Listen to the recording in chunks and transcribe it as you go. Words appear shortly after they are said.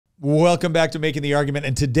Welcome back to Making the Argument.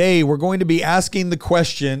 And today we're going to be asking the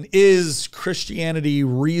question, is Christianity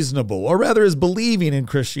reasonable? Or rather, is believing in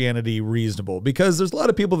Christianity reasonable? Because there's a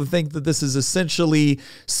lot of people that think that this is essentially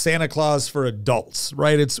Santa Claus for adults,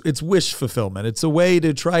 right? It's wish fulfillment. It's a way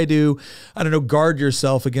to try to, guard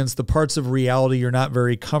yourself against the parts of reality you're not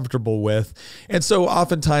very comfortable with. And so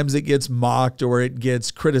oftentimes it gets mocked or it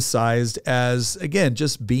gets criticized as, again,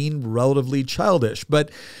 just being relatively childish.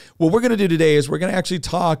 But what we're going to do today is we're going to actually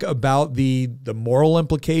talk about the moral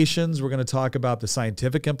implications. We're going to talk about the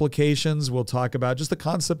scientific implications. We'll talk about just the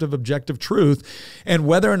concept of objective truth and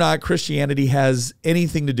whether or not Christianity has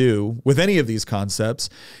anything to do with any of these concepts.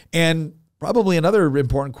 And probably another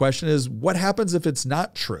important question is, what happens if it's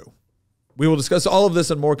not true? We will discuss all of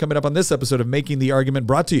this and more coming up on this episode of Making the Argument,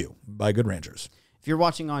 brought to you by Good Ranchers. If you're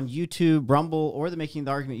watching on YouTube, Rumble, or the Making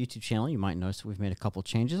the Argument YouTube channel, you might notice we've made a couple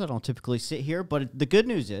changes. I don't typically sit here, but the good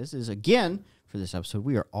news is again, for this episode,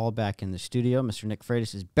 we are all back in the studio. Mr. Nick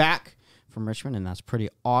Freitas is back from Richmond, and that's pretty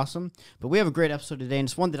awesome. But we have a great episode today, and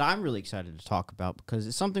it's one that I'm really excited to talk about because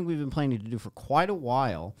it's something we've been planning to do for quite a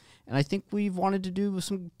while, and I think we've wanted to do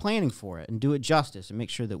some planning for it and do it justice and make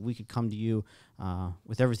sure that we could come to you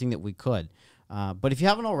with everything that we could. But if you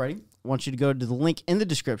haven't already, I want you to go to the link in the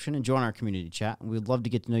description and join our community chat. And we'd love to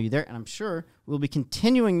get to know you there. And I'm sure we'll be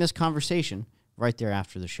continuing this conversation right there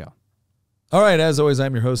after the show. All right. As always,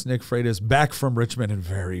 I'm your host, Nick Freitas, back from Richmond and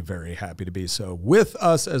very, very happy to be so. With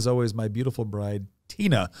us, as always, my beautiful bride,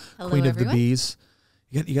 Tina, Hello, Queen everyone. of the Bees.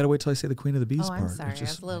 You got to wait till I say the Queen of the Bees Oh, part. I'm sorry. I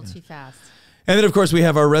was a little too fast. And then, of course, we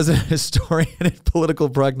have our resident historian and political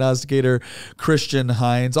prognosticator, Christian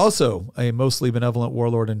Hines, also a mostly benevolent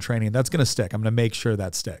warlord in training. That's going to stick. I'm going to make sure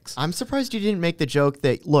that sticks. I'm surprised you didn't make the joke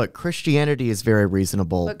that, look, Christianity is very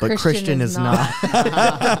reasonable, but Christian is not.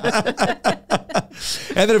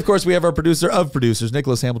 And then, of course, we have our producer of producers,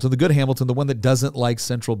 Nicholas Hamilton, the good Hamilton, the one that doesn't like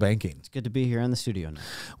central banking. It's good to be here in the studio now.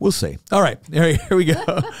 We'll see. All right, here we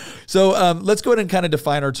go. So let's go ahead and kind of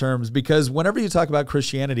define our terms, because whenever you talk about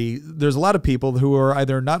Christianity, there's a lot of people who are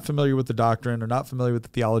either not familiar with the doctrine or not familiar with the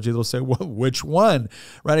theology. They'll say, well, which one?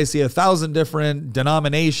 Right? I see 1,000 different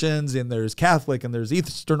denominations, and there's Catholic, and there's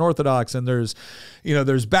Eastern Orthodox, and there's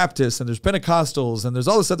Baptists, and there's Pentecostals, and there's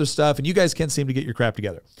all this other stuff, and you guys can't seem to get your crap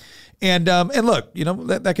together. And look,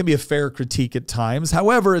 that can be a fair critique at times.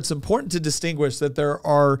 However, it's important to distinguish that there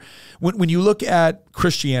are, when you look at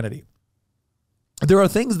Christianity, there are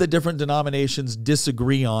things that different denominations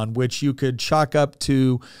disagree on, which you could chalk up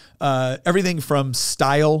to everything from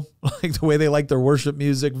style, like the way they like their worship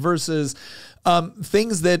music, versus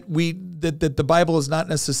things that the Bible is not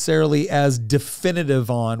necessarily as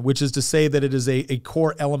definitive on, which is to say that it is a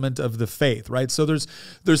core element of the faith, right? So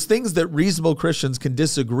there's things that reasonable Christians can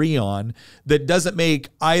disagree on that doesn't make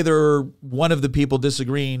either one of the people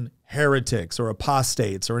disagreeing heretics or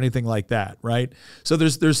apostates or anything like that, right? So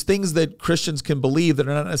there's things that Christians can believe that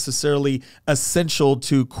are not necessarily essential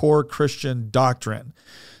to core Christian doctrine.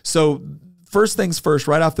 So first things first,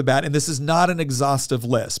 right off the bat, and this is not an exhaustive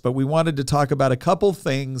list, but we wanted to talk about a couple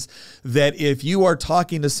things that if you are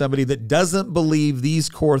talking to somebody that doesn't believe these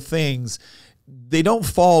core things, they don't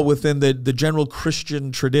fall within the general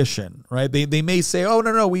Christian tradition, right? They may say, oh,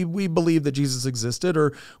 no, we believe that Jesus existed,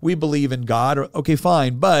 or we believe in God, or okay,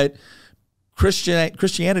 fine, but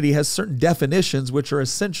Christianity has certain definitions which are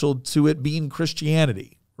essential to it being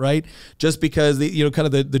Christianity, right? Just because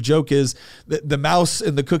the joke is that the mouse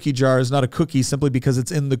in the cookie jar is not a cookie simply because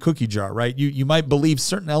it's in the cookie jar, right? You might believe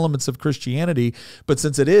certain elements of Christianity, but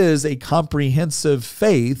since it is a comprehensive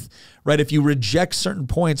faith, right? If you reject certain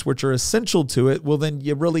points which are essential to it, well, then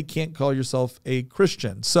you really can't call yourself a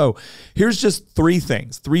Christian. So here's just three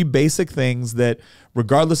basic things that,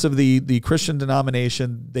 regardless of the Christian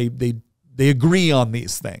denomination, they agree on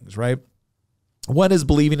these things, right? One is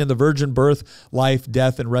believing in the virgin birth, life,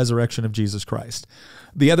 death, and resurrection of Jesus Christ.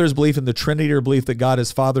 The other is belief in the Trinity, or belief that God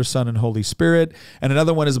is Father, Son, and Holy Spirit. And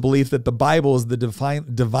another one is a belief that the Bible is the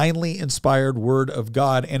divinely inspired Word of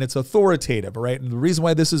God, and it's authoritative, right? And the reason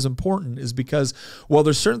why this is important is because, well,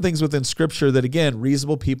 there's certain things within Scripture that, again,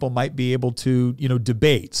 reasonable people might be able to,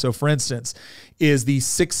 debate. So, for instance, is the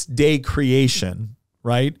 6-day creation,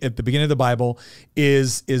 right, at the beginning of the Bible,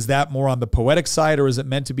 is that more on the poetic side, or is it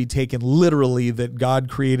meant to be taken literally that God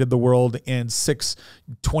created the world in 6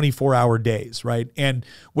 24-hour days, right? And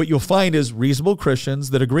what you'll find is reasonable Christians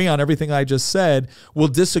that agree on everything I just said will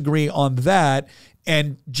disagree on that,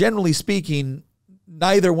 and generally speaking,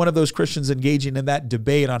 neither one of those Christians engaging in that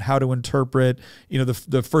debate on how to interpret,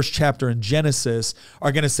 the first chapter in Genesis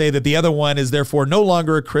are going to say that the other one is therefore no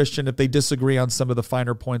longer a Christian if they disagree on some of the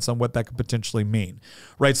finer points on what that could potentially mean,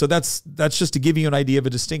 right? So that's just to give you an idea of a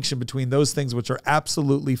distinction between those things which are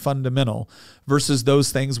absolutely fundamental versus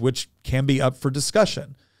those things which can be up for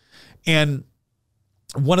discussion. And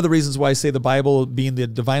one of the reasons why I say the Bible being the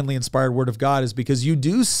divinely inspired word of God is because you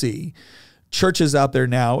do see churches out there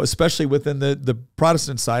now, especially within the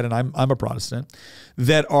Protestant side, and I'm a Protestant,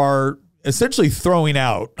 that are essentially throwing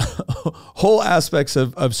out whole aspects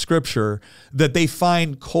of Scripture that they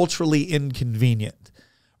find culturally inconvenient,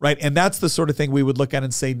 right? And that's the sort of thing we would look at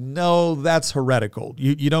and say, no, that's heretical.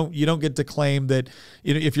 You don't get to claim that,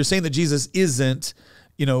 if you're saying that Jesus isn't,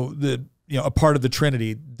 a part of the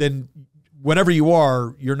Trinity, then whatever you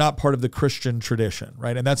are, you're not part of the Christian tradition,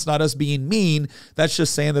 right? And that's not us being mean. That's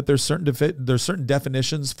just saying that there's certain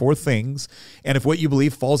definitions for things, and if what you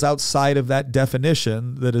believe falls outside of that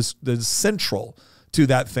definition that is central to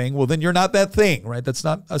that thing, well, then you're not that thing, right? That's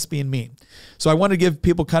not us being mean. So I want to give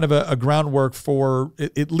people kind of a groundwork for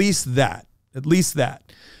at least that,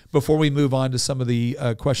 before we move on to some of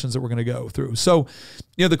the questions that we're going to go through. So,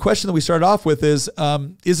 the question that we started off with is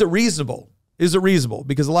it reasonable? Is it reasonable?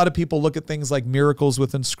 Because a lot of people look at things like miracles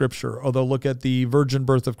within Scripture, or they'll look at the virgin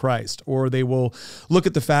birth of Christ, or they will look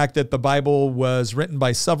at the fact that the Bible was written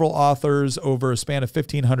by several authors over a span of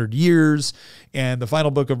 1,500 years, and the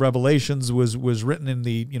final book of Revelations was written in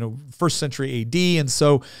the first century AD, and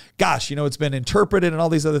so, gosh, it's been interpreted and all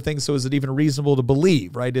these other things. So is it even reasonable to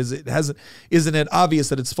believe? Right? Isn't it obvious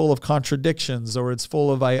that it's full of contradictions, or it's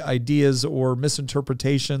full of ideas or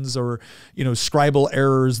misinterpretations, or scribal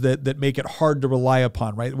errors that make it hard to rely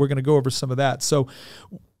upon, right? We're going to go over some of that. So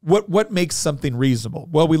what makes something reasonable?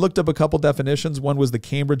 Well, we looked up a couple definitions. One was the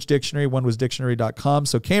Cambridge Dictionary, one was dictionary.com.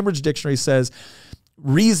 So Cambridge Dictionary says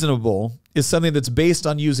reasonable is something that's based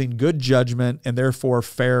on using good judgment and therefore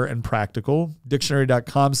fair and practical.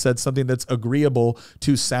 Dictionary.com said something that's agreeable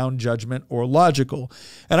to sound judgment or logical.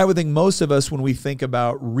 And I would think most of us, when we think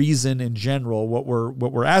about reason in general, what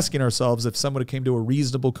we're asking ourselves, if someone came to a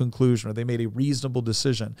reasonable conclusion or they made a reasonable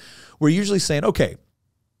decision, we're usually saying, okay,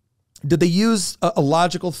 did they use a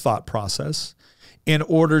logical thought process in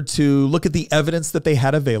order to look at the evidence that they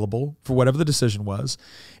had available for whatever the decision was?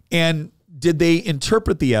 And did they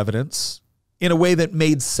interpret the evidence in a way that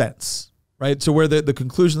made sense, right? So where the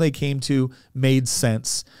conclusion they came to made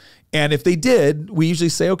sense. And if they did, we usually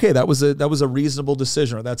say, okay, that was a reasonable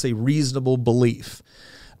decision, or that's a reasonable belief.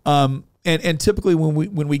 And typically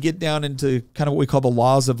when we get down into kind of what we call the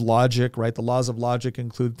laws of logic, right? The laws of logic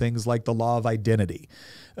include things like the law of identity.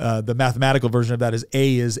 The mathematical version of that is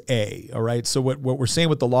A, all right? So what we're saying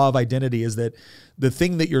with the law of identity is that the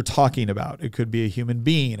thing that you're talking about, it could be a human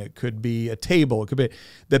being, it could be a table, it could be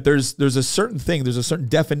that there's a certain thing, there's a certain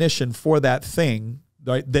definition for that thing,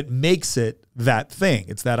 right, that makes it that thing.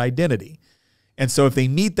 It's that identity. And so if they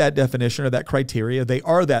meet that definition or that criteria, they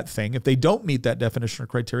are that thing. If they don't meet that definition or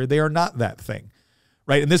criteria, they are not that thing,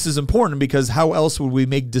 right? And this is important because how else would we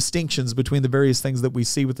make distinctions between the various things that we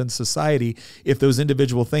see within society if those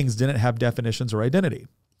individual things didn't have definitions or identity?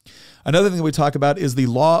 Another thing that we talk about is the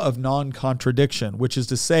law of non-contradiction, which is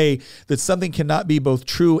to say that something cannot be both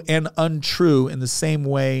true and untrue in the same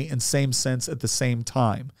way and same sense at the same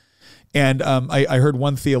time. And I heard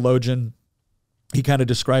one theologian, he kind of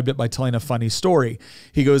described it by telling a funny story.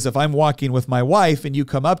 He goes, if I'm walking with my wife and you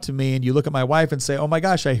come up to me and you look at my wife and say, oh my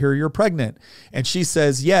gosh, I hear you're pregnant. And she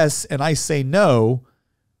says yes, and I say no,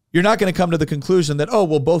 you're not going to come to the conclusion that, oh,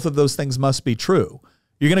 well, both of those things must be true.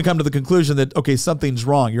 You're going to come to the conclusion that, okay, something's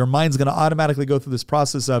wrong. Your mind's going to automatically go through this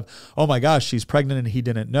process of, oh my gosh, she's pregnant and he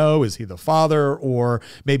didn't know. Is he the father? Or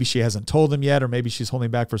maybe she hasn't told him yet, or maybe she's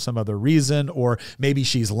holding back for some other reason, or maybe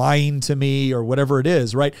she's lying to me, or whatever it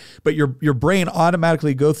is, right? But your brain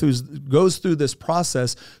automatically goes through this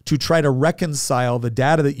process to try to reconcile the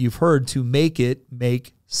data that you've heard to make it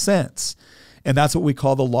make sense. And that's what we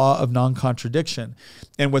call the law of non-contradiction.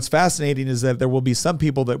 And what's fascinating is that there will be some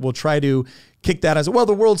people that will try to kick that as, well,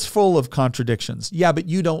 the world's full of contradictions. Yeah, but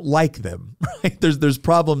you don't like them, right? There's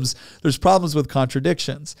problems with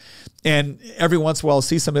contradictions. And every once in a while I'll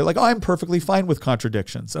see somebody like, oh, I'm perfectly fine with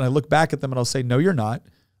contradictions. And I look back at them and I'll say, no, you're not.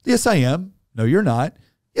 Yes, I am. No, you're not.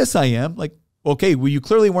 Yes, I am. Like, Okay, well, you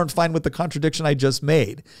clearly weren't fine with the contradiction I just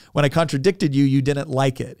made. When I contradicted you, you didn't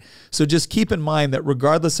like it. So just keep in mind that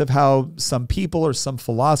regardless of how some people or some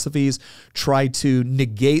philosophies try to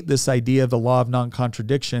negate this idea of the law of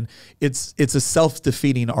non-contradiction, it's a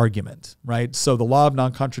self-defeating argument, right? So the law of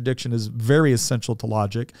non-contradiction is very essential to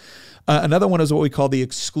logic. Another one is what we call the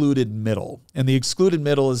excluded middle. And the excluded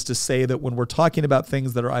middle is to say that when we're talking about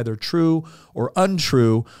things that are either true or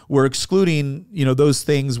untrue, we're excluding, those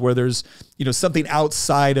things where there's, something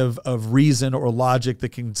outside of reason or logic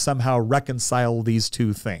that can somehow reconcile these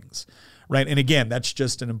two things, right? And again, that's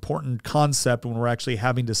just an important concept when we're actually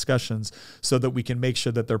having discussions so that we can make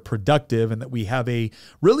sure that they're productive and that we have a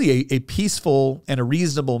peaceful and a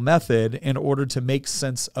reasonable method in order to make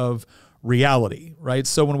sense of reality, right?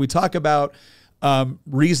 So when we talk about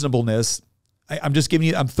reasonableness, I'm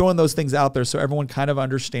throwing those things out there so everyone kind of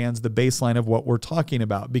understands the baseline of what we're talking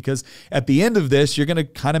about. Because at the end of this, you're going to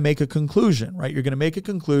kind of make a conclusion, right? You're going to make a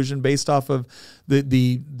conclusion based off of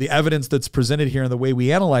the evidence that's presented here and the way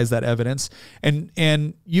we analyze that evidence.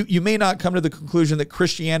 And you may not come to the conclusion that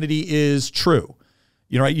Christianity is true.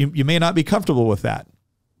 Right? You may not be comfortable with that.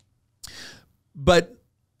 But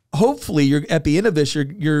hopefully, you're at the end of this,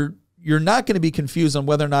 you're not going to be confused on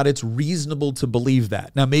whether or not it's reasonable to believe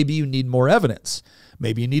that. Now, maybe you need more evidence.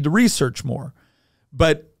 Maybe you need to research more.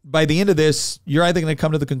 But by the end of this, you're either going to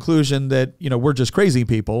come to the conclusion that, we're just crazy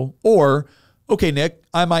people, or, okay, Nick,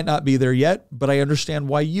 I might not be there yet, but I understand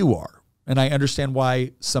why you are. And I understand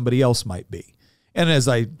why somebody else might be. And as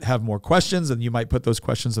I have more questions, and you might put those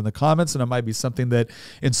questions in the comments, and it might be something that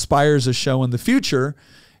inspires a show in the future,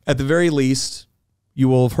 at the very least, you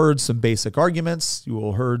will have heard some basic arguments, you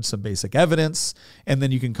will have heard some basic evidence, and then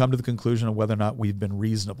you can come to the conclusion of whether or not we've been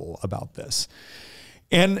reasonable about this.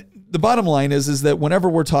 And the bottom line is that whenever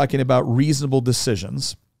we're talking about reasonable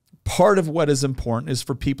decisions, part of what is important is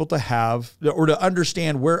for people to have or to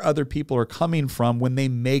understand where other people are coming from when they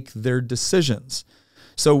make their decisions.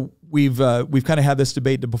 So we've kind of had this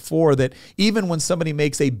debate before that even when somebody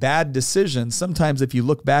makes a bad decision, sometimes if you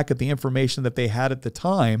look back at the information that they had at the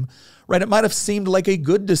time, right, it might have seemed like a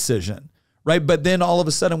good decision, right? But then all of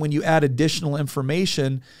a sudden when you add additional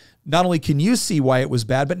information, not only can you see why it was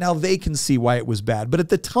bad, but now they can see why it was bad. But at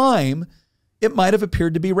the time, it might have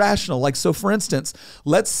appeared to be rational. Like, so for instance,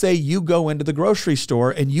 let's say you go into the grocery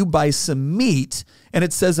store and you buy some meat and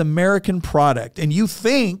it says American product, and you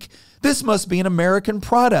think this must be an American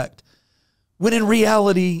product, when in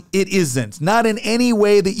reality, it isn't. Not in any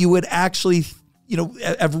way that you would actually,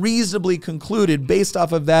 have reasonably concluded based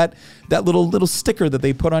off of that little sticker that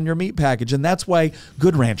they put on your meat package. And that's why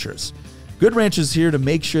Good Ranchers is here to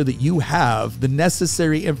make sure that you have the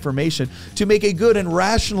necessary information to make a good and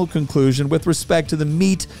rational conclusion with respect to the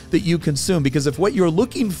meat that you consume. Because if what you're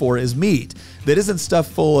looking for is meat that isn't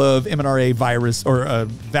stuffed full of mRNA virus or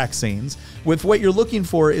vaccines, with what you're looking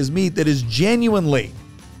for is meat that is genuinely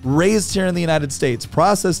raised here in the United States,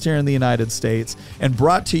 processed here in the United States, and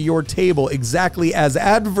brought to your table exactly as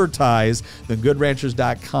advertised, then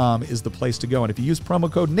GoodRanchers.com is the place to go. And if you use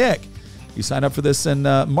promo code Nick, you sign up for this in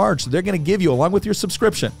March, they're going to give you, along with your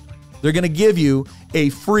subscription, they're going to give you a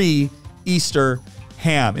free Easter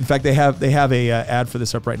ham. In fact, they have a ad for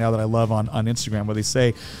this up right now that I love on Instagram, where they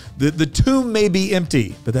say the tomb may be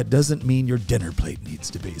empty, but that doesn't mean your dinner plate needs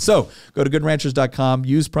to be. So go to goodranchers.com,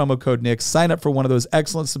 use promo code Nick, sign up for one of those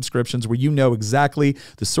excellent subscriptions where you know exactly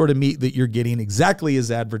the sort of meat that you're getting exactly as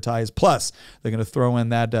advertised. Plus, they're going to throw in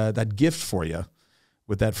that gift for you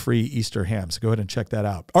with that free Easter ham. So go ahead and check that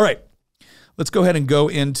out. All right. Let's go ahead and go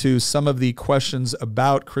into some of the questions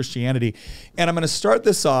about Christianity. And I'm going to start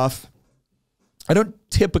this off. I don't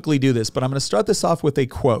typically do this, but I'm going to start this off with a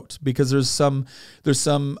quote, because there's some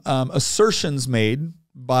assertions made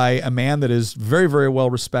by a man that is very, very well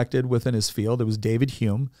respected within his field. It was David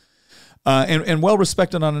Hume. And well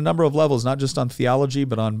respected on a number of levels, not just on theology,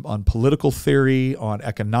 but on political theory, on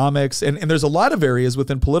economics. And there's a lot of areas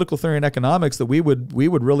within political theory and economics that we would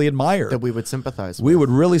really admire. That we would sympathize with. We would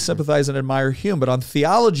really sympathize and admire Hume. But on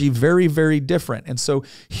theology, very, very different. And so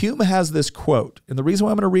Hume has this quote. And the reason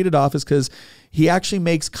why I'm going to read it off is because he actually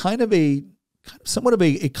makes somewhat of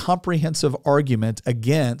a comprehensive argument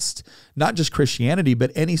against not just Christianity,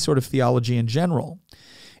 but any sort of theology in general.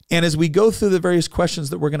 And as we go through the various questions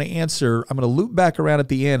that we're going to answer, I'm going to loop back around at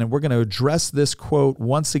the end, and we're going to address this quote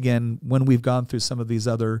once again when we've gone through some of these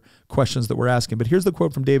other questions that we're asking. But here's the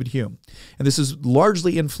quote from David Hume, and this is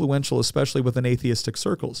largely influential, especially within atheistic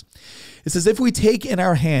circles. It says, "If we take in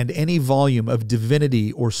our hand any volume of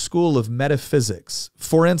divinity or school of metaphysics,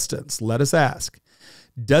 for instance, let us ask,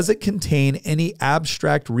 Does it contain any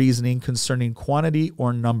abstract reasoning concerning quantity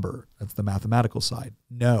or number? That's the mathematical side.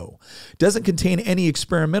 No. Does it contain any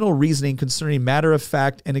experimental reasoning concerning matter of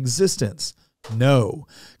fact and existence? No.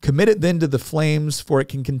 Commit it then to the flames, for it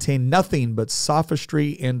can contain nothing but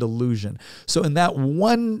sophistry and delusion. So in that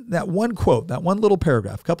one quote, that one little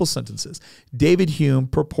paragraph, couple sentences, David Hume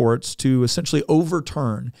purports to essentially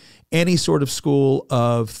overturn any sort of school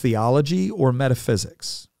of theology or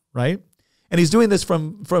metaphysics, right? And he's doing this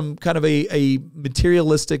from kind of a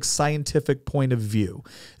materialistic, scientific point of view.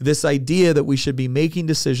 This idea that we should be making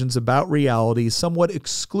decisions about reality somewhat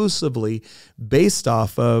exclusively based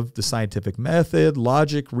off of the scientific method,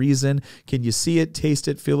 logic, reason. Can you see it, taste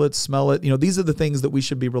it, feel it, smell it? These are the things that we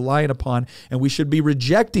should be relying upon, and we should be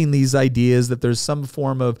rejecting these ideas that there's some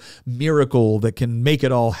form of miracle that can make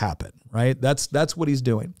it all happen, right? That's what he's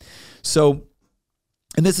doing. So,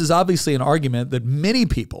 and this is obviously an argument that many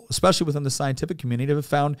people, especially within the scientific community, have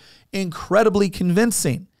found incredibly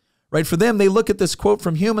convincing, right? For them, they look at this quote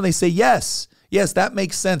from Hume and they say, yes, that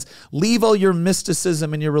makes sense. Leave all your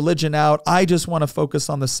mysticism and your religion out. I just want to focus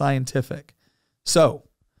on the scientific. So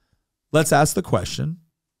let's ask the question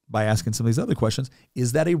by asking some of these other questions.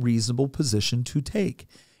 Is that a reasonable position to take?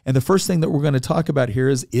 And the first thing that we're going to talk about here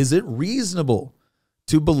is it reasonable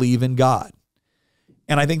to believe in God?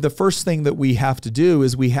 And I think the first thing that we have to do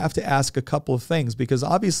is we have to ask a couple of things, because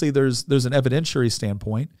obviously there's an evidentiary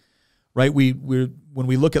standpoint, right? When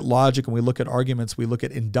we look at logic and we look at arguments, we look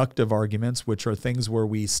at inductive arguments, which are things where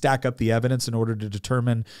we stack up the evidence in order to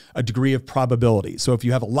determine a degree of probability. So if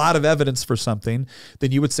you have a lot of evidence for something,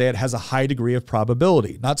 then you would say it has a high degree of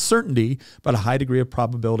probability, not certainty, but a high degree of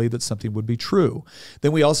probability that something would be true.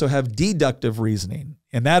 Then we also have deductive reasoning.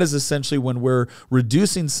 And that is essentially when we're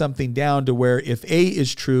reducing something down to where if A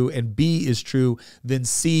is true and B is true, then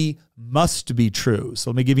C must be true. So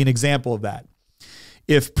let me give you an example of that.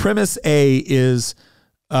 If premise A is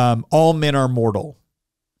all men are mortal,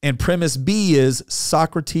 and premise B is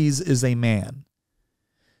Socrates is a man,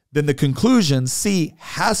 then the conclusion C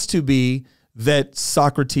has to be that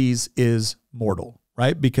Socrates is mortal,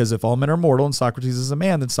 right? Because if all men are mortal and Socrates is a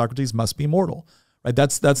man, then Socrates must be mortal. Right,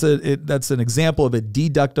 that's an example of a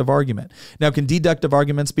deductive argument. Now, can deductive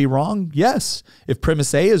arguments be wrong? Yes. If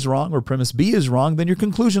premise A is wrong or premise B is wrong, then your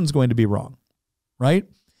conclusion is going to be wrong, right?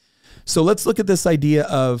 So let's look at this idea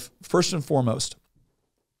of, first and foremost,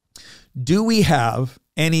 do we have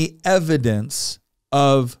any evidence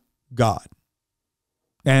of God?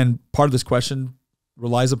 And part of this question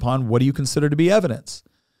relies upon, what do you consider to be evidence?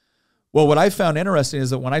 Well, what I found interesting is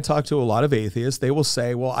that when I talk to a lot of atheists, they will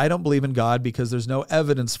say, well, I don't believe in God because there's no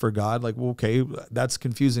evidence for God. Like, well, okay, that's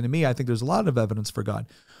confusing to me. I think there's a lot of evidence for God.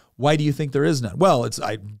 Why do you think there is none? Well,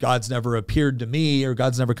 God's never appeared to me, or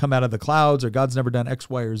God's never come out of the clouds, or God's never done X,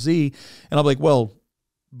 Y, or Z. And I'm like, well,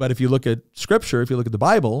 but if you look at Scripture, if you look at the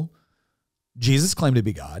Bible, Jesus claimed to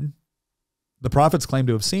be God. The prophets claim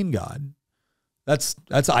to have seen God. That's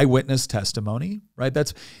eyewitness testimony, right?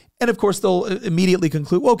 And of course, they'll immediately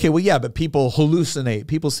conclude, well, okay, well, yeah, but people hallucinate.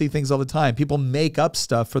 People see things all the time. People make up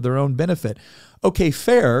stuff for their own benefit. Okay,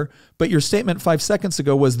 fair, but your statement 5 seconds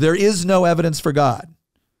ago was there is no evidence for God.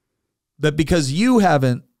 That because you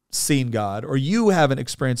haven't seen God or you haven't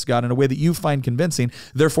experienced God in a way that you find convincing,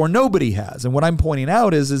 therefore nobody has. And what I'm pointing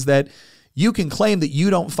out is that you can claim that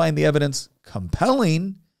you don't find the evidence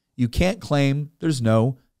compelling. You can't claim there's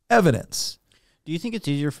no evidence. Do you think it's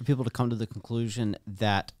easier for people to come to the conclusion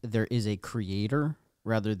that there is a creator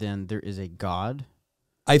rather than there is a God?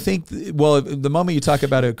 I think, well, the moment you talk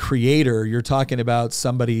about a creator, you're talking about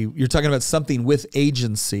something with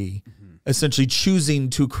agency, essentially choosing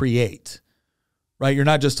to create, right? You're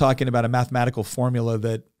not just talking about a mathematical formula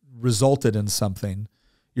that resulted in something.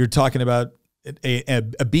 You're talking about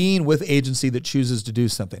a being with agency that chooses to do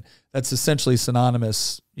something. That's essentially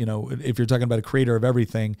synonymous. If you're talking about a creator of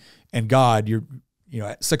everything and God, you're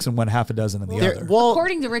 6 and 1, half a dozen in the other. Well,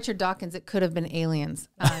 according to Richard Dawkins, it could have been aliens.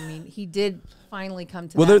 I mean, he did finally come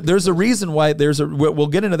to. Well, there's a reason why. We'll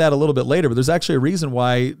get into that a little bit later, but there's actually a reason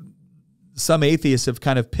why some atheists have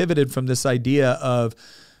kind of pivoted from this idea of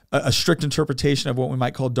a strict interpretation of what we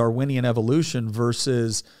might call Darwinian evolution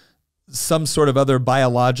versus some sort of other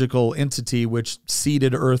biological entity which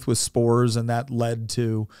seeded Earth with spores, and that led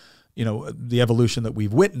to, the evolution that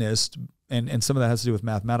we've witnessed, and some of that has to do with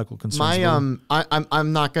mathematical concerns.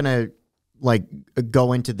 I'm not gonna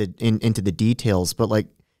go into the details, but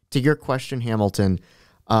to your question, Hamilton,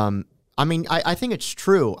 I think it's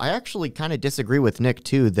true. I actually kind of disagree with Nick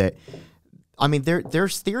too. That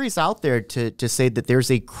there's theories out there to say that there's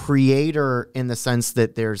a creator in the sense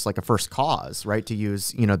that there's a first cause, right? To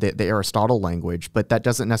use the Aristotle language, but that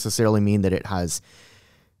doesn't necessarily mean that it has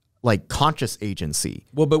like conscious agency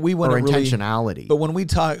Well, but we want or to really, intentionality. But when we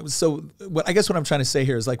talk, so I guess what I'm trying to say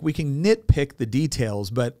here is like we can nitpick the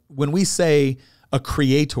details, but when we say a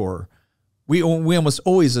creator, we almost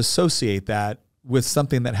always associate that with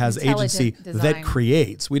something that has agency Intelligent that design.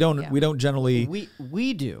 creates. We don't generally.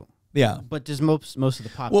 We do. Yeah. But does most of the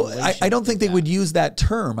population? Well, I don't think they that? would use that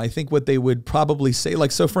term. I think what they would probably say,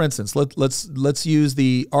 like, so for instance, let's use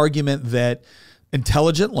the argument that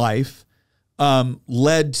intelligent life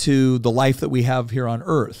led to the life that we have here on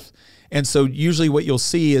Earth. And so usually what you'll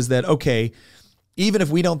see is that, okay, even if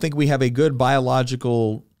we don't think we have a good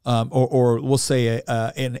biological or we'll say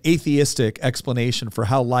an atheistic explanation for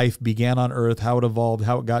how life began on Earth, how it evolved,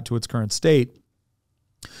 how it got to its current state,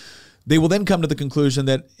 they will then come to the conclusion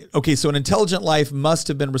that, okay, so an intelligent life must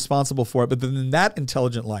have been responsible for it, but then that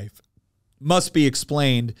intelligent life must be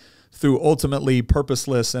explained through ultimately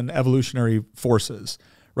purposeless and evolutionary forces,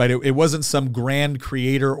 right? It wasn't some grand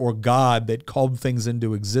creator or God that called things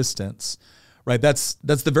into existence, right? That's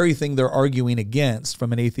the very thing they're arguing against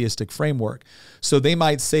from an atheistic framework. So they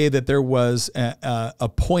might say that there was a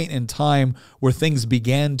point in time where things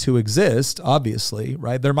began to exist, obviously,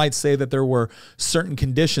 right? They might say that there were certain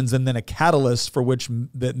conditions and then a catalyst for which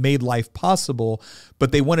that made life possible,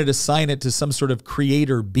 but they wanted to assign it to some sort of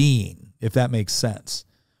creator being, if that makes sense.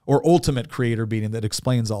 Or ultimate creator being that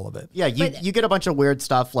explains all of it. Yeah, you get a bunch of weird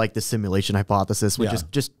stuff like the simulation hypothesis, which Yeah. is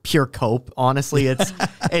just pure cope. Honestly, it's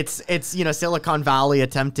it's Silicon Valley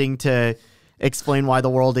attempting to explain why the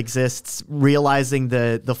world exists, realizing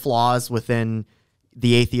the flaws within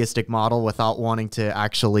the atheistic model without wanting to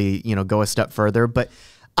actually go a step further. But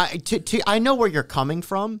I know where you're coming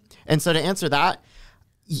from, and so to answer that,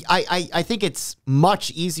 I think it's much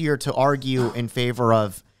easier to argue in favor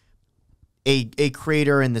of a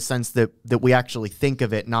creator in the sense that we actually think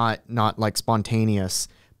of it, not like spontaneous,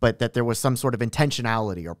 but that there was some sort of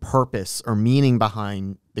intentionality or purpose or meaning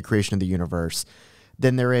behind the creation of the universe,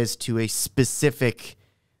 than there is to a specific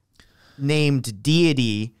named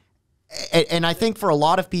deity. And I think for a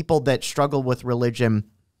lot of people that struggle with religion,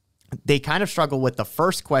 they kind of struggle with the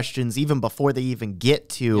first questions even before they even get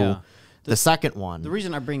to the second one. The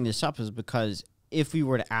reason I bring this up is because if we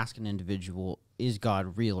were to ask an individual, is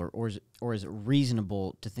God real, or is it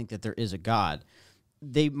reasonable to think that there is a God,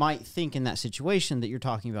 they might think in that situation that you're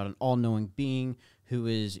talking about an all-knowing being who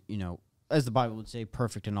is, as the Bible would say,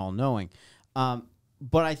 perfect and all-knowing.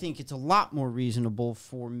 But I think it's a lot more reasonable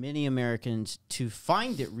for many Americans to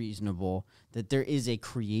find it reasonable that there is a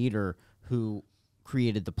creator who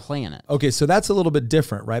created the planet. Okay, so that's a little bit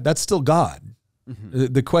different, right? That's still God. Mm-hmm.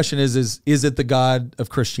 The question is it the God of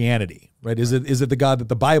Christianity, right? Is it the God that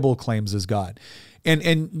the Bible claims is God?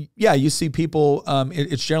 And yeah, you see people.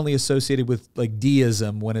 It's generally associated with like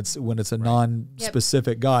deism when it's a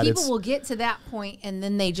non-specific God. People will get to that point and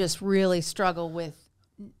then they just really struggle with,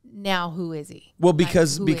 now who is he? Well,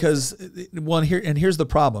 because here's the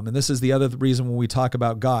problem, and this is the other reason when we talk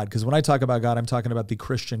about God, because when I talk about God, I'm talking about the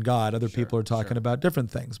Christian God. Other people are talking about different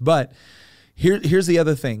things. But here's the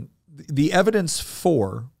other thing. The evidence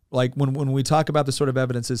for, like when we talk about the sort of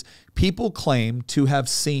evidence, is people claim to have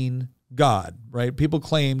seen God, right? People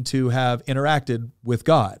claim to have interacted with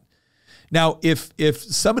God. Now, if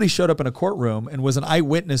somebody showed up in a courtroom and was an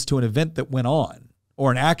eyewitness to an event that went on or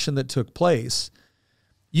an action that took place,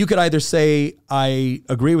 you could either say, I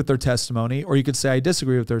agree with their testimony, or you could say, I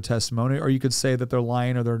disagree with their testimony, or you could say that they're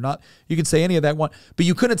lying or they're not. You could say any of that one, but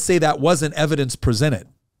you couldn't say that wasn't evidence presented.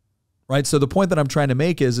 Right. So the point that I'm trying to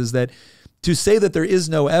make is that to say that there is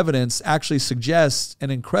no evidence actually suggests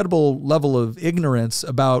an incredible level of ignorance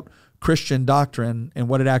about Christian doctrine and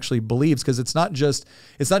what it actually believes, because it's not just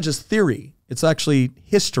theory, it's actually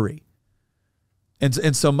history.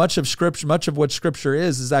 And so much of Scripture, much of what Scripture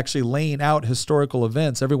is actually laying out historical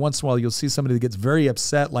events. Every once in a while, you'll see somebody that gets very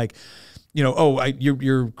upset, like,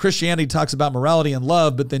 your Christianity talks about morality and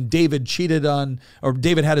love, but then David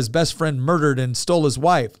David had his best friend murdered and stole his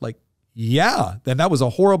wife. Like, yeah, then that was a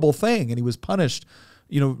horrible thing, and he was punished,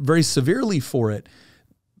 very severely for it.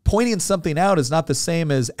 Pointing something out is not the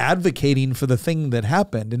same as advocating for the thing that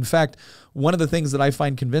happened. In fact, one of the things that I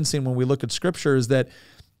find convincing when we look at Scripture is that,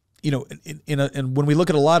 and when we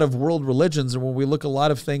look at a lot of world religions, or when we look at a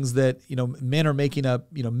lot of things that, men are making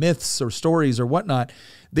up, myths or stories or whatnot,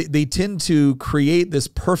 they tend to create this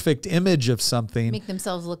perfect image of something. Make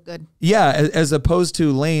themselves look good. Yeah, as opposed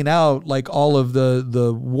to laying out like all of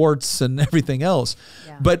the warts and everything else.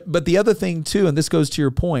 Yeah. But the other thing too, and this goes to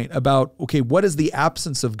your point about, okay, what does the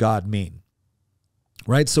absence of God mean?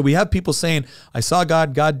 Right? So we have people saying, I saw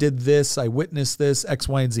God, God did this, I witnessed this, X,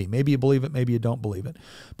 Y, and Z. Maybe you believe it, maybe you don't believe it.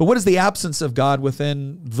 But what does the absence of God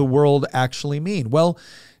within the world actually mean? Well,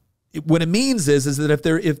 what it means is that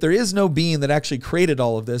if there is no being that actually created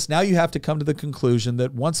all of this, now you have to come to the conclusion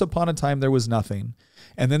that once upon a time there was nothing,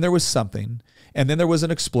 and then there was something, and then there was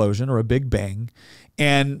an explosion or a big bang,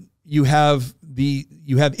 and you have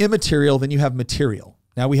immaterial, then you have material.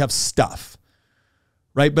 Now we have stuff,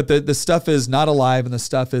 right? But the stuff is not alive and the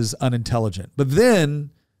stuff is unintelligent. But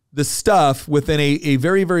then the stuff within a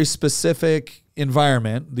very, very specific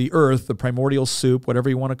environment, the earth, the primordial soup, whatever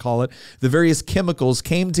you want to call it, the various chemicals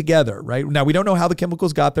came together, right? Now, we don't know how the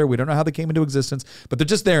chemicals got there. We don't know how they came into existence, but they're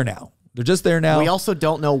just there now. They're just there now. We also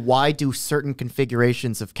don't know why do certain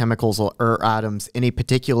configurations of chemicals or atoms in a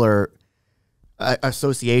particular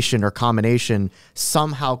association or combination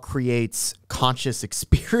somehow creates conscious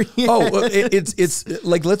experience. Oh, it's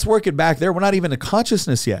like, let's work it back there. We're not even a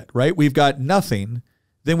consciousness yet, right? We've got nothing.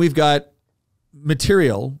 Then we've got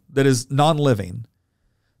material that is non-living.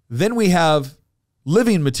 Then we have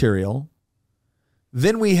living material.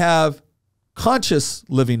 Then we have conscious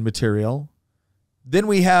living material. Then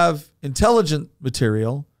we have intelligent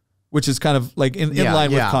material, which is kind of like in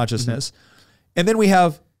line with consciousness. Mm-hmm. And then we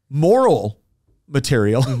have moral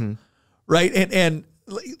material, mm-hmm. right? And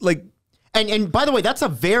by the way, that's a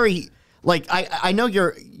very, like, I know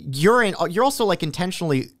you're also like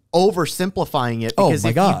intentionally oversimplifying it, because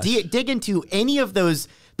if you dig into any of those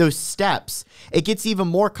steps, it gets even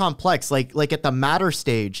more complex. Like at the matter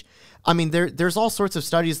stage, I mean, there's all sorts of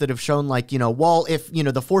studies that have shown, like, well, if,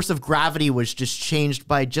 the force of gravity was just changed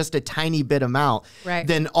by just a tiny bit amount, right,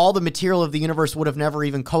 then all the material of the universe would have never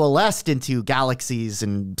even coalesced into galaxies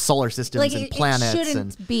and solar systems and planets. It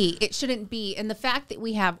shouldn't be. And the fact that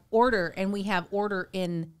we have order, and we have order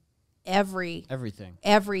in everything.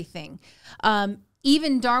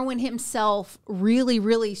 Even Darwin himself really,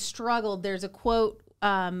 really struggled. There's a quote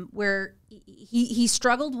where he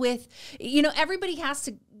struggled with, everybody has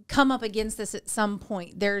to come up against this at some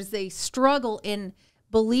point. There's a struggle in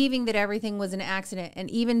believing that everything was an accident.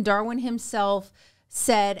 And even Darwin himself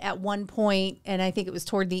said at one point, and I think it was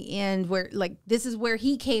toward the end, where, like, this is where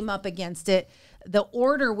he came up against it. The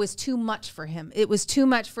order was too much for him. It was too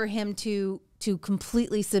much for him to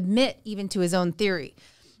completely submit even to his own theory.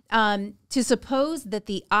 To suppose that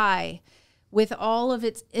the eye, with all of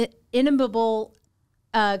its inimitable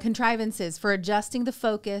contrivances for adjusting the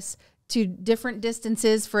focus to different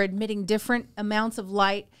distances, for admitting different amounts of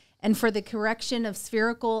light, and for the correction of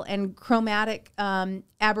spherical and chromatic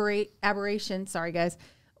aberration, sorry guys,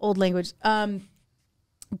 old language,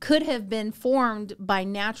 could have been formed by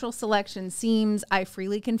natural selection seems, I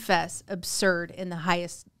freely confess, absurd in the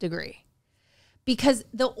highest degree. Because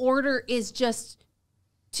the order is just...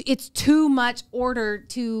 it's too much order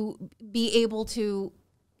to be able to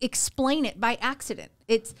explain it by accident.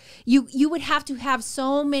 It's you would have to have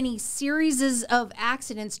so many series of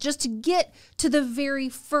accidents just to get to the very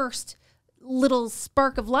first little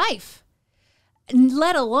spark of life,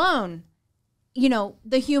 let alone,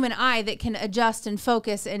 the human eye that can adjust and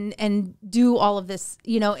focus and do all of this,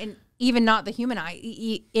 and even not the human eye,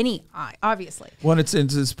 any eye, obviously. Well, it's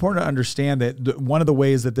important to understand that one of the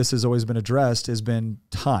ways that this has always been addressed has been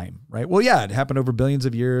time, right? Well, yeah, it happened over billions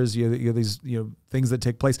of years. You have these things that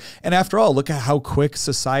take place. And after all, look at how quick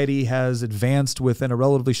society has advanced within a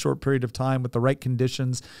relatively short period of time with the right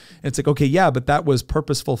conditions. And it's like, okay, yeah, but that was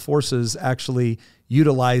purposeful forces actually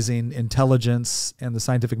utilizing intelligence and the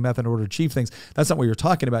scientific method in order to achieve things. That's not what you're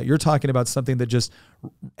talking about. You're talking about something that just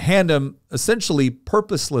essentially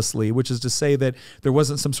purposelessly, which is to say that there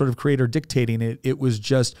wasn't some sort of creator dictating it. It was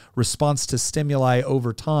just response to stimuli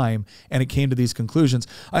over time, and it came to these conclusions.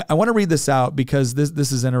 I want to read this out because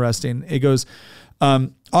this is interesting. It goes,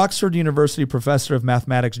 Oxford University professor of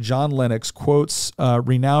mathematics John Lennox quotes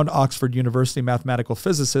renowned Oxford University mathematical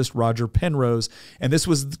physicist Roger Penrose, and this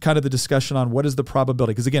was kind of the discussion on what is the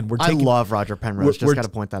probability. Because again, I love Roger Penrose. Just got to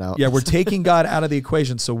point that out. Yeah, we're taking God out of the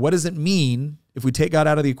equation. So what does it mean if we take God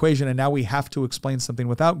out of the equation and now we have to explain something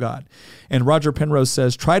without God? And Roger Penrose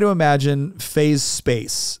says, try to imagine phase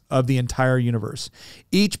space of the entire universe.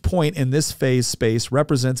 Each point in this phase space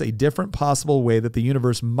represents a different possible way that the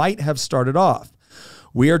universe might have started off.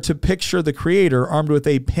 We are to picture the creator armed with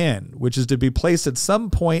a pen, which is to be placed at some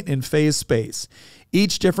point in phase space.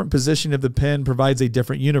 Each different position of the pen provides a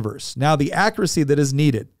different universe. Now, the accuracy that is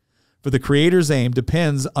needed for the creator's aim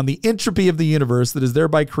depends on the entropy of the universe that is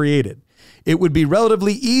thereby created. It would be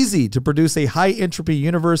relatively easy to produce a high entropy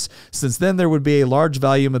universe, since then there would be a large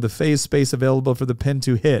volume of the phase space available for the pen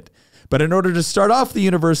to hit. But in order to start off the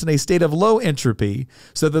universe in a state of low entropy,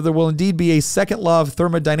 so that there will indeed be a second law of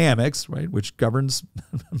thermodynamics, right, which governs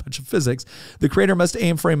much of physics, the creator must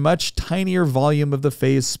aim for a much tinier volume of the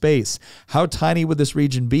phase space. How tiny would this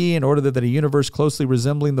region be in order that a universe closely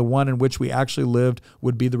resembling the one in which we actually lived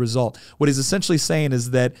would be the result? What he's essentially saying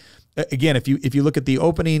is that, again, if you look at the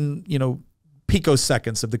opening,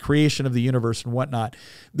 picoseconds of the creation of the universe and whatnot,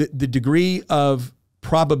 the degree of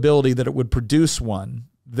probability that it would produce one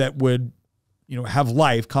that would have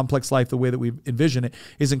life, complex life, the way that we envision it,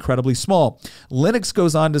 is incredibly small. Lennox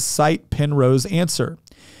goes on to cite Penrose's answer.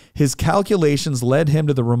 His calculations led him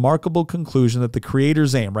to the remarkable conclusion that the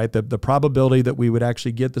creator's aim, right, the probability that we would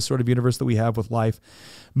actually get the sort of universe that we have with life,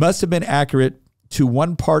 must have been accurate to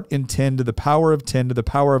 1 part in 10 to the power of 10 to the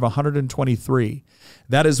power of 123.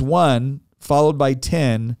 That is 1 followed by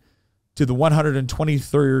 10 to the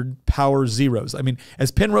 123rd power zeros. I mean,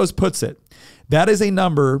 as Penrose puts it, that is a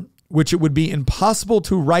number which it would be impossible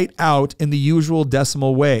to write out in the usual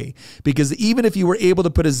decimal way, because even if you were able to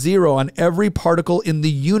put a 0 on every particle in the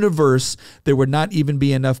universe, there would not even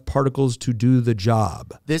be enough particles to do the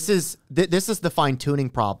job. This is the fine-tuning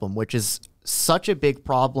problem, which is such a big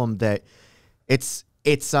problem that it's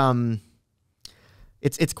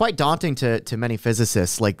quite daunting to many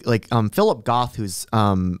physicists. Like Philip Goff, who's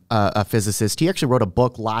a physicist, he actually wrote a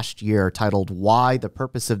book last year titled "Why: The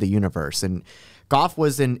Purpose of the Universe." And Goff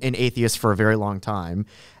was an atheist for a very long time,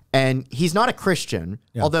 and he's not a Christian,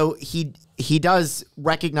 although he does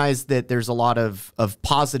recognize that there's a lot of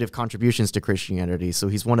positive contributions to Christianity. So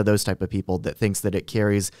he's one of those type of people that thinks that it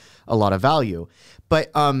carries a lot of value.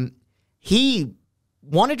 But he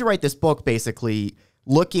wanted to write this book basically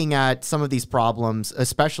looking at some of these problems,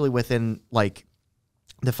 especially within like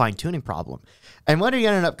the fine-tuning problem. And what he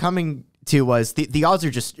ended up coming to was the odds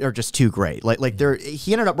are just too great.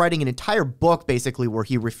 He ended up writing an entire book basically where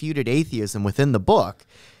he refuted atheism within the book,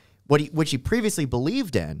 which he previously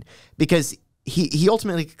believed in, because he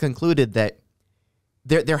ultimately concluded that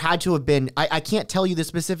there had to have been, I can't tell you the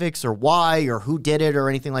specifics or why or who did it or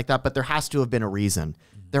anything like that, but there has to have been a reason.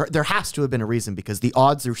 There has to have been a reason, because the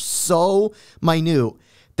odds are so minute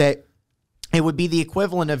that it would be the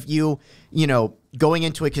equivalent of you going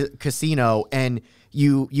into a casino and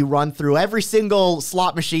you run through every single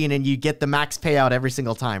slot machine and you get the max payout every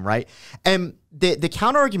single time, right? And the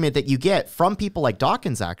counter argument that you get from people like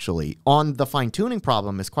Dawkins actually on the fine-tuning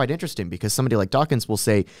problem is quite interesting, because somebody like Dawkins will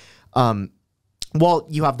say, well,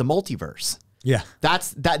 you have the multiverse. Yeah.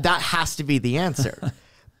 That has to be the answer.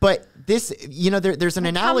 But this, there's an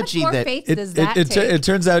analogy that it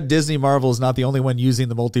turns out Disney Marvel is not the only one using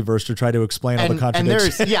the multiverse to try to explain all the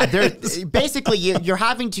contradictions. And there's basically you're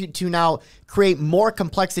having to now create more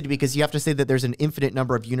complexity, because you have to say that there's an infinite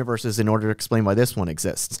number of universes in order to explain why this one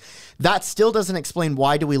exists. That still doesn't explain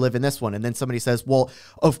why do we live in this one. And then somebody says, well,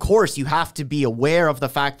 of course you have to be aware of the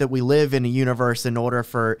fact that we live in a universe in order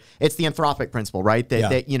for, it's the anthropic principle, right?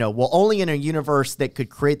 That only in a universe that could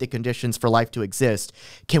create the conditions for life to exist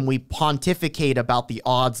can we pontificate about the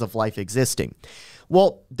odds of life existing.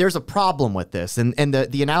 Well, there's a problem with this. And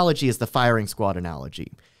the analogy is the firing squad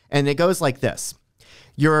analogy. And it goes like this.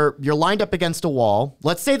 You're lined up against a wall.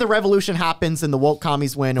 Let's say the revolution happens and the woke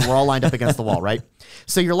commies win and we're all lined up against the wall, right?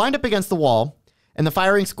 So you're lined up against the wall and the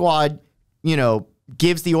firing squad,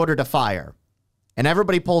 gives the order to fire and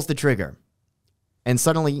everybody pulls the trigger. And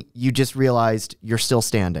suddenly you just realized you're still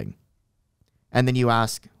standing. And then you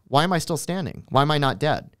ask, why am I still standing? Why am I not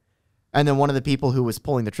dead? And then one of the people who was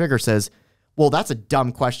pulling the trigger says, well, that's a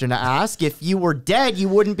dumb question to ask. If you were dead, you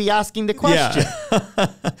wouldn't be asking the question. Yeah.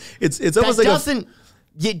 it's almost like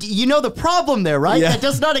you know the problem there, right? Yeah. That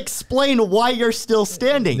does not explain why you're still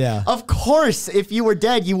standing. Yeah. Of course, if you were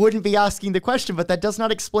dead, you wouldn't be asking the question, but that does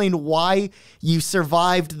not explain why you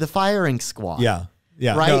survived the firing squad. Yeah.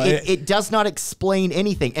 Yeah. Right? No, it does not explain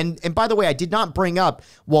anything. And by the way, I did not bring up,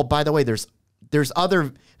 well, by the way, there's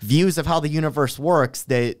other views of how the universe works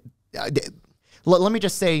that let me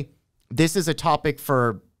just say, this is a topic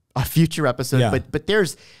for a future episode, but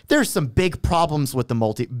there's some big problems with the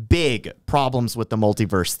multiverse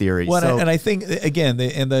theory. Well, and I think again,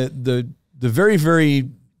 the very, very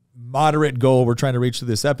moderate goal we're trying to reach through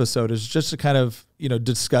this episode is just to kind of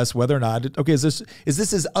discuss whether or not is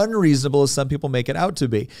this as unreasonable as some people make it out to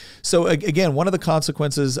be. So again, one of the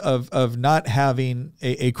consequences of not having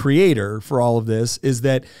a creator for all of this is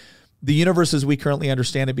that the universe as we currently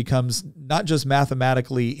understand it becomes not just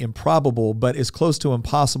mathematically improbable, but as close to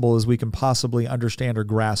impossible as we can possibly understand or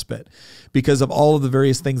grasp it, because of all of the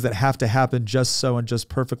various things that have to happen just so and just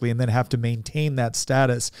perfectly, and then have to maintain that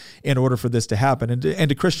status in order for this to happen. And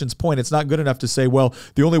to Christian's point, it's not good enough to say, well,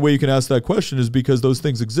 the only way you can ask that question is because those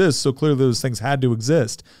things exist, so clearly those things had to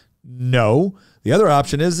exist. No. The other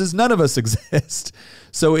option is none of us exist.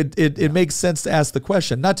 So it makes sense to ask the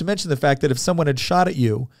question, not to mention the fact that if someone had shot at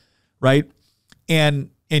you, right, and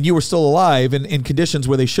you were still alive in conditions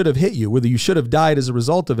where they should have hit you, whether you should have died as a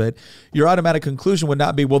result of it, your automatic conclusion would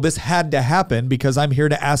not be, well, this had to happen because I'm here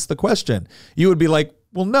to ask the question. You would be like,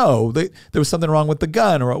 well, no, there was something wrong with the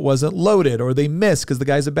gun, or it wasn't loaded, or they missed because the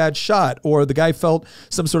guy's a bad shot, or the guy felt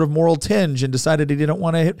some sort of moral tinge and decided he didn't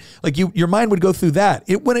want to hit. Like your mind would go through that.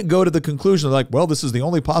 It wouldn't go to the conclusion like, well, this is the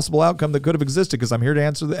only possible outcome that could have existed because I'm here to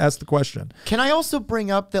ask the question. Can I also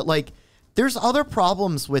bring up that, like, there's other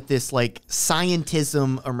problems with this, like,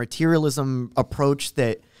 scientism or materialism approach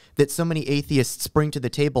that so many atheists bring to the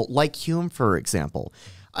table, like Hume, for example.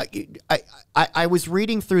 I was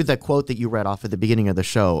reading through the quote that you read off at the beginning of the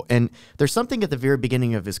show, and there's something at the very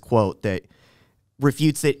beginning of his quote that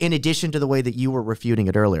refutes it, in addition to the way that you were refuting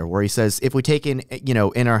it earlier, where he says, if we take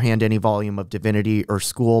in our hand any volume of divinity or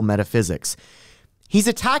school metaphysics, he's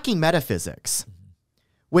attacking metaphysics,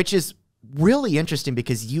 which is really interesting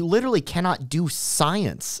because you literally cannot do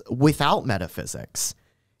science without metaphysics.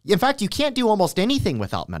 In fact, you can't do almost anything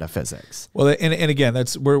without metaphysics. Well, and again,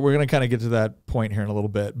 we're going to kind of get to that point here in a little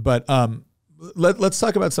bit, but let's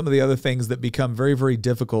talk about some of the other things that become very, very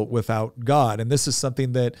difficult without God. And this is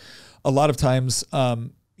something that a lot of times,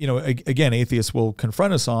 again, atheists will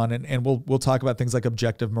confront us on, and we'll talk about things like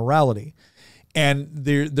objective morality. And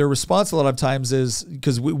their response a lot of times is,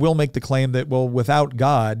 because we'll make the claim that, well, without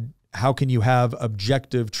God, how can you have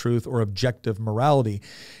objective truth or objective morality?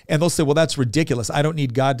 And they'll say, well, that's ridiculous. I don't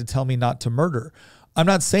need God to tell me not to murder. I'm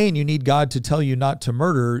not saying you need God to tell you not to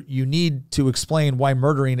murder. You need to explain why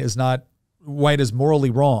murdering why it is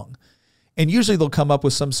morally wrong. And usually they'll come up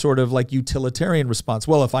with some sort of like utilitarian response.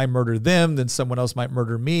 Well, if I murder them, then someone else might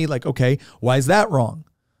murder me. Like, okay, why is that wrong?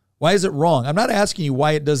 Why is it wrong? I'm not asking you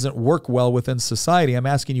why it doesn't work well within society. I'm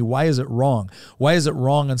asking you, why is it wrong? Why is it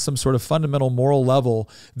wrong on some sort of fundamental moral level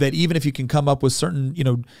that even if you can come up with certain,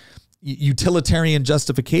 utilitarian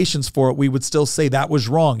justifications for it, we would still say that was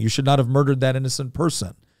wrong. You should not have murdered that innocent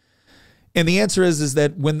person. And the answer is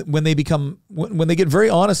that when they get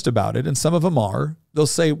very honest about it, and some of them are, they'll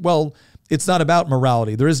say, well, it's not about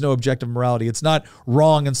morality. There is no objective morality. It's not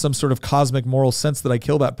wrong in some sort of cosmic moral sense that I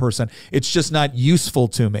kill that person. It's just not useful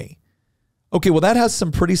to me. Okay, well, that has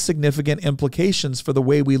some pretty significant implications for the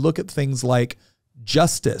way we look at things like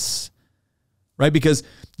justice, right? Because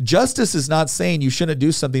justice is not saying you shouldn't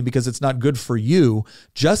do something because it's not good for you.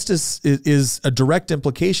 Justice is a direct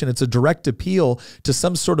implication. It's a direct appeal to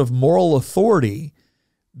some sort of moral authority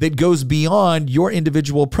that goes beyond your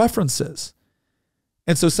individual preferences.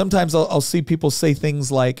 And so sometimes I'll see people say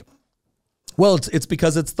things like, well, it's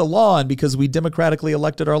because it's the law and because we democratically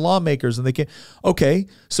elected our lawmakers and they can't. Okay,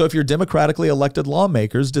 so if your democratically elected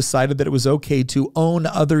lawmakers decided that it was okay to own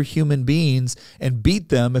other human beings and beat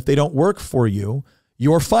them if they don't work for you,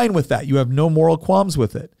 you're fine with that. You have no moral qualms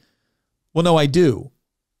with it. Well, no, I do.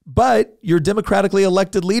 But your democratically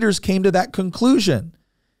elected leaders came to that conclusion.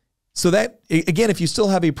 So that, again, if you still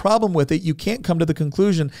have a problem with it, you can't come to the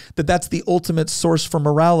conclusion that that's the ultimate source for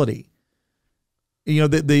morality.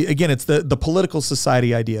 Again, it's the political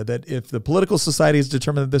society idea that if the political society has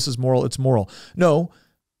determined that this is moral, it's moral. No,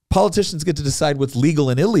 politicians get to decide what's legal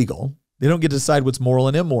and illegal. They don't get to decide what's moral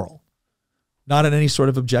and immoral, not in any sort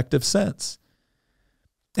of objective sense.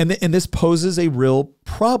 And this poses a real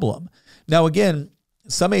problem. Now, again,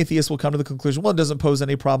 some atheists will come to the conclusion, well, it doesn't pose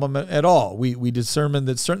any problem at all. We determine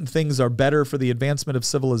that certain things are better for the advancement of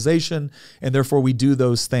civilization, and therefore we do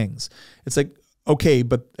those things. It's like, okay,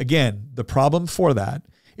 but again, the problem for that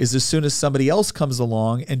is as soon as somebody else comes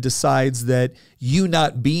along and decides that you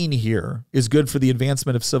not being here is good for the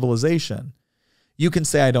advancement of civilization, you can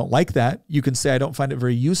say, I don't like that. You can say, I don't find it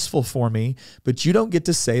very useful for me, but you don't get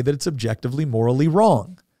to say that it's objectively morally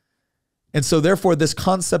wrong. And so therefore, this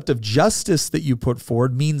concept of justice that you put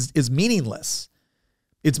forward is meaningless.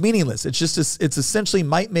 It's meaningless. It's essentially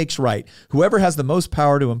might makes right. Whoever has the most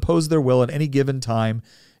power to impose their will at any given time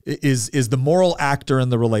is the moral actor in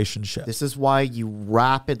the relationship. This is why you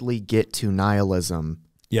rapidly get to nihilism.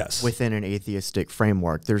 Yes. Within an atheistic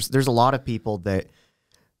framework. There's a lot of people that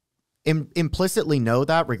implicitly know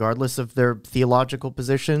that regardless of their theological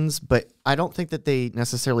positions, but I don't think that they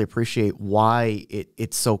necessarily appreciate why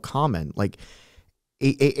it's so common. Like,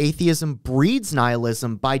 atheism breeds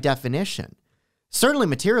nihilism by definition. Certainly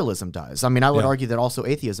materialism does. I mean, I would argue that also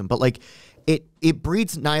atheism, but like it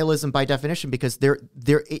breeds nihilism by definition because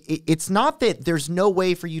it's not that there's no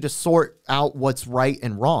way for you to sort out what's right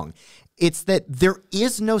and wrong. It's that there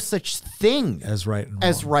is no such thing as right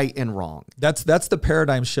and wrong. That's the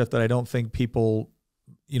paradigm shift that I don't think people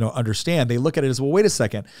understand. They look at it as, well, wait a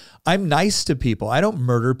second. I'm nice to people. I don't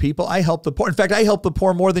murder people. I help the poor. In fact, I help the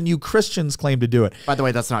poor more than you Christians claim to do it. By the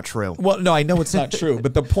way, that's not true. Well, no, I know it's not true.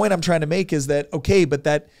 But the point I'm trying to make is that, okay, but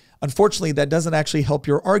that, unfortunately, that doesn't actually help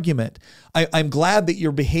your argument. I'm glad that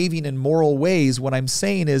you're behaving in moral ways. What I'm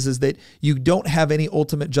saying is that you don't have any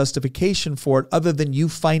ultimate justification for it other than you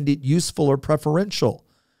find it useful or preferential.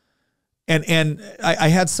 And I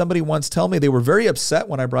had somebody once tell me they were very upset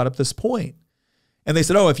when I brought up this point. And they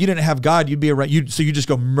said, oh, if you didn't have God, you'd be around. So you just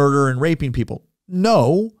go murder and raping people.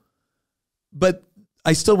 No, but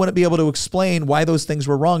I still wouldn't be able to explain why those things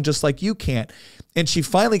were wrong, just like you can't. And she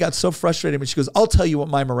finally got so frustrated. And she goes, I'll tell you what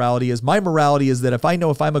my morality is. My morality is that if I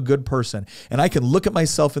know if I'm a good person and I can look at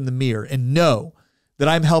myself in the mirror and know that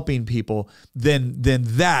I'm helping people,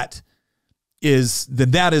 that's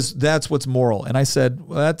what's moral. And I said,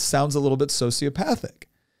 well, that sounds a little bit sociopathic.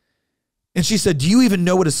 And she said, do you even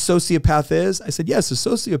know what a sociopath is? I said, yes, a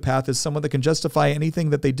sociopath is someone that can justify anything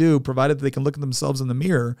that they do, provided that they can look at themselves in the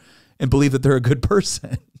mirror and believe that they're a good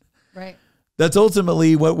person. Right. That's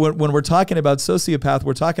ultimately when we're talking about sociopath,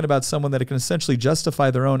 we're talking about someone that can essentially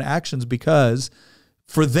justify their own actions because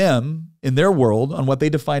for them, in their world, on what they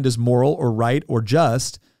defined as moral or right or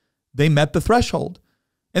just, they met the threshold.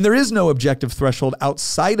 And there is no objective threshold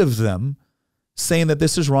outside of them saying that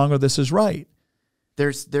this is wrong or this is right.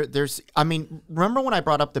 I mean, remember when I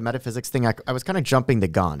brought up the metaphysics thing? I was kind of jumping the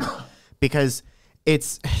gun because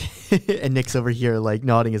it's, and Nick's over here like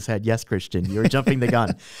nodding his head. Yes, Christian, you're jumping the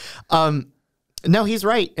gun. No, he's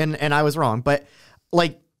right. And I was wrong. But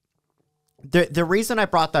like the reason I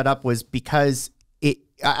brought that up was because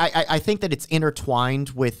I think that it's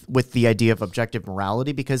intertwined with the idea of objective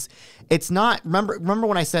morality because it's not, remember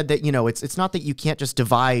when I said that, it's not that you can't just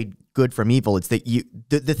divide good from evil. It's that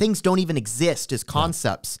the things don't even exist as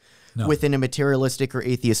concepts within a materialistic or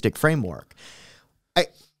atheistic framework.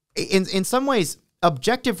 In some ways,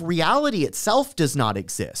 objective reality itself does not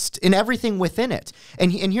exist in everything within it.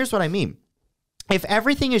 And here's what I mean. If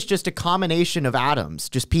everything is just a combination of atoms,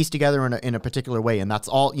 just pieced together in a particular way, and that's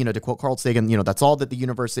all, to quote Carl Sagan, that's all that the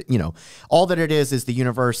universe, all that it is the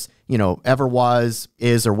universe, ever was,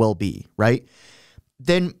 is, or will be, right?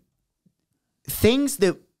 Then things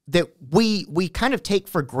that we kind of take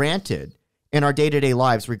for granted in our day-to-day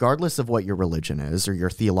lives, regardless of what your religion is or your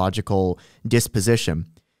theological disposition,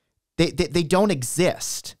 they don't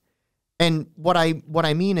exist. And what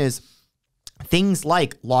I mean is, things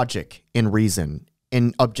like logic and reason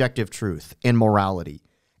and objective truth and morality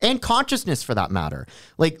and consciousness, for that matter,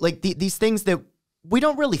 like these things that we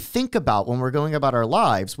don't really think about when we're going about our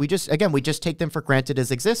lives. We just take them for granted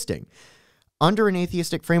as existing. Under an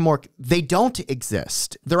atheistic framework, they don't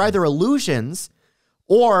exist. They're either illusions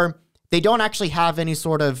or they don't actually have any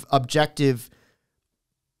sort of objective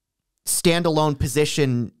standalone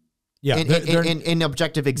position in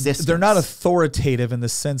objective existence. They're not authoritative in the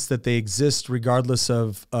sense that they exist regardless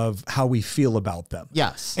of how we feel about them.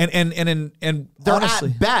 Yes. And they're honestly,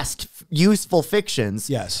 at best useful fictions.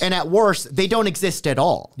 Yes. And at worst, they don't exist at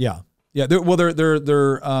all. Yeah. Yeah. They're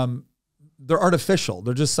artificial.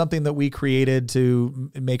 They're just something that we created to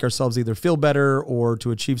make ourselves either feel better or to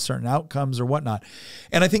achieve certain outcomes or whatnot.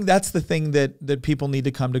 And I think that's the thing that people need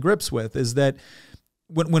to come to grips with is that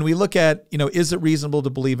when we look at, is it reasonable to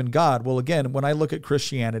believe in God? Well, again, when I look at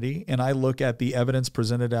Christianity and I look at the evidence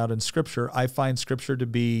presented out in Scripture, I find Scripture to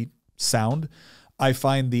be sound. I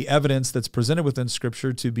find the evidence that's presented within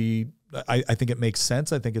Scripture to be, I think it makes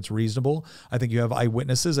sense. I think it's reasonable. I think you have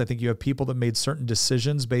eyewitnesses. I think you have people that made certain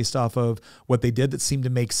decisions based off of what they did that seemed to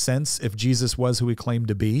make sense if Jesus was who he claimed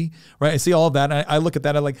to be, right? I see all of that. And I look at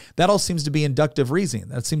that. I'm like, that all seems to be inductive reasoning.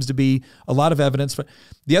 That seems to be a lot of evidence. But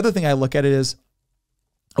the other thing I look at it is,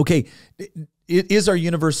 okay, is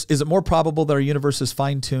it more probable that our universe is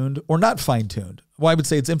fine-tuned or not fine-tuned? Well, I would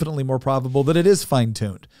say it's infinitely more probable that it is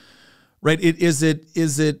fine-tuned, right? Is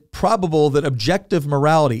it probable that objective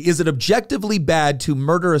morality, is it objectively bad to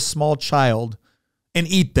murder a small child and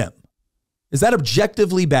eat them? Is that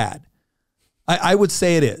objectively bad? I would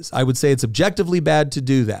say it is. I would say it's objectively bad to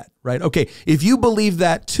do that, right? Okay, if you believe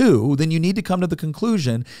that too, then you need to come to the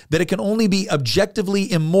conclusion that it can only be objectively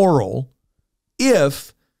immoral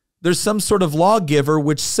if there's some sort of lawgiver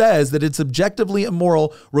which says that it's objectively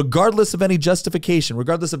immoral regardless of any justification,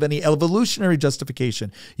 regardless of any evolutionary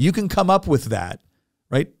justification. You can come up with that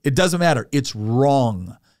right? It doesn't matter. It's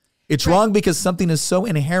wrong. It's wrong because something is so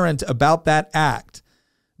inherent about that act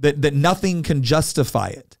that nothing can justify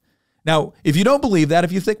it. Now, if you don't believe that,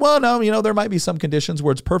 if you think, well, no, there might be some conditions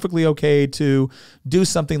where it's perfectly okay to do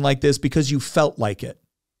something like this because you felt like it,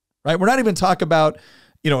 right? We're not even talking about,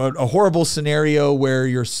 a horrible scenario where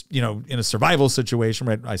you're, in a survival situation,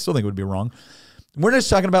 right? I still think it would be wrong. We're just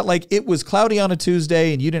talking about like it was cloudy on a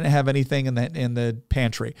Tuesday and you didn't have anything in the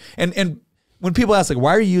pantry. And when people ask, like,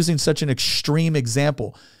 why are you using such an extreme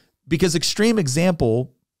example? Because extreme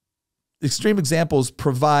examples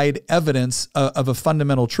provide evidence of a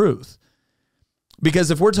fundamental truth.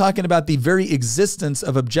 Because if we're talking about the very existence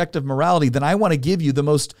of objective morality, then I want to give you the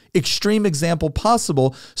most extreme example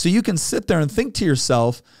possible so you can sit there and think to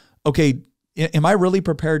yourself, okay, am I really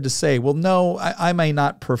prepared to say, well, no, I may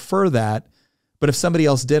not prefer that, but if somebody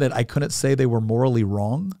else did it, I couldn't say they were morally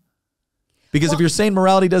wrong? Because if you're saying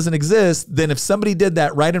morality doesn't exist, then if somebody did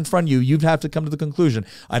that right in front of you, you'd have to come to the conclusion,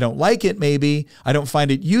 I don't like it maybe, I don't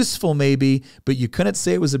find it useful maybe, but you couldn't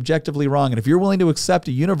say it was objectively wrong. And if you're willing to accept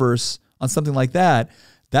a universe on something like that,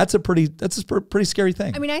 that's a pretty scary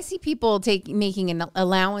thing. I mean, I see people making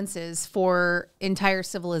allowances for entire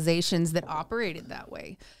civilizations that operated that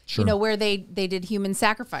way. Sure. Where they did human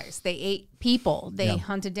sacrifice. They ate people. They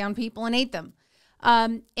hunted down people and ate them.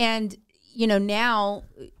 And now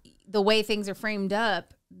the way things are framed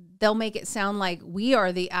up, they'll make it sound like we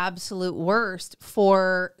are the absolute worst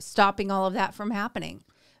for stopping all of that from happening.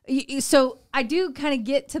 So I do kind of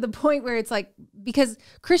get to the point where it's like, because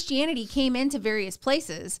Christianity came into various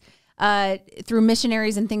places through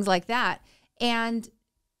missionaries and things like that. And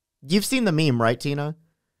you've seen the meme, right, Tina?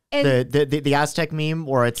 And The Aztec meme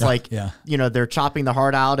where it's they're chopping the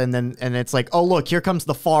heart out and it's like, oh, look, here comes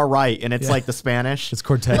the far right. And it's like the Spanish. It's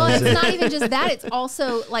Cortez. Well, it's not even just that. It's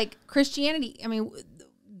also like Christianity. I mean,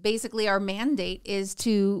 basically our mandate is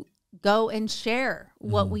to go and share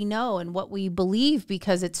what we know and what we believe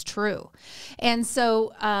because it's true. And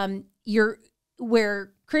so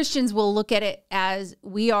where Christians will look at it as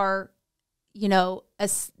we are,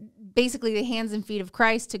 basically the hands and feet of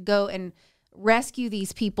Christ to go and rescue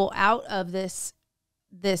these people out of this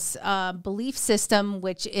belief system,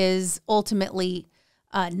 which is ultimately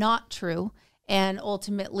not true and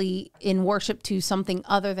ultimately in worship to something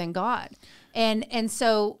other than God. And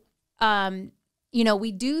so,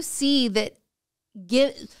 we do see that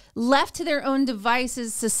left to their own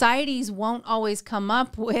devices, societies won't always come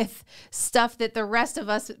up with stuff that the rest of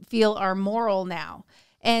us feel are moral now.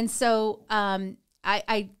 And so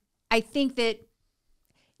I think that,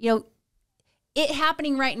 it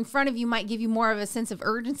happening right in front of you might give you more of a sense of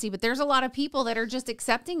urgency, but there's a lot of people that are just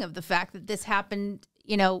accepting of the fact that this happened,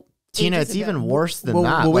 Tina, it's ago. even worse than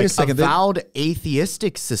that. Well, wait a second. Avowed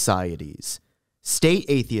atheistic societies, state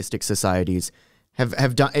atheistic societies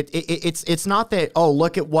have done it. It's not that, oh,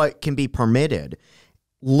 look at what can be permitted.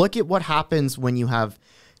 Look at what happens when you have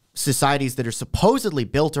societies that are supposedly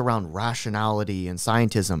built around rationality and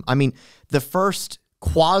scientism. I mean, the first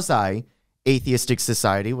quasi-atheistic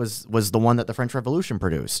society was the one that the French Revolution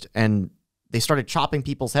produced, and they started chopping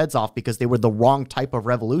people's heads off because they were the wrong type of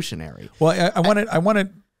revolutionary. Well, I want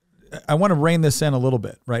to rein this in a little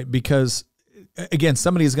bit, right? Because again,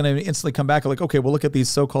 somebody is going to instantly come back like, okay, well, look at these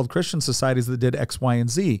so-called Christian societies that did X, Y, and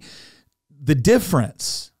Z. The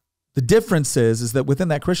difference is that within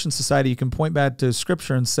that Christian society, you can point back to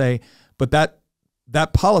Scripture and say, but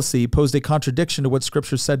that policy posed a contradiction to what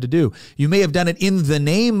Scripture said to do. You may have done it in the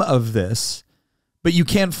name of this, but you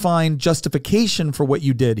can't find justification for what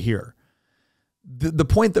you did here. The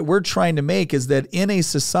point that we're trying to make is that in a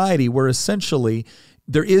society where essentially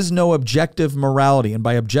there is no objective morality, and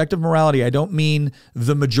by objective morality, I don't mean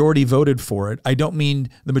the majority voted for it. I don't mean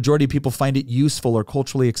the majority of people find it useful or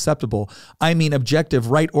culturally acceptable. I mean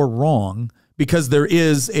objective, right or wrong, because there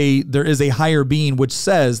is a higher being which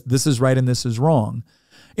says this is right and this is wrong.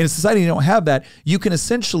 In a society you don't have that, you can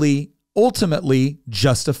essentially ultimately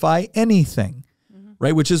justify anything,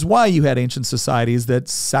 right? Which is why you had ancient societies that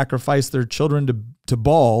sacrificed their children to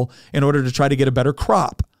Baal in order to try to get a better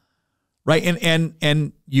crop, right?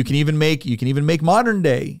 And you can even make modern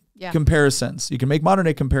day comparisons. You can make modern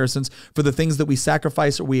day comparisons for the things that we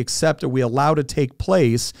sacrifice or we accept or we allow to take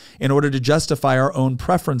place in order to justify our own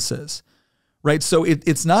preferences. Right? So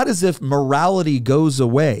it's not as if morality goes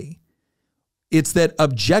away. It's that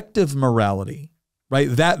objective morality, right?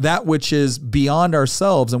 That which is beyond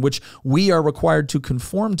ourselves and which we are required to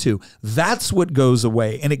conform to. That's what goes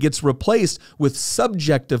away, and it gets replaced with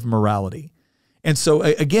subjective morality. And so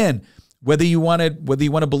again, whether you want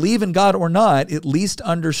to believe in God or not, at least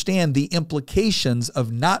understand the implications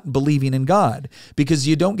of not believing in God, because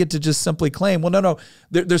you don't get to just simply claim, well, no,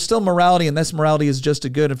 there's still morality, and this morality is just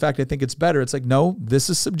as good. In fact, I think it's better. It's like, no,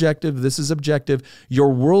 this is subjective. This is objective.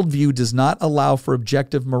 Your worldview does not allow for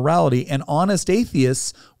objective morality, and honest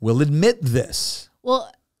atheists will admit this.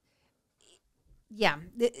 Well, yeah,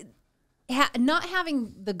 not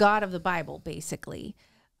having the God of the Bible, basically,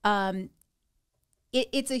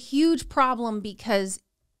 it's a huge problem, because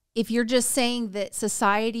if you're just saying that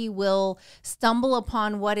society will stumble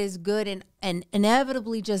upon what is good and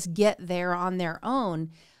inevitably just get there on their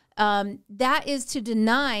own, that is to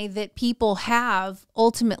deny that people have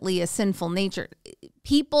ultimately a sinful nature.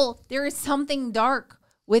 There is something dark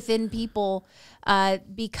within people,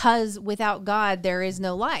 because without God, there is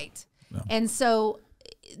no light. No. And so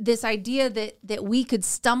this idea that we could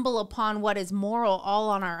stumble upon what is moral all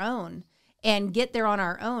on our own and get there on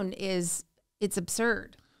our own it's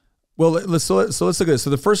absurd. Well, let's look at this. So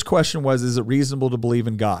the first question was, is it reasonable to believe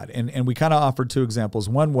in God? And we kind of offered two examples.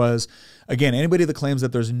 One was, again, anybody that claims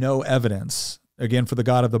that there's no evidence, again, for the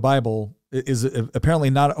God of the Bible is apparently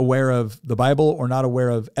not aware of the Bible or not aware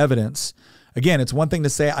of evidence. Again, it's one thing to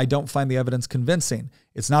say, I don't find the evidence convincing.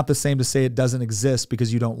 It's not the same to say it doesn't exist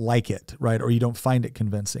because you don't like it, right? Or you don't find it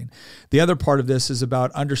convincing. The other part of this is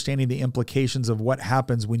about understanding the implications of what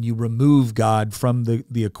happens when you remove God from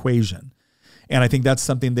the equation. And I think that's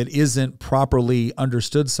something that isn't properly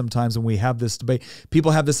understood sometimes when we have this debate.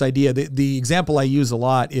 People have this idea. The example I use a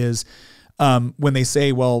lot is when they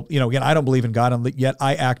say, well, again, I don't believe in God, and yet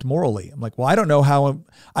I act morally. I'm like, well, I don't know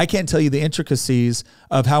I can't tell you the intricacies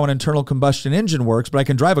of how an internal combustion engine works, but I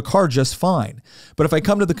can drive a car just fine. But if I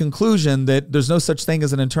come to the conclusion that there's no such thing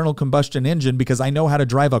as an internal combustion engine because I know how to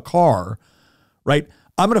drive a car, right?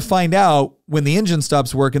 I'm going to find out when the engine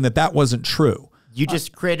stops working that wasn't true. You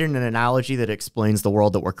just created an analogy that explains the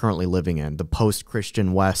world that we're currently living in, the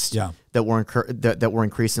post-Christian West that we're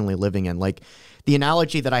increasingly living in. Like, the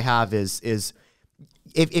analogy that I have is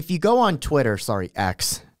if you go on Twitter,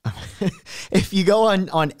 X, if you go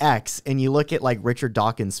on X and you look at like Richard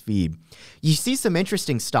Dawkins' feed, you see some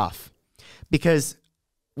interesting stuff, because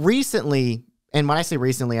recently, and when I say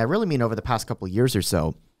recently, I really mean over the past couple of years or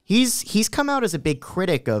so, he's come out as a big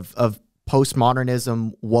critic of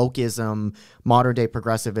postmodernism, wokeism, modern day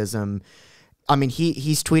progressivism. I mean,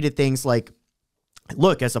 he's tweeted things like,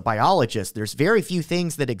 look, as a biologist, there's very few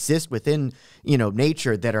things that exist within,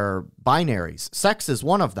 nature that are binaries. Sex is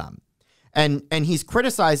one of them. And he's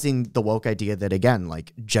criticizing the woke idea that, again,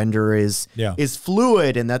 like, gender is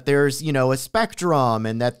fluid, and that there's, a spectrum,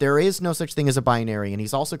 and that there is no such thing as a binary. And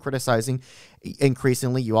he's also criticizing,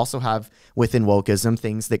 increasingly, you also have within wokeism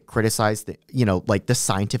things that criticize the, like the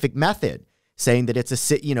scientific method, saying that it's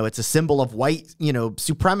a symbol of white,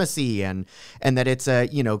 supremacy, and that it's a,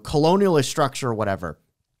 colonialist structure or whatever.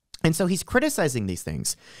 And so he's criticizing these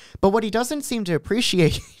things. But what he doesn't seem to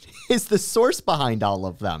appreciate is the source behind all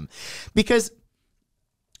of them. Because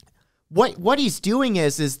what he's doing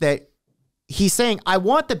is that he's saying, I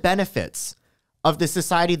want the benefits of the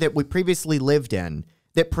society that we previously lived in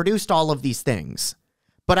that produced all of these things.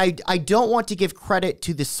 But I don't want to give credit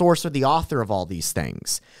to the source or the author of all these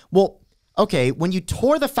things. Well, okay, when you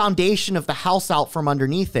tore the foundation of the house out from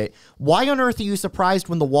underneath it, why on earth are you surprised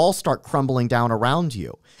when the walls start crumbling down around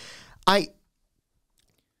you? I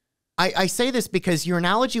say this because your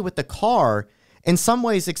analogy with the car in some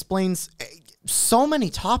ways explains so many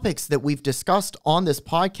topics that we've discussed on this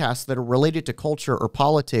podcast that are related to culture or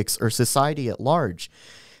politics or society at large.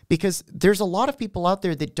 Because there's a lot of people out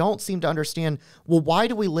there that don't seem to understand, well, why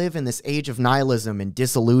do we live in this age of nihilism and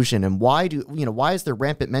disillusion? And why is there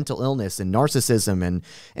rampant mental illness and narcissism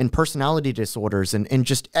and personality disorders and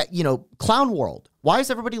just, clown world? Why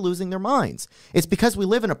is everybody losing their minds? It's because we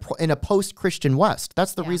live in a post-Christian West.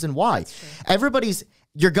 That's the reason why.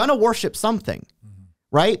 You're going to worship something,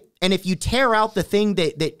 right? And if you tear out the thing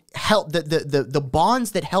that held the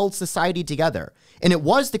bonds that held society together, and it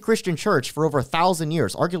was the Christian church for over 1,000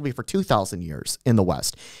 years, arguably for 2,000 years in the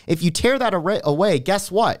West. If you tear that away,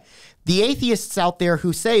 guess what? The atheists out there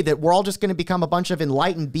who say that we're all just going to become a bunch of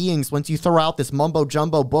enlightened beings once you throw out this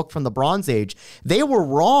mumbo-jumbo book from the Bronze Age, they were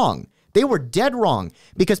wrong. They were dead wrong,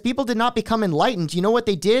 because people did not become enlightened. You know what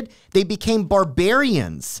they did? They became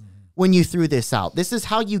barbarians. When you threw this out. This is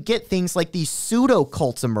how you get things like these pseudo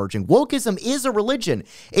cults emerging. Wokeism is a religion.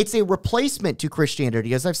 It's a replacement to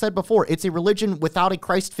Christianity. As I've said before, it's a religion without a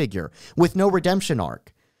Christ figure, with no redemption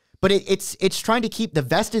arc. But it's trying to keep the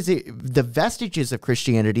vestiges of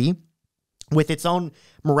Christianity with its own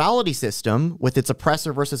morality system, with its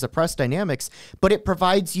oppressor versus oppressed dynamics, but it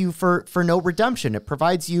provides you for no redemption. It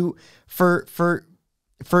provides you for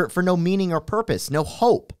no meaning or purpose, no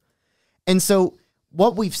hope. And so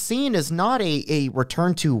what we've seen is not a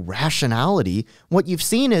return to rationality. What you've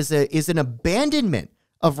seen is an abandonment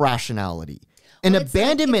of rationality, an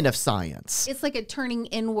abandonment of science. It's like a turning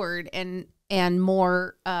inward and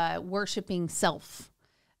more worshiping self.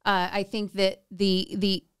 I think that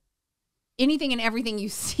the anything and everything you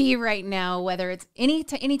see right now, whether it's any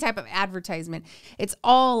type of advertisement, it's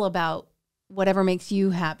all about whatever makes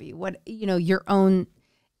you happy. Your own.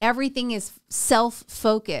 Everything is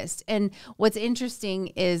self-focused. And what's interesting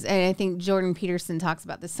is, and I think Jordan Peterson talks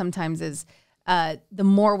about this sometimes, is the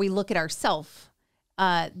more we look at ourselves,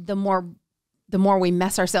 the more we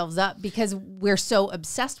mess ourselves up because we're so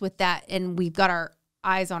obsessed with that and we've got our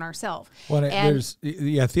eyes on ourselves. Well, there's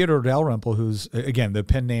Theodore Dalrymple, who's, again, the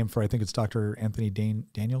pen name for, I think it's Dr. Anthony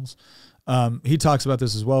Daniels. He talks about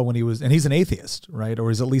this as well and he's an atheist, right? Or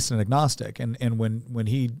he's at least an agnostic. And when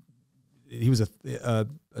he was a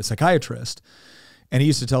psychiatrist, and he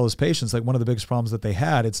used to tell his patients, like, one of the biggest problems that they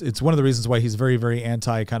had, it's one of the reasons why he's very, very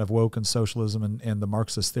anti kind of woke and socialism and the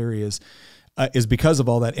Marxist theory is because of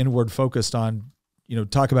all that inward focused on,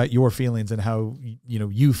 talk about your feelings and how,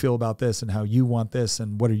 you feel about this and how you want this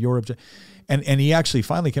and what are your objectives. And he actually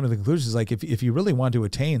finally came to the conclusion, is like, if you really want to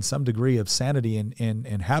attain some degree of sanity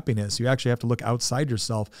and happiness, you actually have to look outside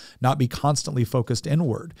yourself, not be constantly focused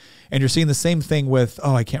inward. And you're seeing the same thing with,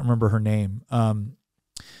 I can't remember her name.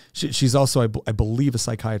 She's also, I believe, a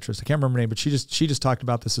psychiatrist. I can't remember her name, but she just talked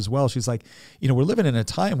about this as well. She's like, we're living in a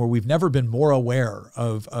time where we've never been more aware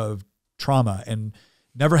of trauma and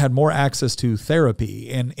never had more access to therapy.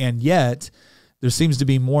 And yet there seems to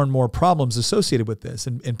be more and more problems associated with this.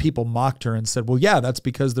 And people mocked her and said, well, yeah, that's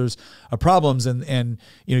because there's problems. And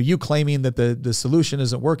you claiming that the solution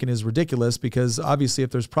isn't working is ridiculous, because obviously if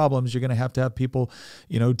there's problems, you're going to have people,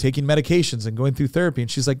 taking medications and going through therapy.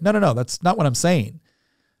 And she's like, no, that's not what I'm saying.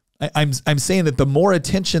 I'm saying that the more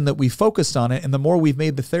attention that we focused on it and the more we've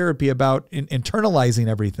made the therapy about internalizing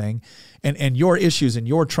everything and your issues and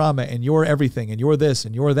your trauma and your everything and your this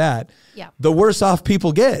and your that, the worse off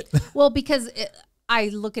people get. Well, because I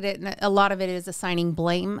look at it and a lot of it is assigning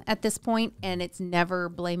blame at this point, and it's never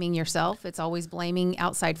blaming yourself. It's always blaming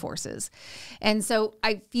outside forces. And so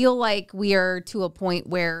I feel like we are to a point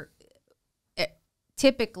where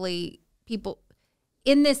typically people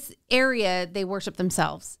in this area, they worship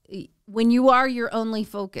themselves. When you are your only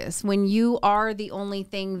focus, when you are the only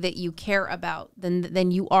thing that you care about, then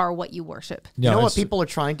you are what you worship. You know what people are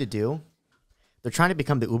trying to do? They're trying to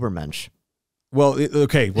become the Ubermensch. Well,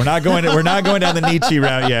 okay, we're not going down the Nietzsche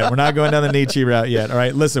route yet. We're not going down the Nietzsche route yet. All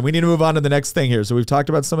right, listen, we need to move on to the next thing here. So we've talked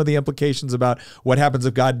about some of the implications about what happens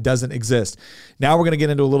if God doesn't exist. Now we're going to get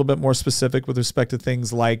into a little bit more specific with respect to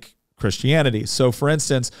things like Christianity. So for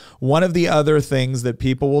instance, one of the other things that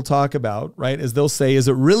people will talk about, right, is they'll say, is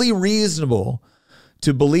it really reasonable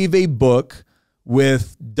to believe a book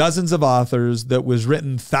with dozens of authors that was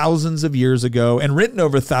written thousands of years ago and written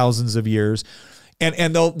over thousands of years?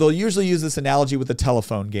 And they'll usually use this analogy with a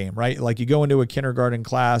telephone game, right? Like you go into a kindergarten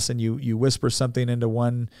class and you whisper something into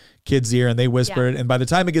one kid's ear and they whisper it. And by the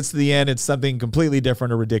time it gets to the end, it's something completely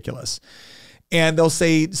different or ridiculous. And they'll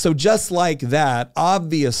say, so just like that,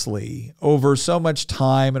 obviously, over so much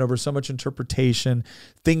time and over so much interpretation,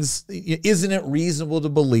 isn't it reasonable to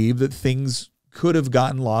believe that things could have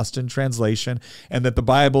gotten lost in translation and that the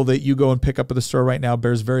Bible that you go and pick up at the store right now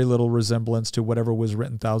bears very little resemblance to whatever was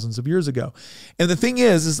written thousands of years ago? And the thing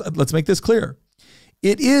is let's make this clear.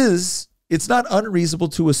 It's not unreasonable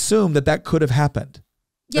to assume that could have happened.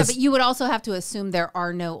 Yeah, but you would also have to assume there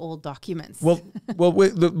are no old documents. But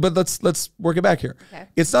let's work it back here. Okay.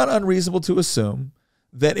 It's not unreasonable to assume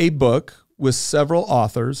that a book with several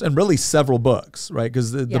authors, and really several books, right?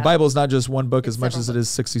 Because the Bible is not just one book as much as it is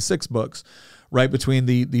 66 books, right? Between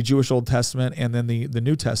the Jewish Old Testament and then the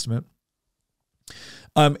New Testament.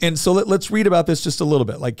 And so let's read about this just a little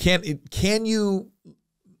bit. Like, can you,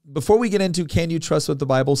 before we get into can you trust what the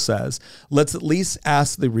Bible says, let's at least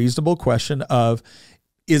ask the reasonable question of,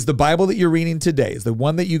 is the Bible that you're reading today, is the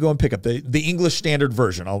one that you go and pick up, the English Standard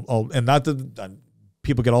Version, and not that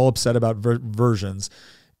people get all upset about versions.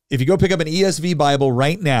 If you go pick up an ESV Bible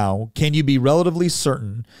right now, can you be relatively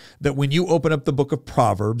certain that when you open up the book of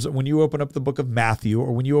Proverbs, or when you open up the book of Matthew,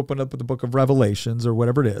 or when you open up the book of Revelations, or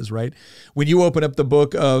whatever it is, right? When you open up the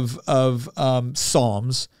book of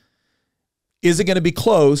Psalms, is it going to be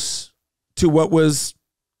close to what was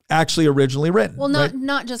actually originally written? Well,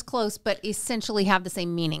 not just close, but essentially have the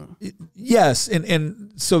same meaning. Yes,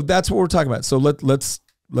 and so that's what we're talking about. So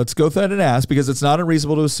Let's go through and ask, because it's not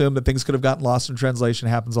unreasonable to assume that things could have gotten lost in translation.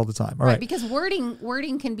 It happens all the time. All right. Because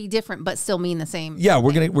wording can be different, but still mean the same. Yeah,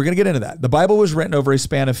 we're gonna get into that. The Bible was written over a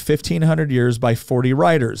span of 1,500 years by 40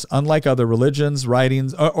 writers. Unlike other religions,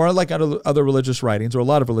 writings, or unlike other religious writings, or a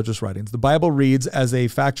lot of religious writings, the Bible reads as a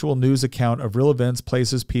factual news account of real events,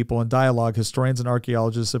 places, people, and dialogue. Historians and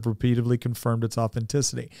archaeologists have repeatedly confirmed its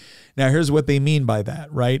authenticity. Now, here's what they mean by that,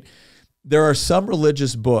 right? There are some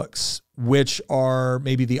religious books which are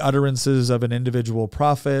maybe the utterances of an individual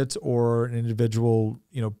prophet or an individual,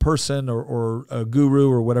 person or a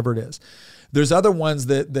guru or whatever it is. There's other ones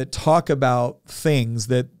that talk about things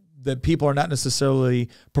that people are not necessarily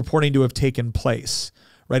purporting to have taken place,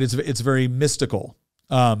 right? It's very mystical,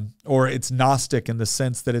 or it's Gnostic in the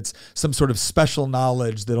sense that it's some sort of special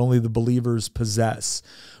knowledge that only the believers possess,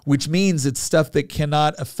 which means it's stuff that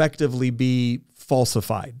cannot effectively be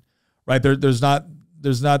falsified. Right? There's not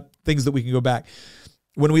things that we can go back.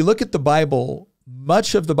 When we look at the Bible,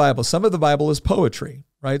 much of the Bible, some of the Bible is poetry,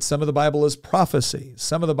 right? Some of the Bible is prophecy.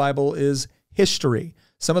 Some of the Bible is history.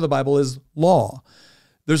 Some of the Bible is law.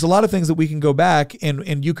 There's a lot of things that we can go back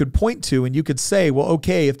and you could point to, and you could say, well,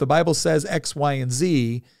 okay, if the Bible says X, Y, and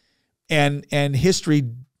Z, and history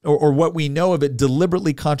or what we know of it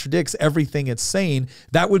deliberately contradicts everything it's saying,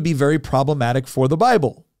 that would be very problematic for the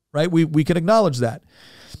Bible, right? We can acknowledge that.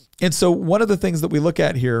 And so one of the things that we look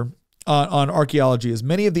at here on archaeology is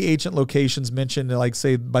many of the ancient locations mentioned, like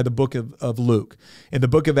say by the book of Luke, in the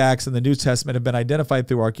book of Acts and the New Testament, have been identified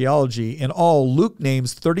through archaeology. In all, Luke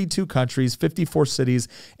names 32 countries, 54 cities,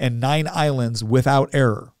 and 9 islands without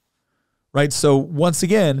error. Right? So once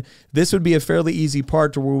again, this would be a fairly easy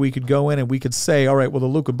part to where we could go in and we could say, all right, well,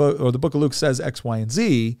 the book of Luke says X, Y, and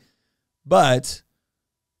Z, but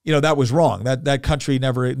that was wrong. That country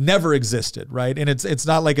never existed, right? And it's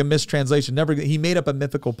not like a mistranslation. He made up a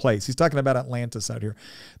mythical place. He's talking about Atlantis out here.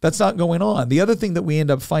 That's not going on. The other thing that we end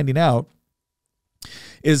up finding out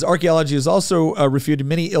is archaeology has also refuted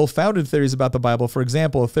many ill-founded theories about the Bible. For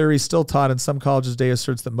example, a theory still taught in some colleges today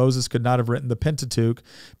asserts that Moses could not have written the Pentateuch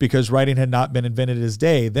because writing had not been invented in his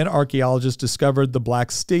day. Then archaeologists discovered the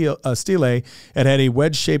black stele. It had a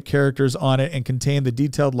wedge-shaped characters on it and contained the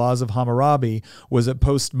detailed laws of Hammurabi. Was it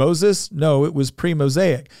post-Moses? No, it was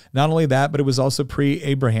pre-Mosaic. Not only that, but it was also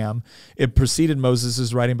pre-Abraham. It preceded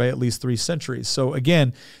Moses' writing by at least 3 centuries. So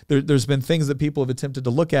again, there's been things that people have attempted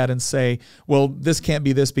to look at and say, well, this can't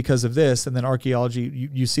be this because of this. And then archaeology,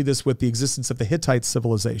 you see this with the existence of the Hittite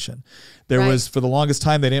civilization. There was, for the longest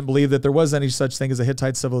time, they didn't believe that there was any such thing as a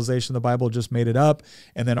Hittite civilization. The Bible just made it up.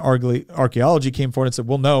 And then archaeology came forward and said,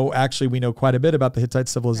 well, no, actually, we know quite a bit about the Hittite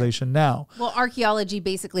civilization now. Well, archaeology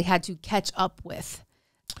basically had to catch up with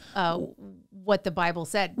what the Bible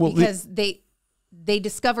said, because they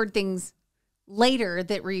discovered things later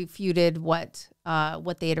that refuted what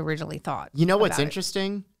they had originally thought. You know what's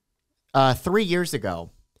interesting? 3 years ago,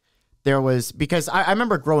 there was, because I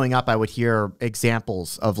remember growing up, I would hear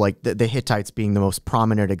examples of like the Hittites being the most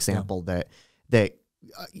prominent example that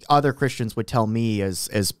other Christians would tell me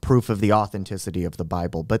as proof of the authenticity of the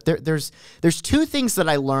Bible. But there's 2 things that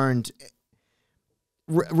I learned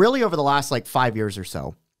really over the last like 5 years or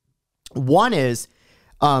so. One is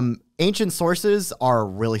ancient sources are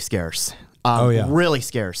really scarce. Really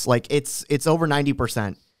scarce. Like it's over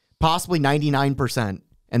 90%, possibly 99%.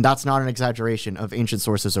 And that's not an exaggeration, of ancient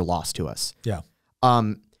sources are lost to us. Yeah.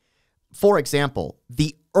 For example,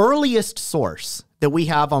 the earliest source that we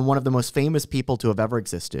have on one of the most famous people to have ever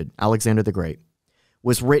existed, Alexander the Great,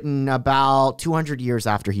 was written about 200 years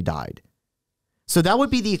after he died. So that would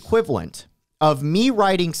be the equivalent of me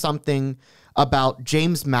writing something about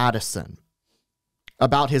James Madison,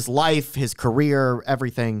 about his life, his career,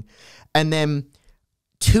 everything. And then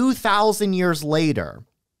 2,000 years later,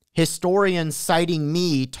 historians citing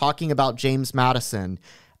me talking about James Madison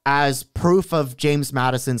as proof of James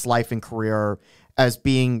Madison's life and career as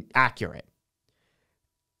being accurate.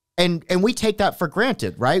 And we take that for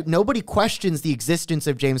granted, right? Nobody questions the existence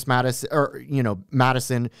of James Madison, or,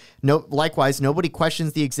 Madison. No, likewise, nobody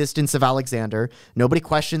questions the existence of Alexander. Nobody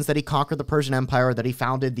questions that he conquered the Persian Empire, that he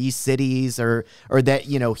founded these cities, or that,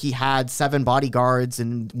 he had 7 bodyguards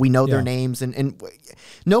and we know their names. And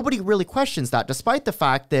nobody really questions that, despite the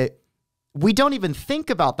fact that we don't even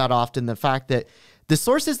think about that often, the fact that the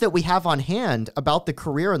sources that we have on hand about the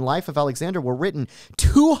career and life of Alexander were written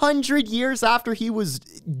 200 years after he was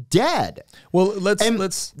dead. Well,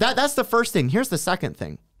 let's that's the first thing. Here's the second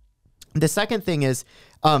thing. The second thing is,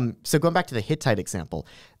 so going back to the Hittite example,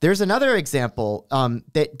 there's another example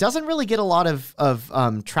that doesn't really get a lot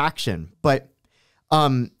of traction, but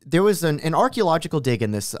there was an archaeological dig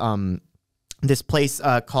in this place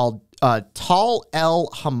called Tal El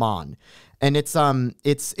Haman, and it's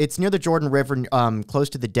near the Jordan River, close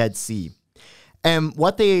to the Dead Sea. And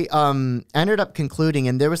what they ended up concluding,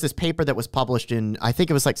 and there was this paper that was published in, I think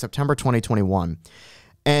it was like September 2021,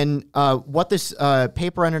 and what this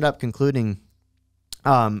paper ended up concluding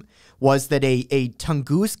was that a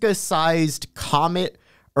Tunguska-sized comet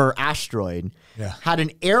or asteroid had an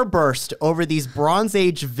airburst over these Bronze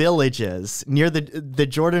Age villages near the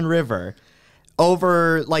Jordan River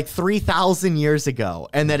over like 3,000 years ago,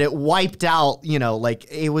 and that it wiped out, like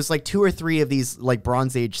it was like 2 or 3 of these like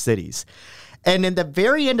Bronze Age cities. And in the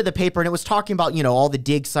very end of the paper, and it was talking about, all the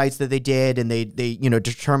dig sites that they did, and they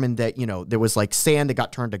determined that, there was like sand that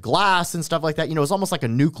got turned to glass and stuff like that. It was almost like a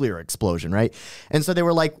nuclear explosion, right? And so they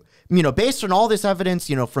were like, based on all this evidence,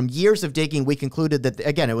 from years of digging, we concluded that,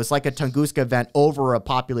 again, it was like a Tunguska event over a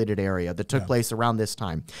populated area that took place around this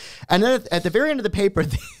time. And then at the very end of the paper,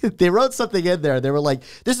 they wrote something in there. They were like,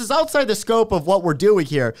 this is outside the scope of what we're doing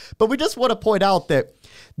here, but we just want to point out that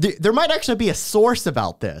there might actually be a source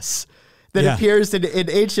about this that appears in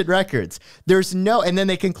ancient records. And then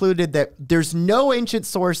they concluded that there's no ancient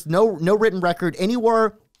source, no written record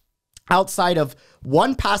anywhere outside of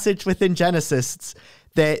one passage within Genesis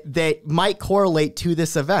that might correlate to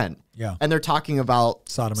this event. Yeah. And they're talking about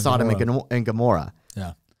Sodom and Gomorrah.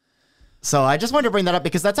 Yeah. So I just wanted to bring that up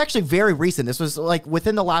because that's actually very recent. This was like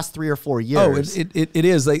within the last 3 or 4 years. Oh, it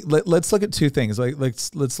is. Like let's look at 2 things.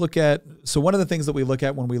 Let's look at, so one of the things that we look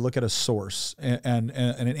at when we look at a source and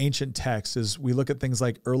an ancient text is we look at things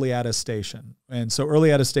like early attestation. And so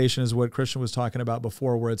early attestation is what Christian was talking about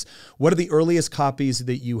before, where it's what are the earliest copies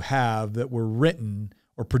that you have that were written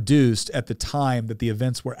or produced at the time that the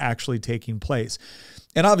events were actually taking place.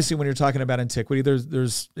 And obviously, when you're talking about antiquity,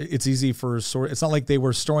 it's easy for it's not like they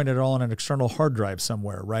were storing it all on an external hard drive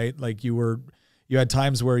somewhere, right? Like you had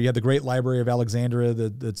times where you had the Great Library of Alexandria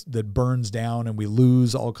that burns down, and we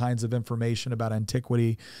lose all kinds of information about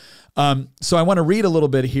antiquity. So I want to read a little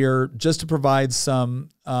bit here just to provide some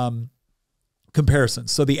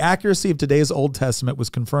comparisons. So the accuracy of today's Old Testament was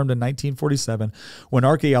confirmed in 1947 when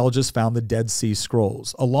archaeologists found the Dead Sea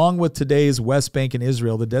Scrolls. Along with today's West Bank and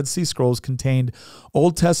Israel, the Dead Sea Scrolls contained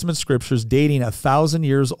Old Testament scriptures dating 1,000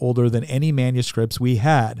 years older than any manuscripts we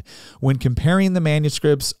had. When comparing the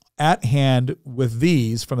manuscripts at hand with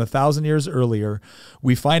these from 1,000 years earlier,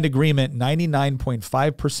 we find agreement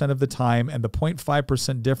 99.5% of the time, and the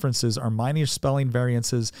 0.5% differences are minor spelling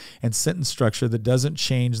variances and sentence structure that doesn't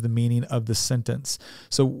change the meaning of the sentence.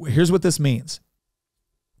 So here's what this means.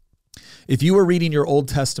 If you were reading your Old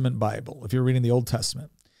Testament Bible, if you're reading the Old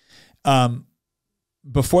Testament,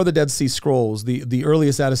 before the Dead Sea Scrolls, the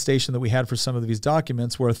earliest attestation that we had for some of these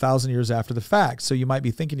documents were 1,000 years after the fact. So you might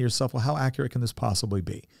be thinking to yourself, well, how accurate can this possibly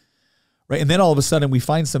be? Right? And then all of a sudden we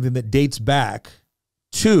find something that dates back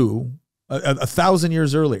to 1,000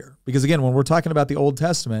 years earlier. Because again, when we're talking about the Old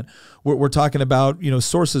Testament, we're talking about,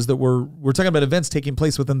 sources that we're talking about events taking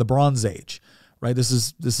place within the Bronze Age, right? This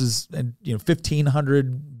is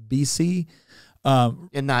 1500 BC.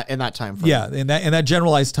 In that time frame. Yeah, in that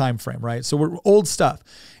generalized time frame, right? So we're old stuff.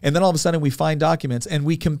 And then all of a sudden we find documents and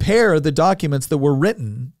we compare the documents that were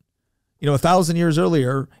written, 1,000 years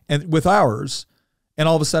earlier and with ours. And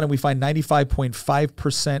all of a sudden we find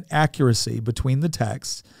 95.5% accuracy between the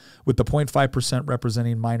texts, with the 0.5%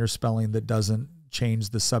 representing minor spelling that doesn't change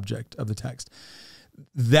the subject of the text.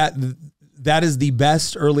 That is the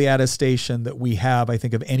best early attestation that we have, I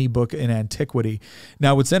think, of any book in antiquity.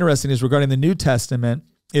 Now, what's interesting is regarding the New Testament,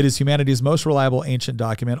 it is humanity's most reliable ancient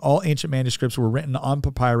document. All ancient manuscripts were written on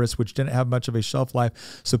papyrus, which didn't have much of a shelf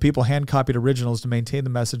life, so people hand-copied originals to maintain the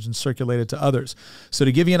message and circulate it to others. So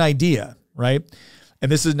to give you an idea, right?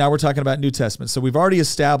 And now we're talking about New Testament. So we've already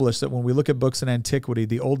established that when we look at books in antiquity,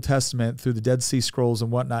 the Old Testament through the Dead Sea Scrolls and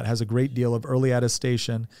whatnot has a great deal of early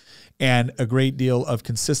attestation and a great deal of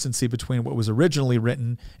consistency between what was originally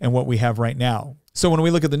written and what we have right now. So when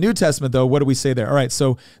we look at the New Testament, though, what do we say there? All right,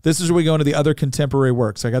 so this is where we go into the other contemporary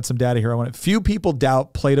works. I got some data here. Few people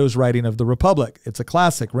doubt Plato's writing of the Republic. It's a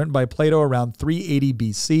classic written by Plato around 380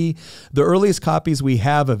 BC. The earliest copies we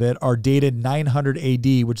have of it are dated 900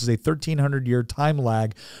 AD, which is a 1,300-year time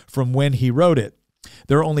lag from when he wrote it.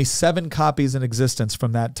 There are only 7 copies in existence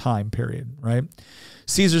from that time period, right?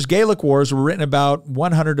 Caesar's Gallic Wars were written about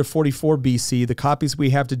 100 to 44 BC. The copies we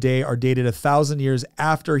have today are dated 1,000 years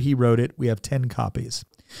after he wrote it. We have 10 copies.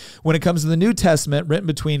 When it comes to the New Testament, written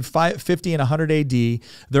between 50 and 100 AD,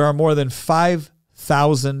 there are more than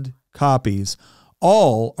 5,000 copies,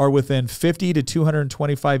 All are within 50 to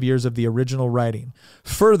 225 years of the original writing.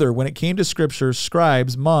 Further, when it came to scripture,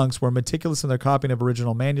 scribes, monks were meticulous in their copying of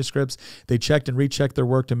original manuscripts. They checked and rechecked their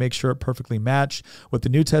work to make sure it perfectly matched. What the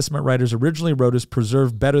New Testament writers originally wrote is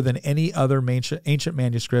preserved better than any other ancient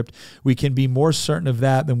manuscript. We can be more certain of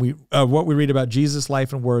that than what we read about Jesus'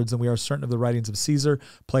 life and words than we are certain of the writings of Caesar,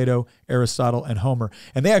 Plato, Aristotle, and Homer.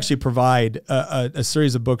 And they actually provide a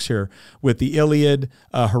series of books here with the Iliad,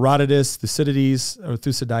 Herodotus, Thucydides, or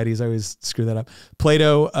Thucydides, I always screw that up.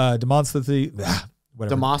 Plato, Demosthenes,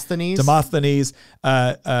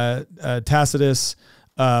 Tacitus,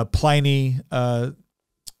 Pliny.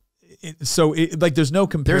 There's no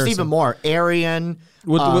comparison. There's even more. Arian.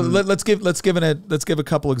 Let's give a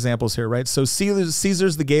couple examples here, right? So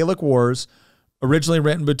Caesar's The Gallic Wars, originally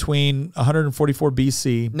written between 144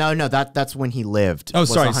 BC. No, that's when he lived. Oh,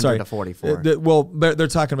 sorry. 144. They're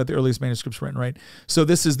talking about the earliest manuscripts written, right? So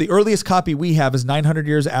this is the earliest copy we have is 900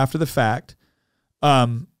 years after the fact.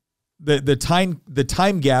 The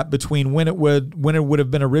time gap between when it would have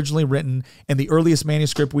been originally written and the earliest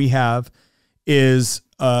manuscript we have is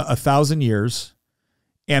 1,000 years,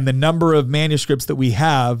 and the number of manuscripts that we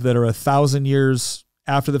have that are 1,000 years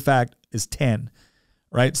after the fact is 10.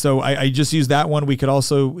 Right. So I just use that one. We could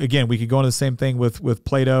also, again, we could go into the same thing with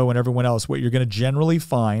Plato and everyone else. What you're going to generally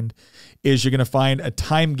find is you're going to find a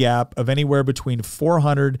time gap of anywhere between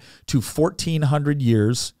 400 to 1,400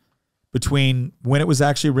 years between when it was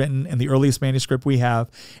actually written and the earliest manuscript we have.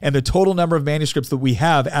 And the total number of manuscripts that we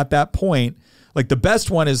have at that point, like the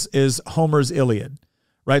best one is Homer's Iliad,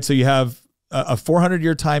 right? So you have a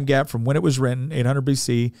 400-year time gap from when it was written, 800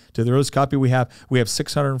 BC, to the earliest copy we have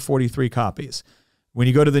 643 copies. When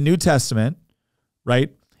you go to the New Testament,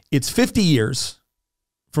 right, it's 50 years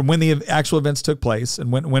from when the actual events took place, and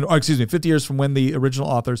 50 years from when the original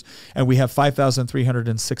authors, and we have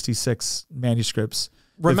 5,366 manuscripts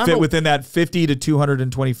that fit within that 50 to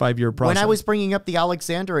 225 year process. When I was bringing up the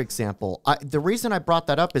Alexander example, the reason I brought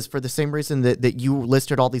that up is for the same reason that you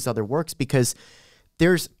listed all these other works, because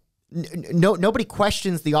there's nobody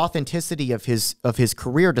questions the authenticity of his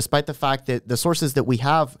career, despite the fact that the sources that we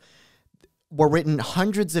have were written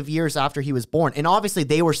hundreds of years after he was born. And obviously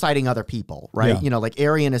they were citing other people, right? Yeah. Like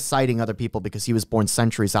Arian is citing other people because he was born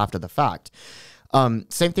centuries after the fact.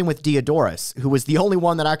 Same thing with Diodorus, who was the only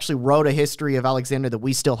one that actually wrote a history of Alexander that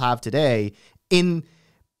we still have today in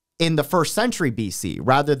the 1st century BC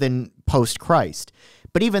rather than post-Christ.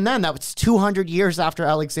 But even then, that was 200 years after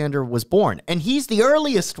Alexander was born. And he's the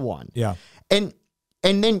earliest one. Yeah.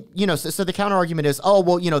 And then, so the counter argument is,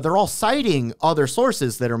 they're all citing other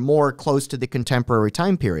sources that are more close to the contemporary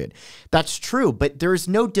time period. That's true, but there's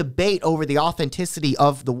no debate over the authenticity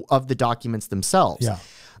of the documents themselves. Yeah.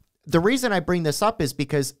 The reason I bring this up is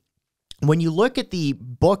because when you look at the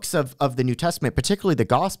books of the New Testament, particularly the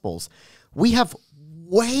Gospels, we have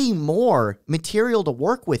way more material to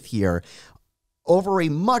work with here over a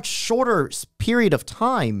much shorter period of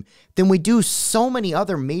time than we do so many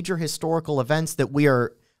other major historical events that we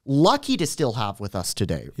are lucky to still have with us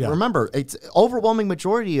today. Yeah. Remember, it's overwhelming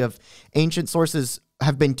majority of ancient sources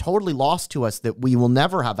have been totally lost to us that we will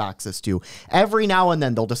never have access to. Every now and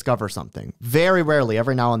then they'll discover something. Very rarely,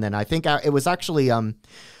 every now and then. I think it was actually in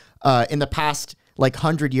the past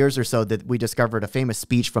 100 years or so that we discovered a famous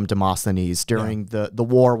speech from Demosthenes during the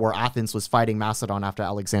war where Athens was fighting Macedon after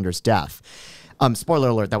Alexander's death. Spoiler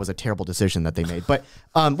alert, that was a terrible decision that they made. But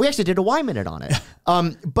we actually did a Y-minute on it.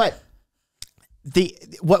 But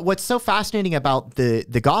what's so fascinating about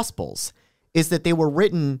the Gospels is that they were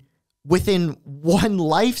written within one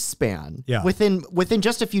lifespan, within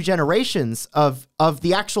just a few generations of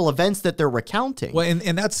the actual events that they're recounting. Well,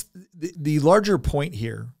 and that's the larger point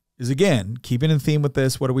here is, again, keeping in theme with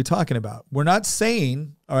this, what are we talking about? We're not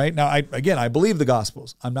saying, all right, now, I believe the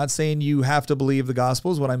Gospels. I'm not saying you have to believe the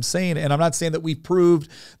Gospels. What I'm saying, and I'm not saying that we've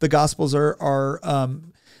proved the Gospels are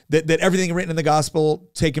that everything written in the Gospel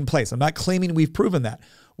taken place. I'm not claiming we've proven that.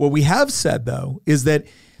 What we have said, though, is that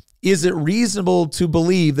is it reasonable to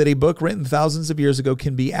believe that a book written thousands of years ago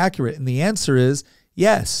can be accurate? And the answer is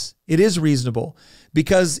yes, it is reasonable.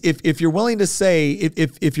 Because if you're willing to say,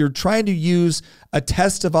 if you're trying to use a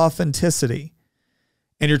test of authenticity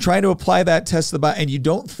and you're trying to apply that test to the Bible and you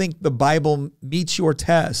don't think the Bible meets your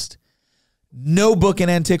test, no book in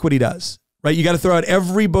antiquity does, right? You got to throw out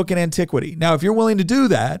every book in antiquity. Now, if you're willing to do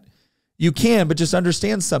that, you can, but just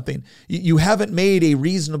understand something. You haven't made a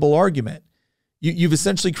reasonable argument. You've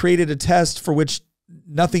essentially created a test for which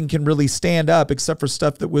nothing can really stand up except for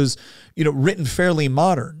stuff that was, written fairly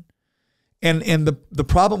modern. And the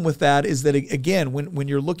problem with that is that, again, when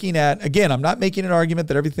you're looking at, again, I'm not making an argument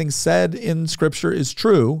that everything said in Scripture is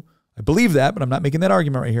true. I believe that, but I'm not making that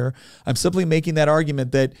argument right here. I'm simply making that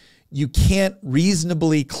argument that you can't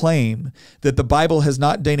reasonably claim that the Bible has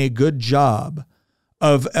not done a good job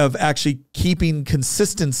of actually keeping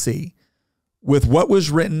consistency with what was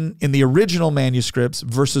written in the original manuscripts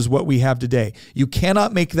versus what we have today. You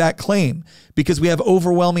cannot make that claim because we have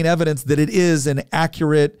overwhelming evidence that it is an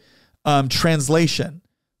accurate translation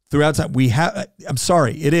throughout time. I'm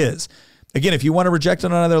sorry, it is. Again, if you want to reject it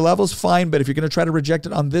on other levels, fine. But if you're going to try to reject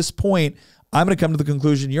it on this point, I'm going to come to the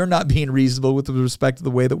conclusion you're not being reasonable with respect to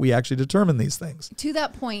the way that we actually determine these things. To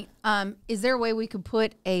that point, is there a way we could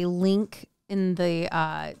put a link in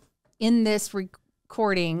the in this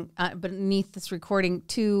recording, beneath this recording,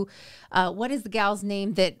 to what is the gal's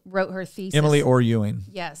name that wrote her thesis? Emily Orr Ewing.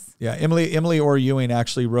 Yes. Yeah, Emily Orr Ewing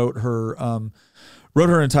actually wrote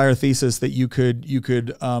her entire thesis that you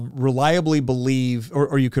could reliably believe,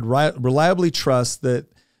 or you could reliably trust that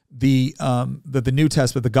the New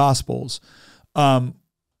Testament, the Gospels,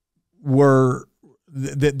 were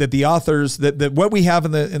that the authors that what we have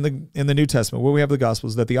in the New Testament, what we have in the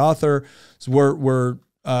Gospels, that the authors were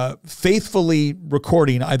faithfully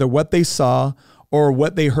recording either what they saw or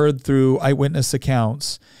what they heard through eyewitness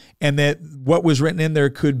accounts, and that what was written in there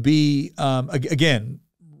could be again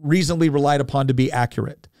reasonably relied upon to be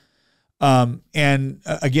accurate. And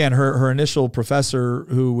again, her initial professor,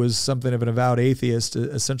 who was something of an avowed atheist,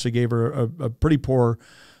 essentially gave her a pretty poor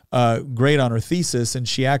grade on her thesis. And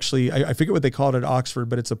she actually, I forget what they called it at Oxford,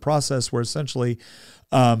 but it's a process where essentially,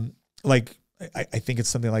 like, I think it's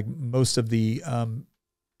something like most of the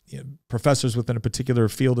professors within a particular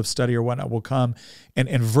field of study or whatnot will come and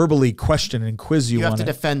verbally question and quiz you on it. You have to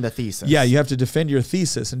defend the thesis. Yeah, you have to defend your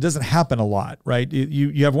thesis. And it doesn't happen a lot, right?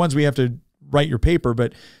 You have ones where you have to write your paper,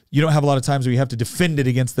 but you don't have a lot of times where you have to defend it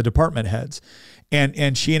against the department heads.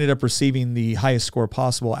 And she ended up receiving the highest score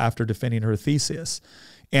possible after defending her thesis.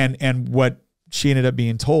 And what she ended up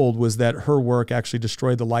being told was that her work actually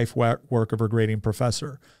destroyed the life work of her grading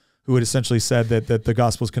professor, who had essentially said that the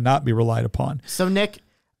Gospels could not be relied upon. So, Nick,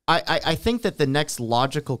 I think that the next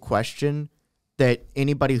logical question that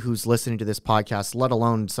anybody who's listening to this podcast, let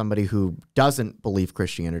alone somebody who doesn't believe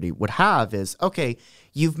Christianity, would have is, okay,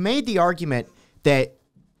 you've made the argument that,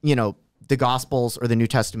 the Gospels or the New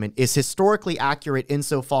Testament is historically accurate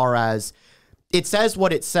insofar as it says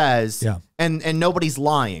what it says, yeah, and nobody's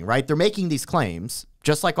lying, right? They're making these claims,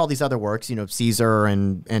 just like all these other works, Caesar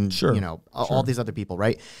and sure, all these other people,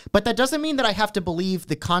 right? But that doesn't mean that I have to believe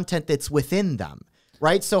the content that's within them,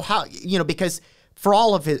 right? So how, because for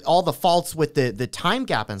all the faults with the time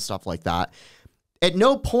gap and stuff like that, at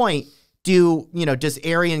no point does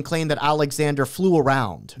Arian claim that Alexander flew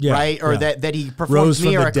around, right? Or that he performed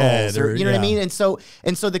miracles, or what I mean? And so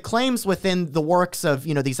the claims within the works of,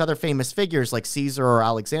 these other famous figures like Caesar or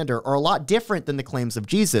Alexander are a lot different than the claims of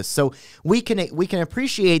Jesus. So we can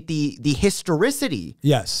appreciate the historicity.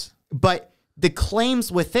 Yes. But the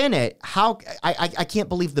claims within it, how I can't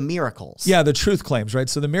believe the miracles. Yeah, the truth claims, right?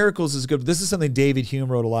 So the miracles is good. This is something David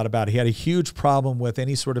Hume wrote a lot about. He had a huge problem with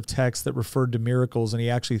any sort of text that referred to miracles, and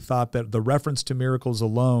he actually thought that the reference to miracles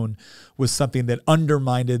alone was something that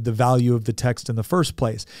undermined the value of the text in the first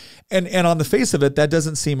place. And on the face of it, that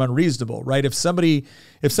doesn't seem unreasonable, right? If somebody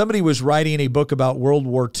was writing a book about World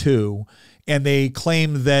War II and they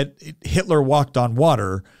claimed that Hitler walked on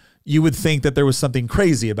water, you would think that there was something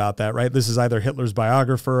crazy about that, right? This is either Hitler's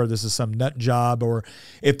biographer or this is some nut job. Or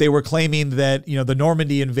if they were claiming that, the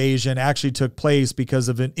Normandy invasion actually took place because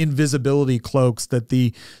of an invisibility cloaks that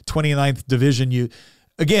the 29th Division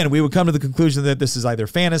again, we would come to the conclusion that this is either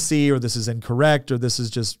fantasy or this is incorrect or this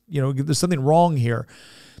is just, there's something wrong here.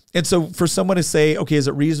 And so for someone to say, okay, is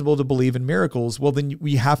it reasonable to believe in miracles? Well, then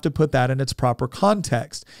we have to put that in its proper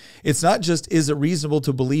context. It's not just, is it reasonable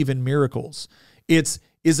to believe in miracles?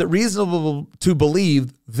 Is it reasonable to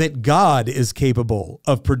believe that God is capable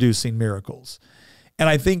of producing miracles? And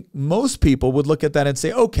I think most people would look at that and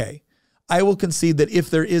say, okay, I will concede that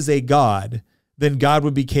if there is a God, then God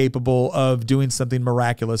would be capable of doing something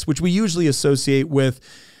miraculous, which we usually associate with,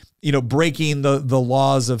 breaking the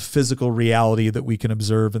laws of physical reality that we can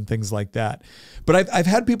observe and things like that. But I've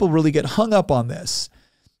had people really get hung up on this.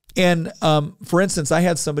 And for instance, I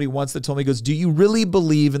had somebody once that told me, goes, do you really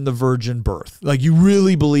believe in the virgin birth? Like, you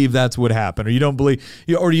really believe that's what happened? Or you don't believe,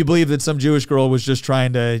 or do you believe that some Jewish girl was just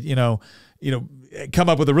trying to, come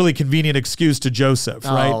up with a really convenient excuse to Joseph,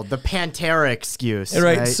 right? Oh, the Pantera excuse.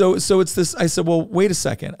 Right. So it's this, I said, well, wait a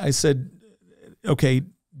second. I said, okay,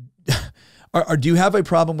 do you have a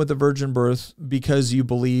problem with the virgin birth because you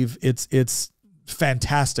believe it's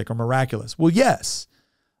fantastic or miraculous? Well, yes.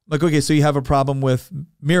 Like, okay, so you have a problem with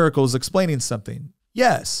miracles explaining something?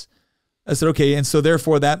 Yes. I said, okay, and so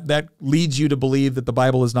therefore that leads you to believe that the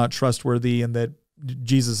Bible is not trustworthy and that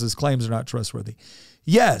Jesus's claims are not trustworthy.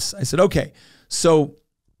 Yes. I said, okay, so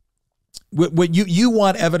what you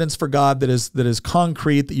want evidence for God that is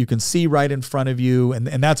concrete, that you can see right in front of you, and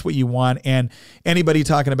that's what you want. And anybody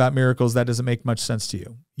talking about miracles, that doesn't make much sense to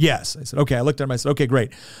you. Yes. I said, okay. I looked at him, I said, okay,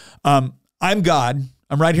 great. I'm God.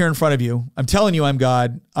 I'm right here in front of you. I'm telling you I'm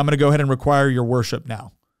God. I'm going to go ahead and require your worship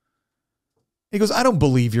now. He goes, I don't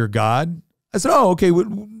believe you're God. I said, oh, okay.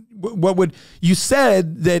 What would you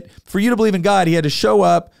said that for you to believe in God, he had to show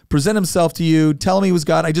up, present himself to you, tell him he was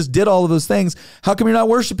God. I just did all of those things. How come you're not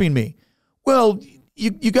worshiping me? Well,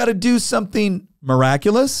 you got to do something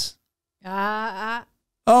miraculous. Oh,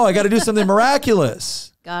 I got to do something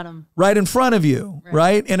miraculous. Got him. Right in front of you,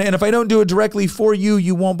 right? And if I don't do it directly for you,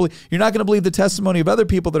 you won't believe. You're not going to believe the testimony of other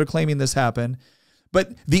people that are claiming this happened.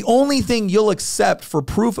 But the only thing you'll accept for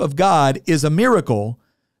proof of God is a miracle.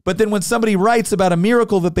 But then when somebody writes about a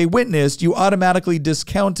miracle that they witnessed, you automatically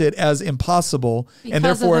discount it as impossible. And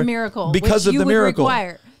therefore, of the miracle, because of the miracle.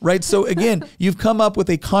 Require. Right? So again, you've come up with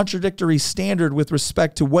a contradictory standard with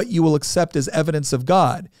respect to what you will accept as evidence of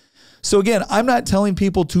God. So again, I'm not telling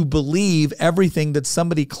people to believe everything that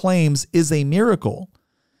somebody claims is a miracle.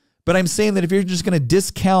 But I'm saying that if you're just going to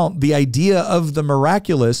discount the idea of the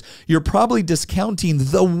miraculous, you're probably discounting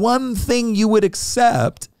the one thing you would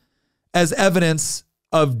accept as evidence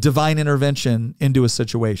of divine intervention into a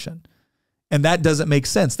situation. And that doesn't make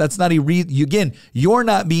sense. That's not again, you're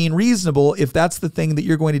not being reasonable if that's the thing that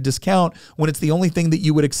you're going to discount when it's the only thing that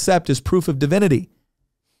you would accept as proof of divinity.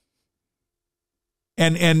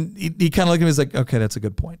 And he kind of looked at me, he's like, okay, that's a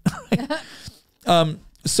good point.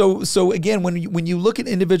 So again, when you look at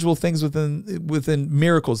individual things within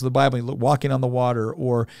miracles of the Bible, you look, walking on the water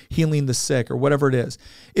or healing the sick or whatever it is,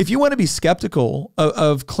 if you want to be skeptical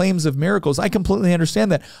of claims of miracles, I completely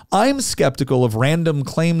understand that. I'm skeptical of random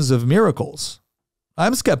claims of miracles.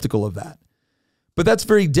 I'm skeptical of that. But that's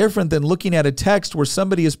very different than looking at a text where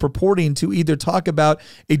somebody is purporting to either talk about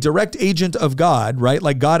a direct agent of God, right?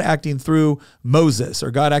 Like God acting through Moses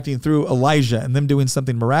or God acting through Elijah and them doing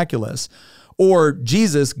something miraculous, or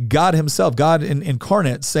Jesus, God himself, God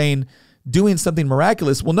incarnate, doing something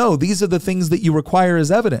miraculous. Well, no, these are the things that you require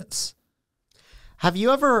as evidence. Have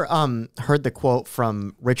you ever heard the quote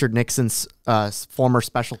from Richard Nixon's former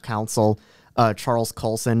special counsel, Charles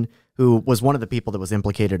Colson, who was one of the people that was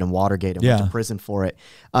implicated in Watergate and went to prison for it?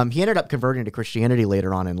 He ended up converting to Christianity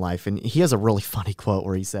later on in life, and he has a really funny quote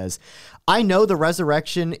where he says, "I know the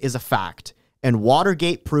resurrection is a fact, and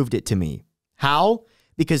Watergate proved it to me. How?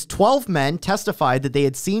 Because 12 men testified that they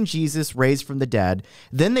had seen Jesus raised from the dead.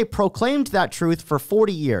 Then they proclaimed that truth for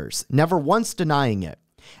 40 years, never once denying it.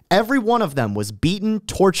 Every one of them was beaten,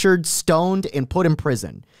 tortured, stoned, and put in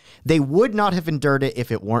prison. They would not have endured it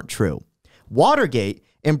if it weren't true. Watergate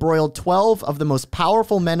embroiled 12 of the most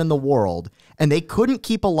powerful men in the world, and they couldn't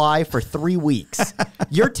keep alive for 3 weeks.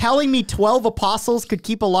 You're telling me 12 apostles could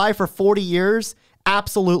keep alive for 40 years?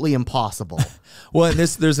 Absolutely impossible." Well, and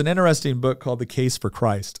there's an interesting book called The Case for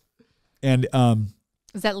Christ. And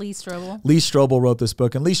is that Lee Strobel? Lee Strobel wrote this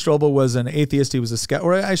book, and Lee Strobel was an atheist. He was a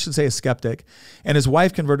skeptic, and his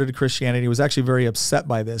wife converted to Christianity. He was actually very upset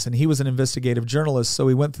by this, and he was an investigative journalist, so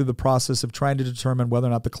he went through the process of trying to determine whether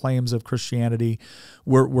or not the claims of Christianity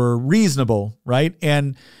were reasonable, right?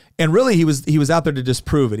 And really, he was out there to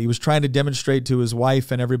disprove it. He was trying to demonstrate to his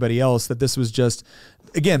wife and everybody else that this was just,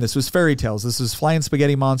 again, this was fairy tales. This is flying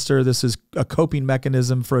spaghetti monster. This is a coping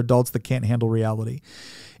mechanism for adults that can't handle reality.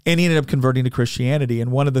 And he ended up converting to Christianity.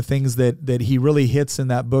 And one of the things that he really hits in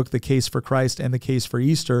that book, The Case for Christ and The Case for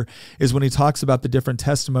Easter, is when he talks about the different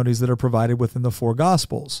testimonies that are provided within the four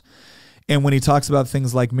Gospels. And when he talks about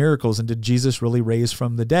things like miracles and did Jesus really raise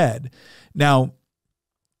from the dead? Now,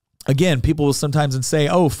 again, people will sometimes say,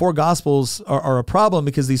 oh, four Gospels are a problem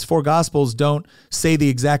because these four Gospels don't say the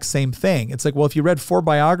exact same thing. It's like, well, if you read 4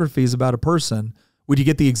 biographies about a person, would you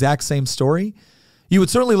get the exact same story? You would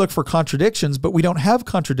certainly look for contradictions, but we don't have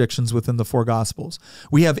contradictions within the 4 Gospels.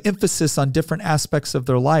 We have emphasis on different aspects of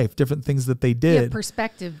their life, different things that they did. You have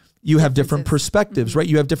perspective. You have different perspectives, right?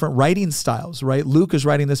 You have different writing styles, right? Luke is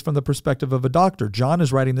writing this from the perspective of a doctor. John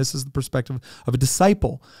is writing this as the perspective of a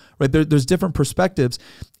disciple, right? There's different perspectives.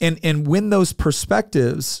 And when those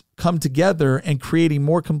perspectives come together and create a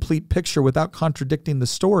more complete picture without contradicting the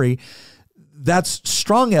story, that's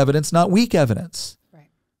strong evidence, not weak evidence.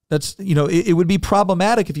 That's, it would be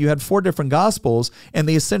problematic if you had 4 different Gospels and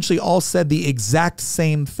they essentially all said the exact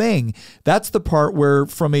same thing. That's the part where,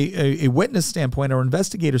 from a witness standpoint or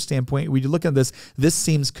investigator standpoint, when you look at this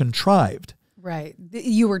seems contrived. Right.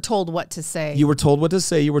 You were told what to say. You were told what to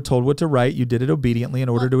say. You were told what to write. You did it obediently in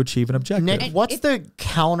order to achieve an objective. Nick, what's the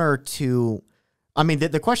counter to? I mean,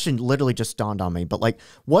 the question literally just dawned on me, but like,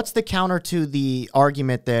 what's the counter to the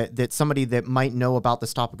argument that somebody that might know about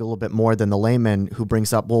this topic a little bit more than the layman who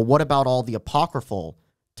brings up, well, what about all the apocryphal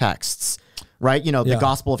texts, right? You know, the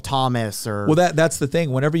Gospel of Thomas or... Well, that's the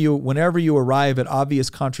thing. Whenever you arrive at obvious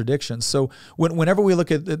contradictions. So whenever we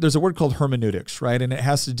look at, there's a word called hermeneutics, right? And it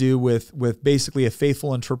has to do with basically a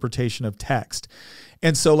faithful interpretation of text.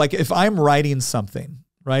 And so like if I'm writing something,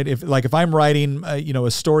 right? If I'm writing,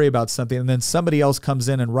 a story about something and then somebody else comes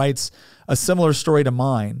in and writes a similar story to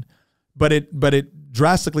mine, but it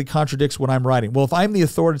drastically contradicts what I'm writing. Well, if I'm the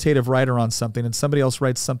authoritative writer on something and somebody else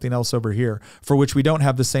writes something else over here for which we don't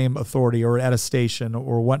have the same authority or attestation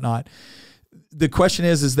or whatnot, the question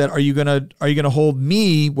is that are you gonna hold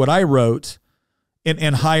me, what I wrote,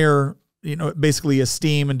 in higher, basically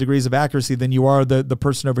esteem and degrees of accuracy than you are the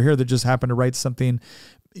person over here that just happened to write something,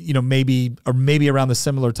 maybe around the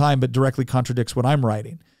similar time, but directly contradicts what I'm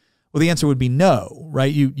writing? Well, the answer would be no,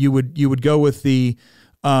 right? You would go with the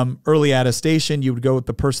early attestation. You would go with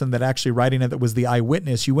the person that actually writing it that was the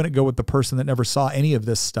eyewitness. You wouldn't go with the person that never saw any of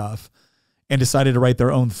this stuff and decided to write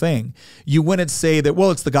their own thing. You wouldn't say that,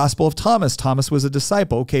 well, it's the Gospel of Thomas. Thomas was a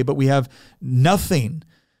disciple. Okay, but we have nothing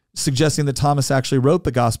suggesting that Thomas actually wrote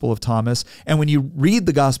the Gospel of Thomas. And when you read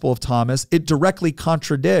the Gospel of Thomas, it directly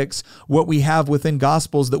contradicts what we have within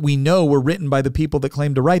Gospels that we know were written by the people that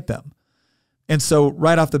claim to write them. And so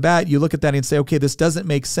right off the bat, you look at that and say, okay, this doesn't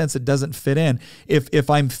make sense. It doesn't fit in. If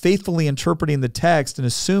I'm faithfully interpreting the text and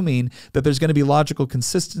assuming that there's going to be logical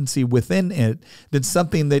consistency within it, then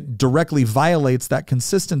something that directly violates that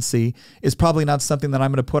consistency is probably not something that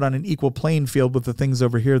I'm going to put on an equal playing field with the things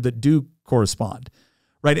over here that do correspond.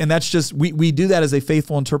 Right. And that's just, we do that as a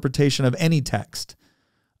faithful interpretation of any text.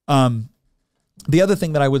 The other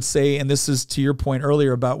thing that I would say, and this is to your point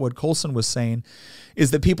earlier about what Colson was saying,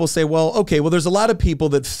 is that people say, well, okay, well, there's a lot of people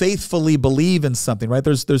that faithfully believe in something, right?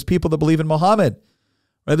 There's people that believe in Muhammad,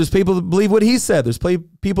 right? There's people that believe what he said. There's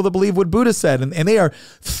people that believe what Buddha said, and they are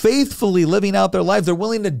faithfully living out their lives. They're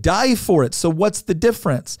willing to die for it. So what's the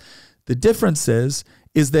difference? The difference is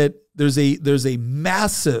that there's a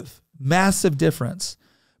massive, massive difference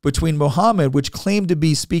between Muhammad, which claimed to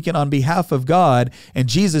be speaking on behalf of God, and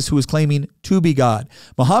Jesus, who was claiming to be God.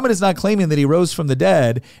 Muhammad is not claiming that he rose from the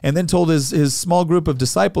dead and then told his small group of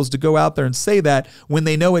disciples to go out there and say that when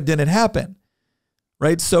they know it didn't happen,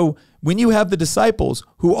 right? So when you have the disciples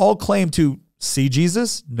who all claim to see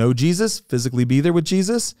Jesus, know Jesus, physically be there with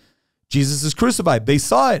Jesus, Jesus is crucified. They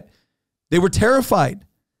saw it. They were terrified.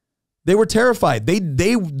 They were terrified.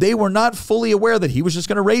 They were not fully aware that he was just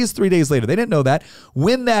going to raise 3 days later. They didn't know that.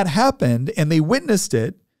 When that happened and they witnessed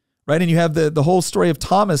it, right? And you have the whole story of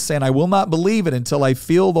Thomas saying, I will not believe it until I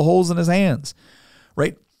feel the holes in his hands,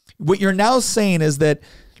 right? What you're now saying is that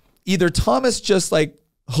either Thomas just like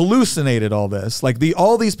hallucinated all this, like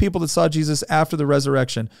all these people that saw Jesus after the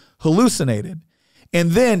resurrection hallucinated and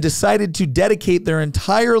then decided to dedicate their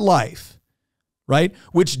entire life, right?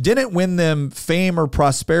 Which didn't win them fame or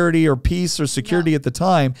prosperity or peace or security at the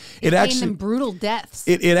time. It actually them brutal deaths.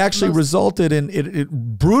 It actually resulted in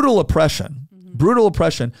brutal oppression, brutal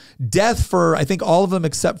oppression, death for, I think, all of them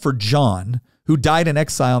except for John, who died in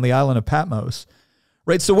exile on the island of Patmos.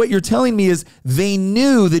 Right? So what you're telling me is they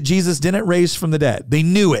knew that Jesus didn't raise from the dead. They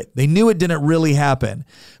knew it. They knew it didn't really happen.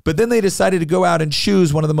 But then they decided to go out and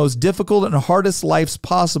choose one of the most difficult and hardest lives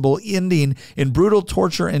possible, ending in brutal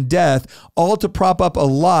torture and death, all to prop up a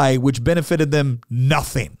lie which benefited them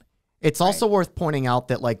nothing. It's also worth pointing out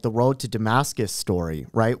that like the road to Damascus story,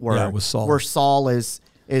 right? Where Saul is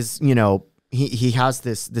he has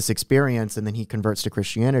this experience and then he converts to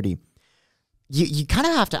Christianity. You kind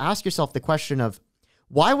of have to ask yourself the question of,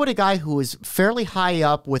 why would a guy who is fairly high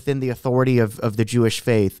up within the authority of the Jewish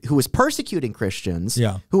faith, who is persecuting Christians,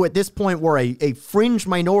 who at this point were a fringe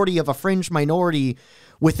minority of a fringe minority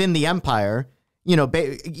within the empire,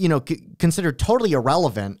 considered totally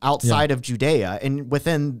irrelevant outside of Judea, and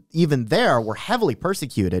within even there were heavily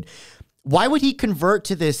persecuted. Why would he convert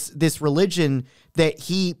to this religion that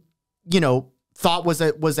he, thought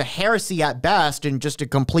was a heresy at best and just a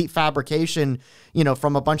complete fabrication,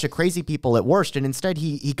 from a bunch of crazy people at worst, and instead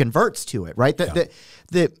he converts to it, right?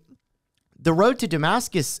 The road to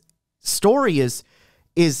Damascus story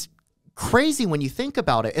is crazy when you think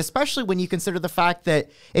about it, especially when you consider the fact that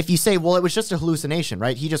if you say, well, it was just a hallucination,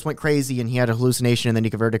 right? He just went crazy and he had a hallucination and then he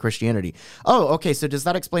converted to Christianity. Oh, okay, so does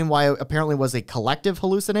that explain why it apparently was a collective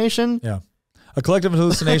hallucination? Yeah. A collective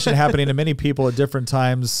hallucination happening to many people at different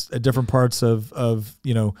times, at different parts of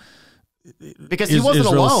Because he wasn't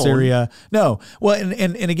Israel, alone. Syria. No. Well,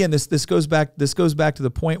 and again, this goes back to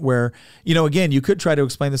the point where, again, you could try to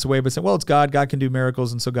explain this away, but say, well, it's God. God can do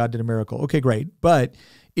miracles, and so God did a miracle. Okay, great. But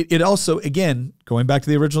it also, again, going back to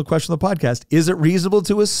the original question of the podcast, is it reasonable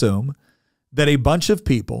to assume that a bunch of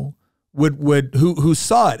people who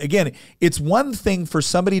saw it? Again, it's one thing for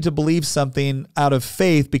somebody to believe something out of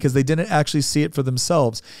faith because they didn't actually see it for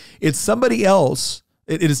themselves. It's somebody else.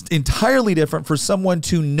 It is entirely different for someone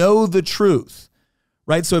to know the truth,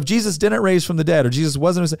 right? So if Jesus didn't raise from the dead, or Jesus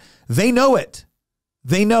wasn't, they know it.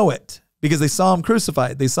 They know it because they saw him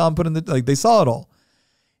crucified. They saw him put in they saw it all.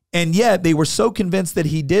 And yet they were so convinced that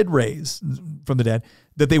he did raise from the dead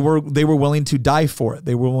that they were willing to die for it.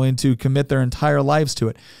 They were willing to commit their entire lives to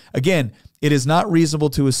it. Again, it is not reasonable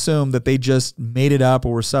to assume that they just made it up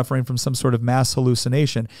or were suffering from some sort of mass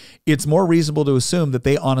hallucination. It's more reasonable to assume that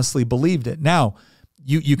they honestly believed it. Now,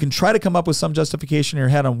 you can try to come up with some justification in your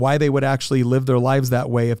head on why they would actually live their lives that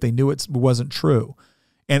way if they knew it wasn't true.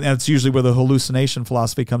 And that's usually where the hallucination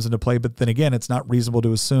philosophy comes into play. But then again, it's not reasonable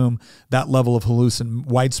to assume that level of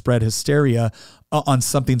widespread hysteria on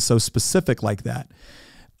something so specific like that.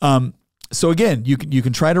 So again, you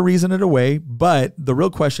can try to reason it away, but the real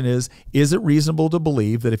question is it reasonable to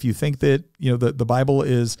believe that if you think that the Bible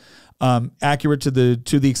is accurate to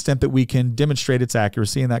the extent that we can demonstrate its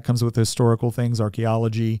accuracy, and that comes with historical things,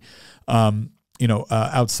 archaeology,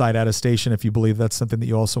 outside attestation, if you believe that's something that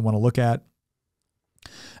you also want to look at.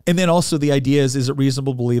 And then also the idea is it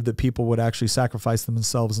reasonable to believe that people would actually sacrifice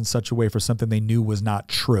themselves in such a way for something they knew was not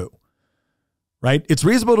true? Right? It's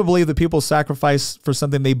reasonable to believe that people sacrifice for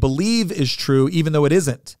something they believe is true, even though it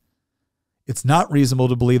isn't. It's not reasonable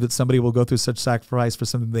to believe that somebody will go through such sacrifice for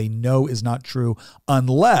something they know is not true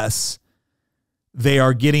unless they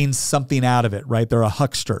are getting something out of it, right? They're a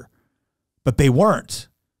huckster. But they weren't.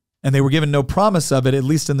 And they were given no promise of it, at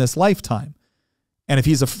least in this lifetime. And if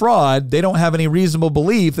he's a fraud, they don't have any reasonable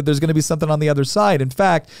belief that there's going to be something on the other side. In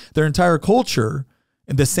fact, their entire culture,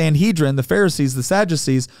 the Sanhedrin, the Pharisees, the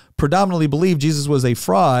Sadducees, predominantly believed Jesus was a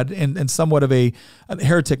fraud and somewhat of a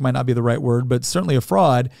heretic might not be the right word, but certainly a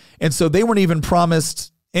fraud. And so they weren't even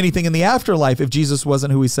promised anything in the afterlife if Jesus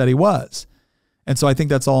wasn't who he said he was. And so I think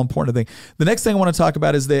that's all important to think. The next thing I want to talk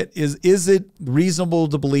about is it reasonable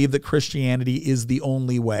to believe that Christianity is the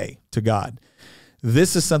only way to God?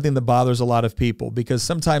 This is something that bothers a lot of people because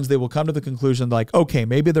sometimes they will come to the conclusion like, okay,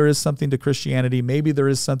 maybe there is something to Christianity, maybe there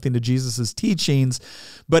is something to Jesus's teachings,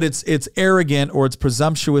 but it's arrogant or it's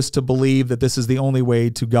presumptuous to believe that this is the only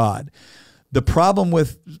way to God. The problem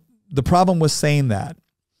with saying that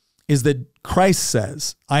is that Christ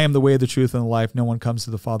says, I am the way, the truth, and the life. No one comes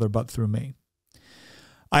to the Father but through me.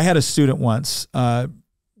 I had a student once come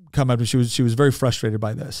up and she was very frustrated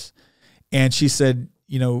by this. And she said,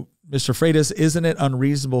 Mr. Freitas, isn't it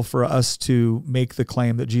unreasonable for us to make the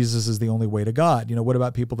claim that Jesus is the only way to God? What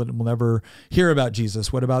about people that will never hear about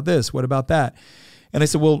Jesus? What about this? What about that? And I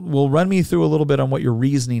said, well, run me through a little bit on what your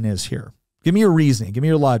reasoning is here. Give me your reasoning. Give me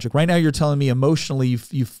your logic. Right now you're telling me emotionally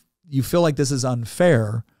you feel like this is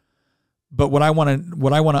unfair, but what I want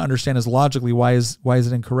to understand is logically why is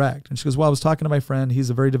it incorrect? And she goes, well, I was talking to my friend. He's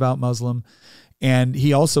a very devout Muslim. And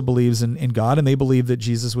he also believes in God, and they believe that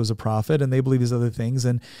Jesus was a prophet, and they believe these other things.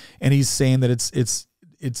 And he's saying that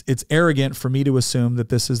it's arrogant for me to assume that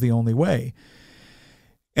this is the only way.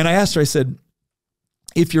 And I asked her, I said,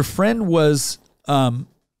 if your friend went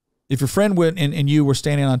and you were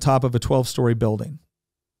standing on top of a 12-story building,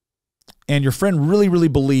 and your friend really, really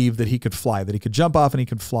believed that he could fly, that he could jump off and he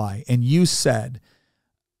could fly, and you said,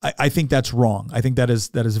 I think that's wrong. I think that is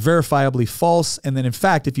verifiably false. And then in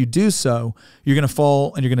fact, if you do so, you're going to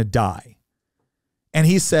fall and you're going to die. And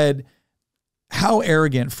he said, how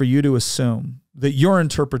arrogant for you to assume that your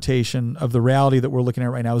interpretation of the reality that we're looking at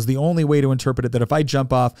right now is the only way to interpret it, that if I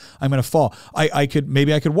jump off, I'm going to fall.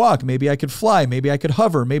 Maybe I could walk, maybe I could fly, maybe I could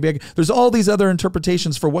hover, there's all these other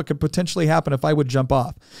interpretations for what could potentially happen if I would jump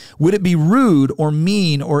off. Would it be rude or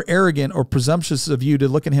mean or arrogant or presumptuous of you to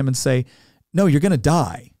look at him and say, no, you're going to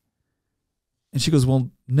die? And she goes, well,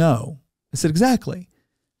 no. I said, exactly.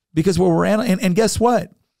 Because what we're and guess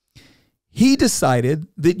what? He decided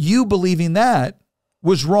that you believing that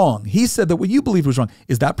was wrong. He said that what you believed was wrong.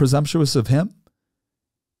 Is that presumptuous of him?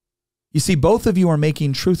 You see, both of you are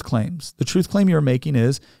making truth claims. The truth claim you're making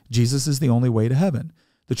is Jesus is the only way to heaven.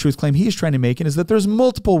 The truth claim he's trying to make is that there's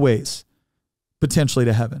multiple ways potentially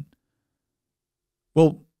to heaven.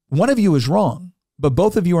 Well, one of you is wrong, but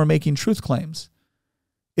both of you are making truth claims.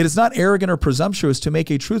 It is not arrogant or presumptuous to make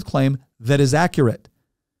a truth claim that is accurate,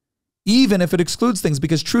 even if it excludes things,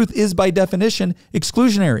 because truth is by definition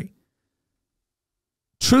exclusionary.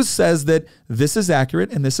 Truth says that this is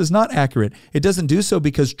accurate and this is not accurate. It doesn't do so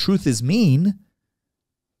because truth is mean.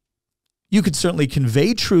 You could certainly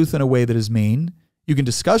convey truth in a way that is mean. You can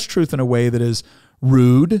discuss truth in a way that is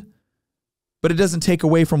rude, but it doesn't take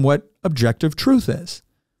away from what objective truth is.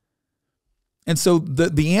 And so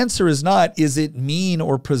the answer is not, is it mean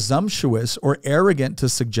or presumptuous or arrogant to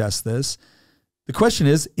suggest this? The question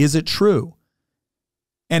is it true?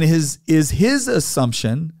 And is his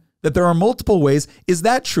assumption that there are multiple ways, is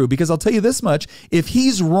that true? Because I'll tell you this much, if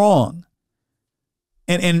he's wrong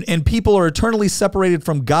and people are eternally separated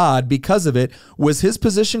from God because of it, was his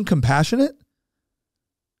position compassionate?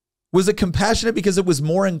 Was it compassionate because it was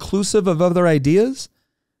more inclusive of other ideas?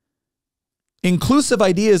 Inclusive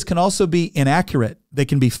ideas can also be inaccurate. They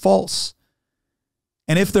can be false.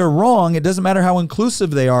 And if they're wrong, it doesn't matter how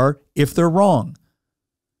inclusive they are if they're wrong.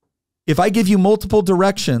 If I give you multiple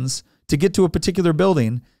directions to get to a particular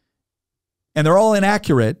building and they're all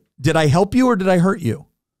inaccurate, did I help you or did I hurt you?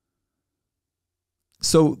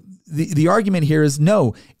 So the argument here is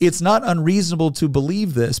no, it's not unreasonable to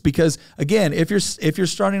believe this because, again, if you're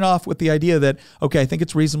starting off with the idea that, okay, I think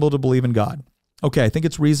it's reasonable to believe in God. Okay, I think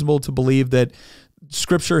it's reasonable to believe that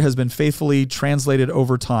Scripture has been faithfully translated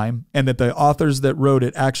over time and that the authors that wrote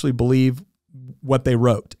it actually believe what they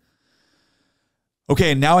wrote.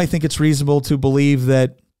 Okay, now I think it's reasonable to believe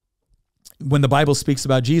that when the Bible speaks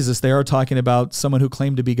about Jesus, they are talking about someone who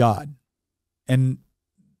claimed to be God. And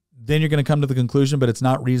then you're going to come to the conclusion, but it's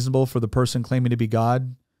not reasonable for the person claiming to be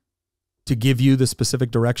God to give you the specific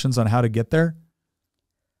directions on how to get there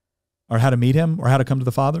or how to meet him or how to come to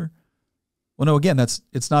the Father. Well, no, again, it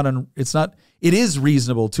is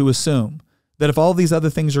reasonable to assume that if all these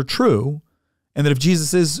other things are true and that if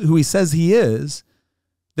Jesus is who he says he is,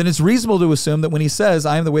 then it's reasonable to assume that when he says,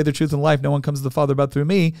 I am the way, the truth, and life, no one comes to the Father but through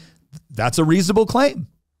me, that's a reasonable claim.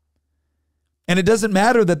 And it doesn't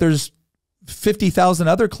matter that there's 50,000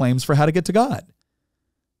 other claims for how to get to God.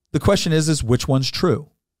 The question is which one's true?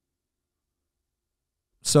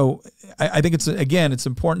 So I think it's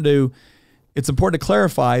important to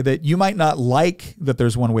clarify that you might not like that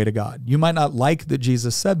there's one way to God. You might not like that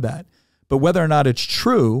Jesus said that, but whether or not it's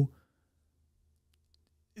true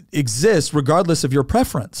exists regardless of your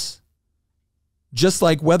preference. Just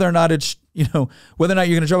like whether or not it's, whether or not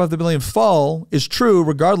you're going to drop off the building and fall is true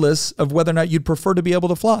regardless of whether or not you'd prefer to be able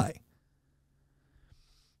to fly.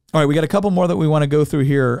 All right, we got a couple more that we want to go through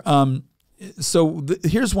here.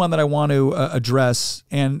 Here's one that I want to address,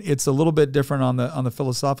 and it's a little bit different on the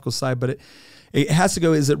philosophical side, but it has to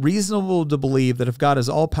go, is it reasonable to believe that if God is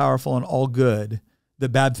all-powerful and all-good, that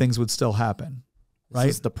bad things would still happen? Right?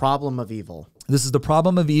 This is the problem of evil. This is the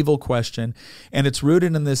problem of evil question, and it's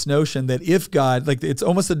rooted in this notion that if God, it's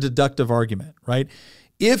almost a deductive argument, right?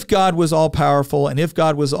 If God was all-powerful and if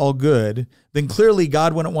God was all-good, then clearly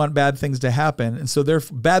God wouldn't want bad things to happen, and so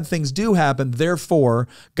bad things do happen, therefore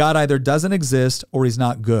God either doesn't exist or he's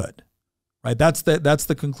not good, right? That's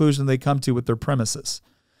the conclusion they come to with their premises.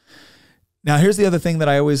 Now, here's the other thing that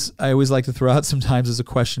I always like to throw out sometimes as a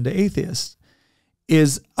question to atheists,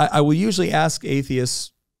 is I will usually ask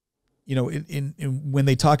atheists, when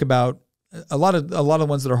they talk about a lot of the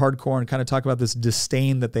ones that are hardcore and kind of talk about this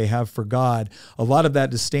disdain that they have for God, a lot of that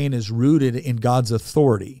disdain is rooted in God's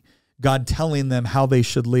authority, God telling them how they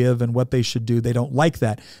should live and what they should do. They don't like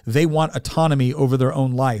that. They want autonomy over their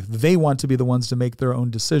own life. They want to be the ones to make their own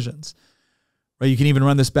decisions. Right? You can even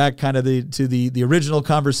run this back kind of to the original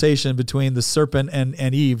conversation between the serpent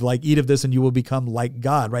and Eve, like, eat of this and you will become like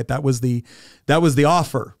God, right? That was the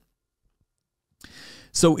offer.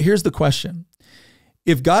 So here's the question.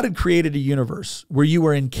 If God had created a universe where you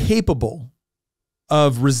were incapable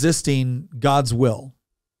of resisting God's will,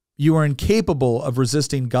 you are incapable of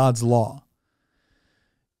resisting God's law,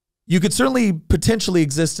 you could certainly potentially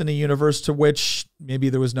exist in a universe to which maybe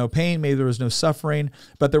there was no pain, maybe there was no suffering,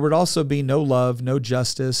 but there would also be no love, no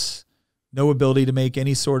justice, no ability to make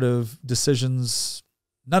any sort of decisions,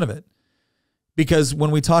 none of it. Because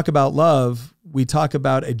when we talk about love, we talk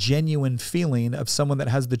about a genuine feeling of someone that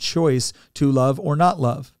has the choice to love or not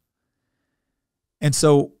love. And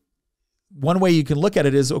so one way you can look at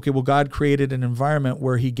it is, okay, well, God created an environment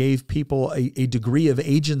where he gave people a degree of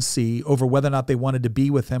agency over whether or not they wanted to be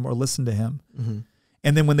with him or listen to him. Mm-hmm.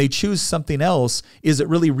 And then when they choose something else, is it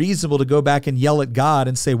really reasonable to go back and yell at God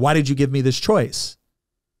and say, why did you give me this choice?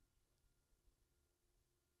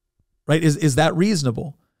 Right? Is that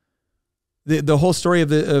reasonable? The whole story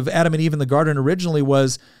of Adam and Eve in the garden originally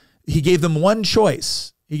was he gave them one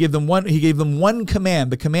choice. He gave them one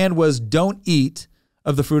command. The command was, don't eat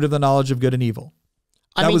of the fruit of the knowledge of good and evil.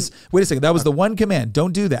 Wait a second. That was the one command.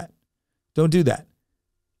 Don't do that. Don't do that.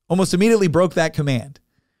 Almost immediately broke that command.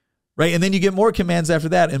 right? And then you get more commands after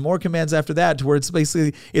that and more commands after that, to where it's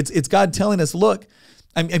basically, it's God telling us, look,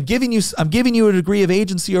 I'm giving you a degree of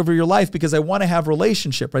agency over your life because I want to have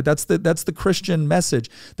relationship, right? That's the Christian message,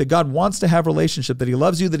 that God wants to have relationship, that he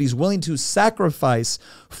loves you, that he's willing to sacrifice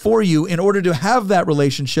for you in order to have that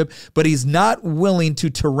relationship, but he's not willing to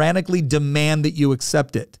tyrannically demand that you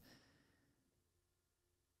accept it.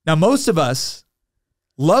 Now, most of us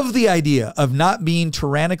love the idea of not being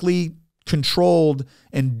tyrannically controlled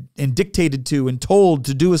and dictated to and told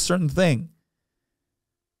to do a certain thing.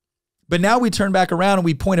 But now we turn back around and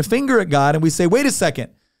we point a finger at God and we say, wait a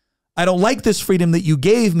second, I don't like this freedom that you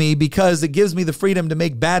gave me because it gives me the freedom to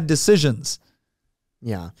make bad decisions.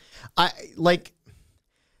 Yeah.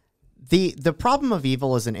 The problem of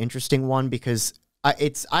evil is an interesting one because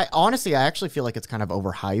I honestly actually feel like it's kind of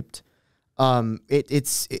overhyped.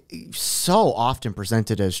 It's so often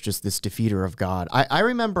presented as just this defeater of God. I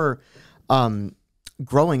remember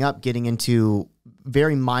growing up getting into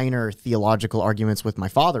very minor theological arguments with my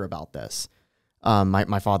father about this.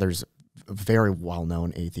 My father's a very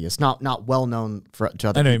well-known atheist, not well-known to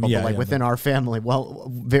other people, but within our family,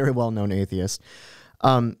 very well-known atheist.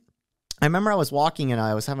 I remember I was walking and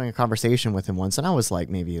I was having a conversation with him once, and I was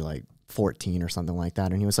maybe 14 or something like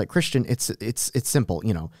that, and he was like, "Christian, it's simple,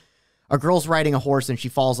 a girl's riding a horse and she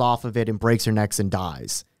falls off of it and breaks her neck and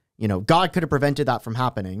dies. God could have prevented that from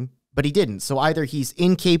happening, but he didn't. So either he's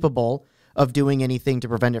incapable of doing anything to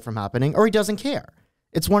prevent it from happening, or he doesn't care.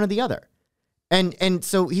 It's one or the other. And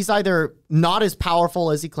so he's either not as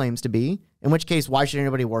powerful as he claims to be, in which case, why should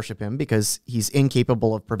anybody worship him? Because he's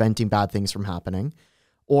incapable of preventing bad things from happening,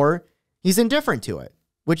 or he's indifferent to it,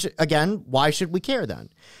 which again, why should we care then?"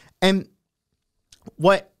 And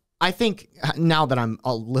what I think, now that I'm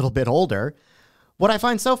a little bit older, what I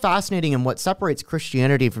find so fascinating and what separates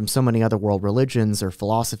Christianity from so many other world religions or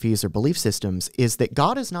philosophies or belief systems is that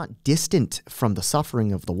God is not distant from the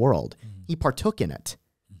suffering of the world. Mm-hmm. He partook in it.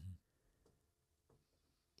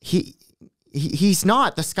 Mm-hmm. He's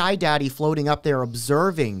not the sky daddy floating up there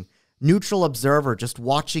observing, neutral observer, just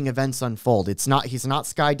watching events unfold. He's not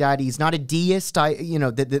sky daddy. He's not a deist.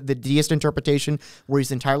 The deist interpretation where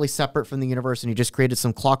he's entirely separate from the universe and he just created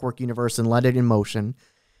some clockwork universe and let it in motion.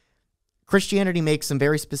 Christianity makes some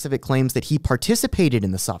very specific claims that he participated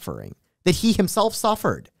in the suffering, that he himself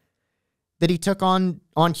suffered, that he took on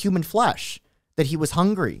human flesh, that he was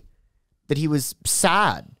hungry, that he was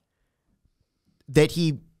sad, that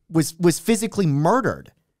he was physically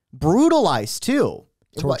murdered, brutalized too.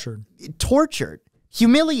 Tortured,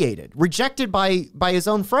 humiliated, rejected by his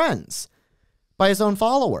own friends, by his own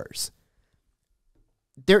followers.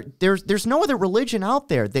 There's no other religion out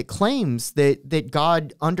there that claims that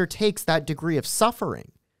God undertakes that degree of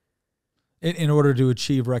suffering in order to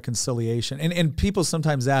achieve reconciliation. And people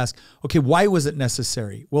sometimes ask, okay, why was it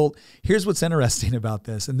necessary? Well, here's what's interesting about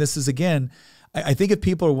this. And this is, again, I think if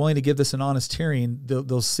people are willing to give this an honest hearing,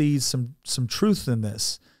 they'll see some truth in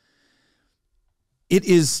this. It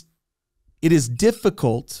is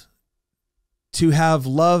difficult to have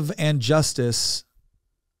love and justice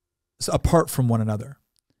apart from one another.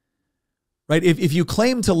 Right? If you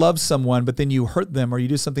claim to love someone, but then you hurt them or you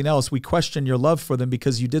do something else, we question your love for them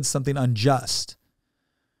because you did something unjust.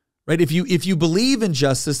 Right? If you believe in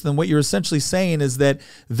justice, then what you're essentially saying is that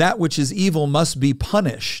which is evil must be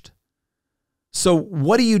punished. So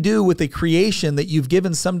what do you do with a creation that you've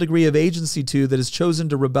given some degree of agency to that has chosen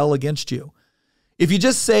to rebel against you? If you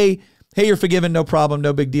just say, hey, you're forgiven, no problem,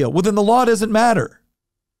 no big deal, well, then the law doesn't matter.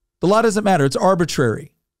 The law doesn't matter. It's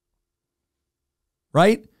arbitrary.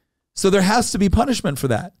 Right? So there has to be punishment for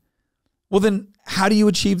that. Well, then how do you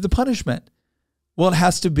achieve the punishment? Well, it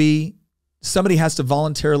has to be, somebody has to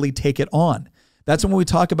voluntarily take it on. That's when we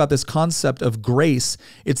talk about this concept of grace.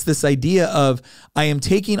 It's this idea of, I am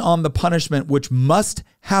taking on the punishment which must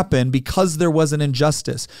happen because there was an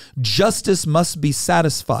injustice. Justice must be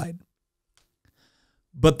satisfied.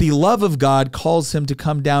 But the love of God calls him to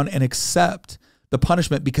come down and accept the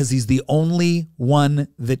punishment because he's the only one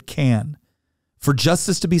that can. For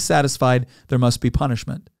justice to be satisfied, there must be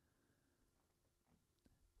punishment.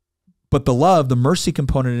 But the love, the mercy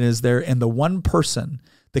component is there, and the one person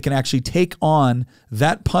that can actually take on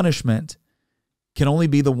that punishment can only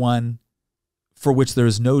be the one for which there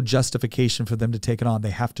is no justification for them to take it on. They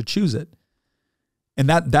have to choose it. And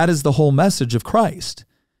that is the whole message of Christ.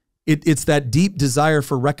 It's that deep desire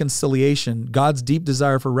for reconciliation, God's deep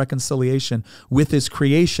desire for reconciliation with his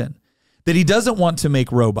creation. That he doesn't want to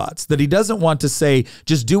make robots, that he doesn't want to say,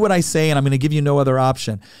 just do what I say and I'm going to give you no other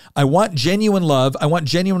option. I want genuine love. I want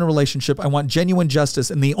genuine relationship. I want genuine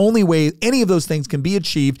justice. And the only way any of those things can be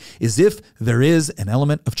achieved is if there is an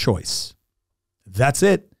element of choice. That's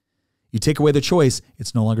it. You take away the choice,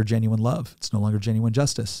 it's no longer genuine love. It's no longer genuine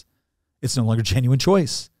justice. It's no longer genuine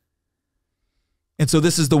choice. And so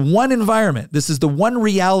this is the one environment, this is the one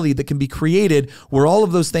reality that can be created where all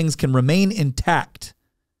of those things can remain intact,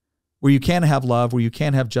 where you can have love, where you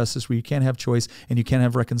can have justice, where you can have choice, and you can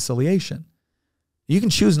have reconciliation. You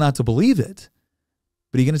can choose not to believe it,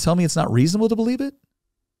 but are you going to tell me it's not reasonable to believe it?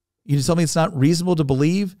 You going to tell me it's not reasonable to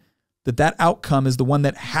believe that that outcome is the one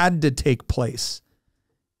that had to take place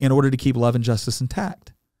in order to keep love and justice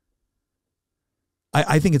intact?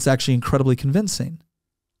 I think it's actually incredibly convincing.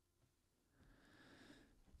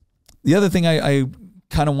 The other thing I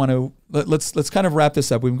kind of want to, let's kind of wrap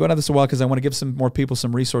this up. We've been going on this a while because I want to give some more people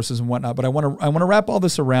some resources and whatnot, but I want to wrap all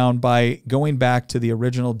this around by going back to the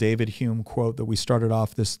original David Hume quote that we started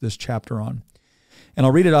off this chapter on. And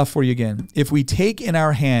I'll read it off for you again. If we take in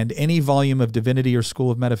our hand any volume of divinity or school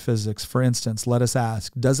of metaphysics, for instance, let us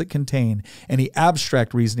ask, does it contain any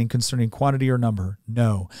abstract reasoning concerning quantity or number?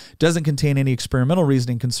 No. Does it contain any experimental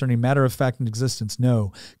reasoning concerning matter of fact and existence?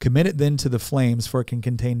 No. Commit it then to the flames, for it can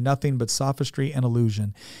contain nothing but sophistry and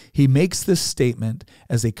illusion. He makes this statement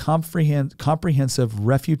as a comprehensive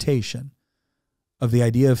refutation of the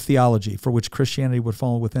idea of theology, for which Christianity would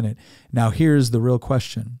fall within it. Now here's the real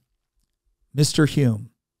question. Mr. Hume,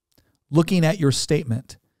 looking at your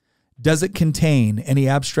statement, does it contain any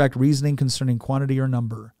abstract reasoning concerning quantity or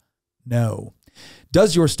number? No.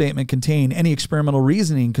 Does your statement contain any experimental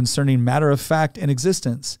reasoning concerning matter of fact and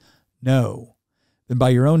existence? No. Then by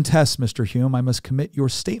your own test, Mr. Hume, I must commit your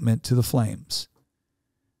statement to the flames.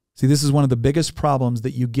 See, this is one of the biggest problems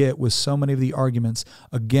that you get with so many of the arguments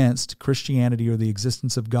against Christianity or the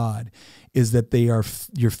existence of God, is that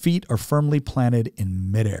your feet are firmly planted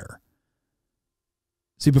in midair.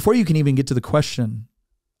 See, before you can even get to the question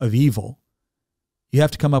of evil, you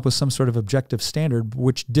have to come up with some sort of objective standard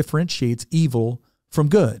which differentiates evil from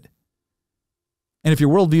good. And if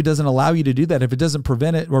your worldview doesn't allow you to do that, if it doesn't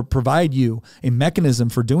prevent it or provide you a mechanism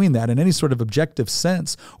for doing that in any sort of objective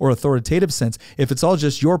sense or authoritative sense, if it's all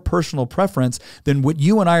just your personal preference, then what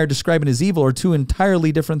you and I are describing as evil are two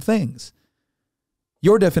entirely different things.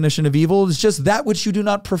 Your definition of evil is just that which you do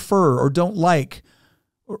not prefer or don't like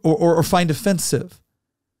or find offensive.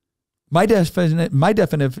 My definition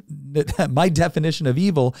of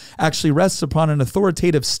evil actually rests upon an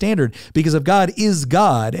authoritative standard, because if God is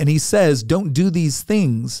God and he says, don't do these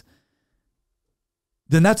things,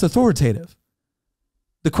 then that's authoritative.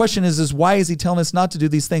 The question is why is he telling us not to do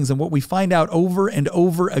these things? And what we find out over and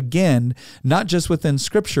over again, not just within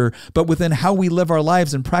Scripture, but within how we live our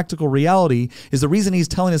lives in practical reality, is the reason he's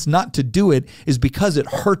telling us not to do it is because it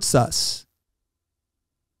hurts us.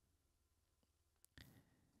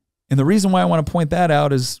 And the reason why I want to point that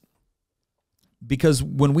out is because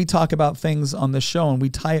when we talk about things on this show and we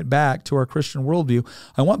tie it back to our Christian worldview,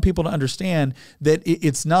 I want people to understand that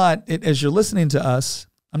it's not, as you're listening to us,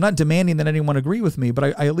 I'm not demanding that anyone agree with me,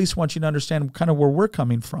 but I at least want you to understand kind of where we're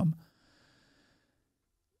coming from.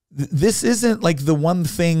 This isn't like the one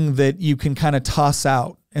thing that you can kind of toss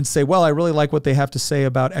out and say, well, I really like what they have to say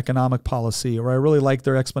about economic policy, or I really like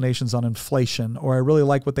their explanations on inflation, or I really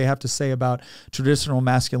like what they have to say about traditional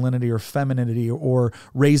masculinity or femininity or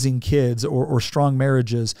raising kids or strong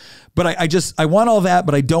marriages. But I want all that,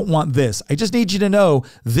 but I don't want this. I just need you to know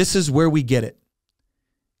this is where we get it.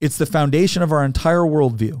 It's the foundation of our entire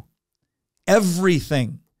worldview.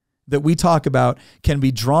 Everything that we talk about can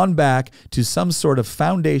be drawn back to some sort of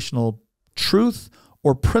foundational truth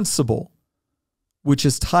or principle which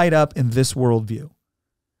is tied up in this worldview.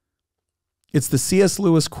 It's the C.S.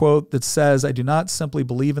 Lewis quote that says, I do not simply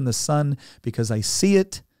believe in the sun because I see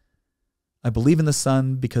it. I believe in the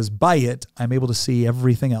sun because by it, I'm able to see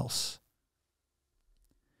everything else.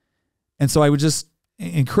 And so I would just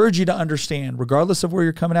encourage you to understand, regardless of where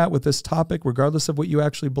you're coming at with this topic, regardless of what you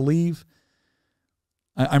actually believe,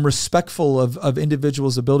 I'm respectful of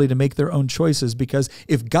individuals' ability to make their own choices, because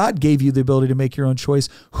if God gave you the ability to make your own choice,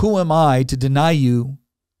 who am I to deny you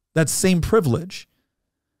that same privilege?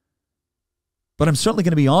 But I'm certainly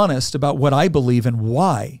going to be honest about what I believe and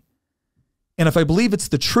why. And if I believe it's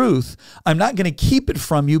the truth, I'm not going to keep it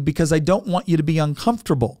from you because I don't want you to be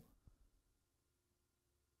uncomfortable.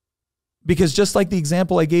 Because just like the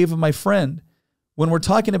example I gave of my friend, when we're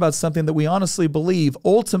talking about something that we honestly believe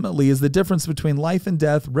ultimately is the difference between life and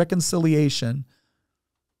death, reconciliation,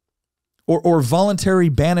 or voluntary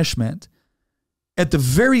banishment, at the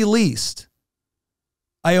very least,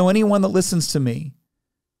 I owe anyone that listens to me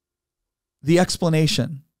the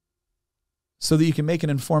explanation so that you can make an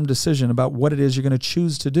informed decision about what it is you're going to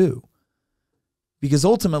choose to do. Because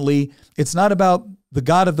ultimately, it's not about the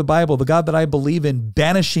God of the Bible, the God that I believe in,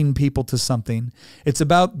 banishing people to something. It's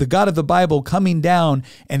about the God of the Bible coming down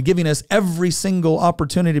and giving us every single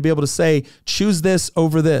opportunity to be able to say, choose this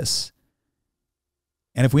over this.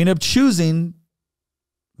 And if we end up choosing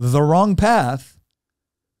the wrong path,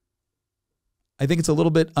 I think it's a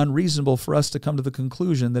little bit unreasonable for us to come to the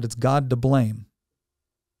conclusion that it's God to blame.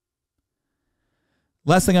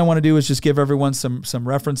 Last thing I want to do is just give everyone some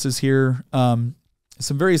references here, some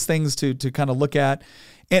various things to kind of look at.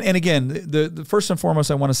 And again, the first and foremost,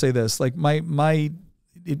 I want to say this, like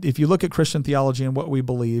if you look at Christian theology and what we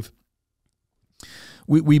believe,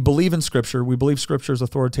 we believe in Scripture. We believe Scripture is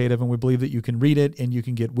authoritative, and we believe that you can read it and you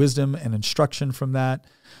can get wisdom and instruction from that.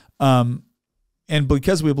 And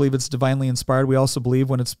because we believe it's divinely inspired, we also believe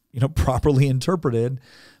when it's properly interpreted,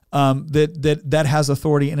 that has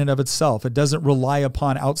authority in and of itself. It doesn't rely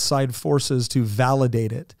upon outside forces to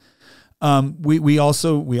validate it. We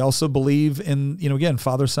also believe in again,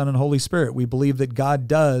 Father, Son, and Holy Spirit. We believe that God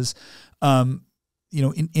does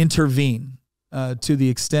intervene to the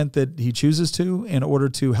extent that He chooses to, in order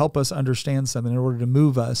to help us understand something, in order to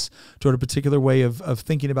move us toward a particular way of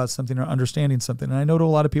thinking about something or understanding something. And I know to a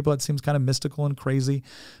lot of people that seems kind of mystical and crazy.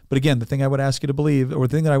 But again, the thing I would ask you to believe, or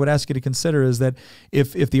the thing that I would ask you to consider, is that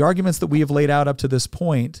if the arguments that we have laid out up to this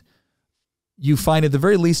point, you find at the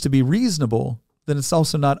very least to be reasonable, then it's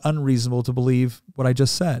also not unreasonable to believe what I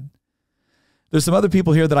just said. There's some other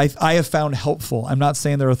people here that I have found helpful. I'm not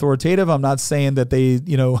saying they're authoritative. I'm not saying that they,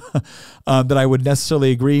 that I would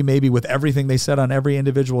necessarily agree maybe with everything they said on every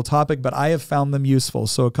individual topic, but I have found them useful.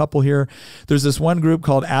 So a couple here, there's this one group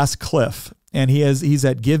called Ask Cliff, and he's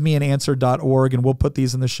at givemeenanswer.org, and we'll put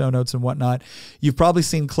these in the show notes and whatnot. You've probably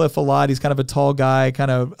seen Cliff a lot. He's kind of a tall guy,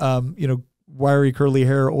 kind of, wiry, curly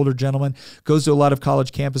hair, older gentleman, goes to a lot of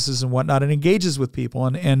college campuses and whatnot, and engages with people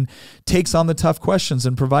and takes on the tough questions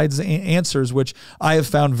and provides answers, which I have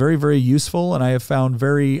found very, very useful, and I have found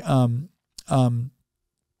very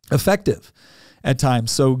effective at times.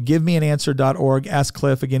 So givemeenanswer.org, Ask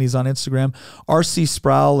Cliff. Again, he's on Instagram. R.C.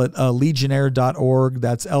 Sproul at legionnaire.org.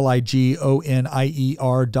 That's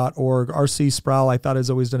LIGONIER.org. R.C. Sproul, I thought, has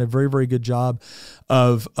always done a very, very good job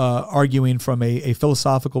of arguing from a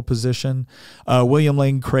philosophical position. William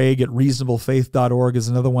Lane Craig at reasonablefaith.org is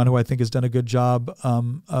another one who I think has done a good job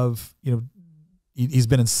of, he's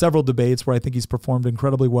been in several debates where I think he's performed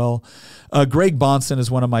incredibly well. Greg Bahnsen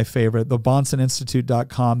is one of my favorite. The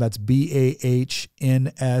BahnsenInstitute.com. That's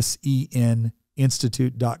BAHNSEN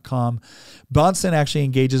Institute.com. Bahnsen actually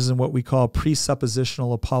engages in what we call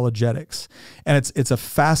presuppositional apologetics, and it's a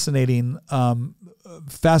fascinating form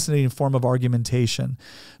of argumentation.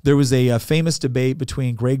 There was a famous debate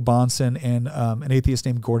between Greg Bahnsen and an atheist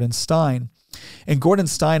named Gordon Stein. And Gordon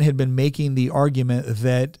Stein had been making the argument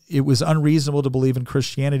that it was unreasonable to believe in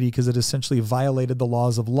Christianity because it essentially violated the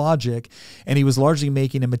laws of logic. And he was largely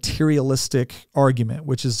making a materialistic argument,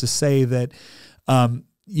 which is to say that,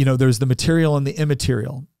 there's the material and the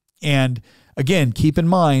immaterial. And again, keep in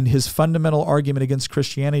mind his fundamental argument against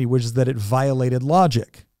Christianity, which is that it violated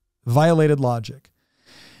logic.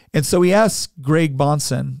 And so he asks Greg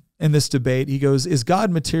Bahnsen in this debate, he goes, is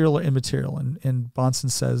God material or immaterial? And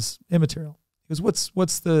Bahnsen says, immaterial. He goes,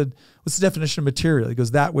 what's the definition of material? He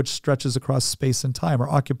goes, that which stretches across space and time, or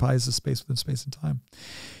occupies the space within space and time.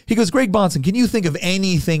 He goes, Greg Bahnsen, can you think of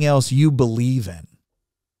anything else you believe in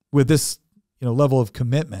with this level of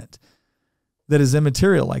commitment that is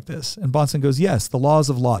immaterial like this? And Bahnsen goes, yes, the laws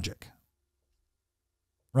of logic.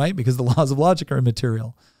 Right? Because the laws of logic are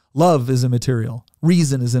immaterial. Love is immaterial.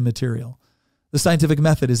 Reason is immaterial. The scientific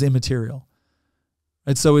method is immaterial.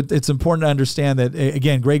 And so it's important to understand that,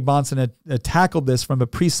 again, Greg Bahnsen had tackled this from a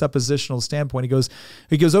presuppositional standpoint.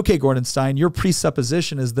 He goes, okay, Gordon Stein, your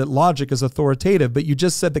presupposition is that logic is authoritative, but you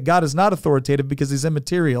just said that God is not authoritative because he's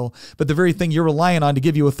immaterial, but the very thing you're relying on to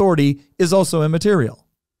give you authority is also immaterial.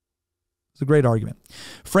 It's a great argument.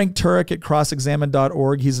 Frank Turek at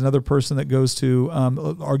crossexamine.org. He's another person that goes to,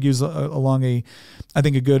 argues along a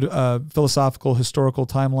good philosophical, historical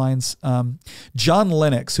timelines. John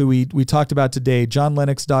Lennox, who we talked about today,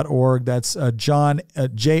 johnlennox.org. That's John,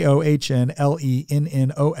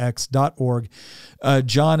 JOHNLENNOX.org.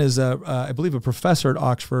 John is, I believe, a professor at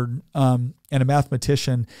Oxford and a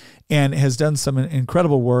mathematician, and has done some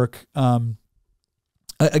incredible work.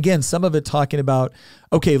 Again, some of it talking about,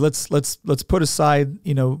 okay, let's put aside,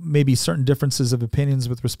 maybe certain differences of opinions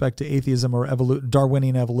with respect to atheism or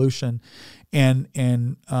Darwinian evolution and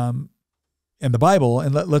the Bible,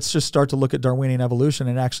 and let's just start to look at Darwinian evolution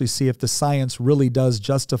and actually see if the science really does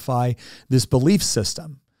justify this belief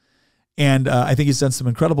system. And I think he's done some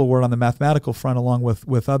incredible work on the mathematical front, along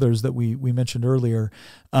with others that we mentioned earlier.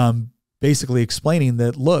 basically explaining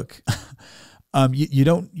that, look, you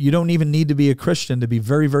don't even need to be a Christian to be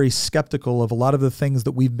very, very skeptical of a lot of the things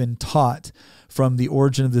that we've been taught from the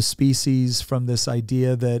origin of the species, from this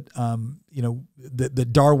idea that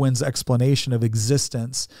that Darwin's explanation of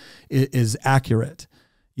existence is accurate.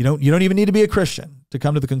 You don't even need to be a Christian to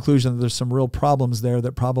come to the conclusion that there's some real problems there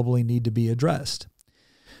that probably need to be addressed.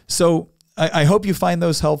 So I hope you find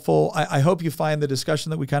those helpful. I hope you find the discussion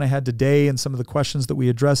that we kind of had today and some of the questions that we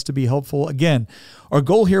addressed to be helpful. Again, our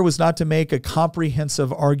goal here was not to make a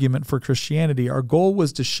comprehensive argument for Christianity. Our goal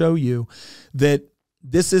was to show you that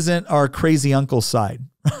this isn't our crazy uncle side,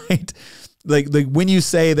 right? Like when you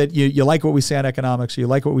say that you like what we say on economics, or you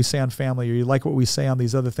like what we say on family, or you like what we say on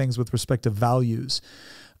these other things with respect to values,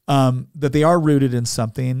 that they are rooted in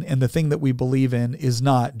something, and the thing that we believe in is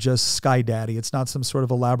not just Sky Daddy. It's not some sort of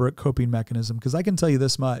elaborate coping mechanism. Because I can tell you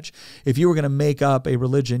this much: if you were going to make up a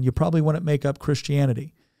religion, you probably wouldn't make up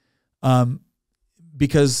Christianity.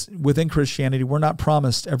 Because within Christianity, we're not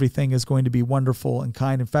promised everything is going to be wonderful and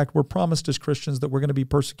kind. In fact, we're promised as Christians that we're going to be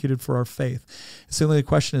persecuted for our faith. So the only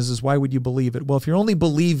question is why would you believe it? Well, if you're only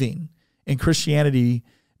believing in Christianity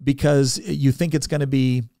because you think it's going to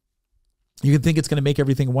be, you think it's going to make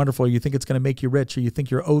everything wonderful, or you think it's going to make you rich, or you think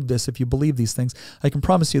you're owed this if you believe these things, I can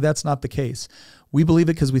promise you that's not the case. We believe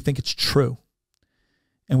it because we think it's true.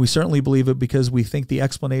 And we certainly believe it because we think the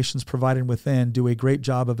explanations provided within do a great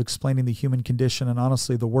job of explaining the human condition. And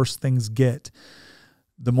honestly, the worse things get,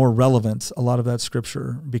 the more relevant a lot of that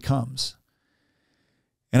scripture becomes.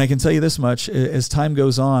 And I can tell you this much: as time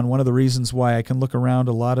goes on, one of the reasons why I can look around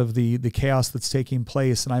a lot of the chaos that's taking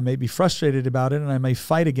place, and I may be frustrated about it, and I may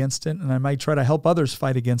fight against it, and I might try to help others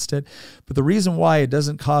fight against it. But the reason why it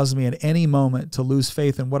doesn't cause me at any moment to lose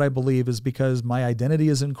faith in what I believe is because my identity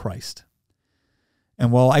is in Christ.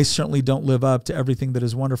 And while I certainly don't live up to everything that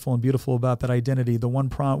is wonderful and beautiful about that identity, the one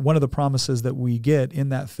of the promises that we get in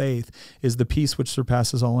that faith is the peace which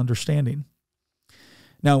surpasses all understanding.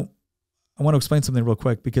 Now, I want to explain something real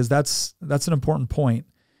quick, because that's an important point.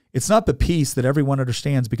 It's not the peace that everyone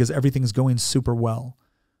understands because everything's going super well.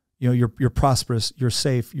 You're prosperous, you're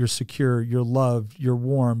safe, you're secure, you're loved, you're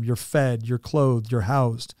warm, you're fed, you're clothed, you're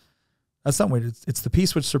housed. That's not what it's the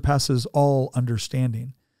peace which surpasses all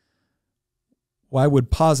understanding. Well, I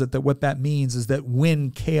would posit that what that means is that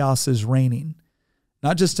when chaos is reigning,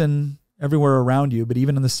 not just in everywhere around you, but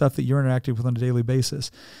even in the stuff that you're interacting with on a daily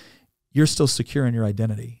basis, you're still secure in your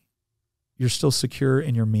identity. You're still secure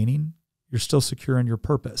in your meaning. You're still secure in your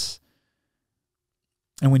purpose.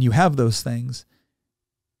 And when you have those things,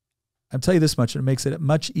 I'll tell you this much: it makes it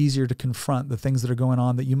much easier to confront the things that are going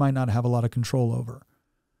on that you might not have a lot of control over.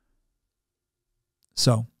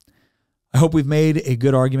 So I hope we've made a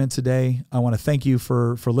good argument today. I want to thank you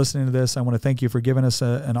for listening to this. I want to thank you for giving us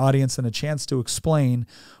an audience and a chance to explain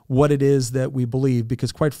what it is that we believe,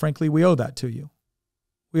 because quite frankly, we owe that to you.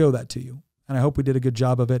 We owe that to you. And I hope we did a good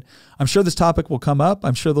job of it. I'm sure this topic will come up.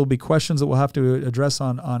 I'm sure there'll be questions that we'll have to address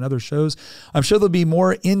on other shows. I'm sure there'll be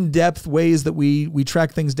more in-depth ways that we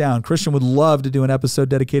track things down. Christian would love to do an episode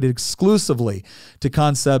dedicated exclusively to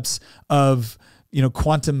concepts of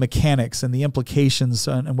quantum mechanics and the implications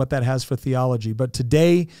and what that has for theology. But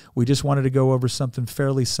today, we just wanted to go over something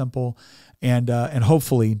fairly simple and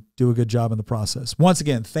hopefully do a good job in the process. Once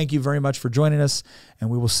again, thank you very much for joining us, and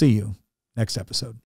we will see you next episode.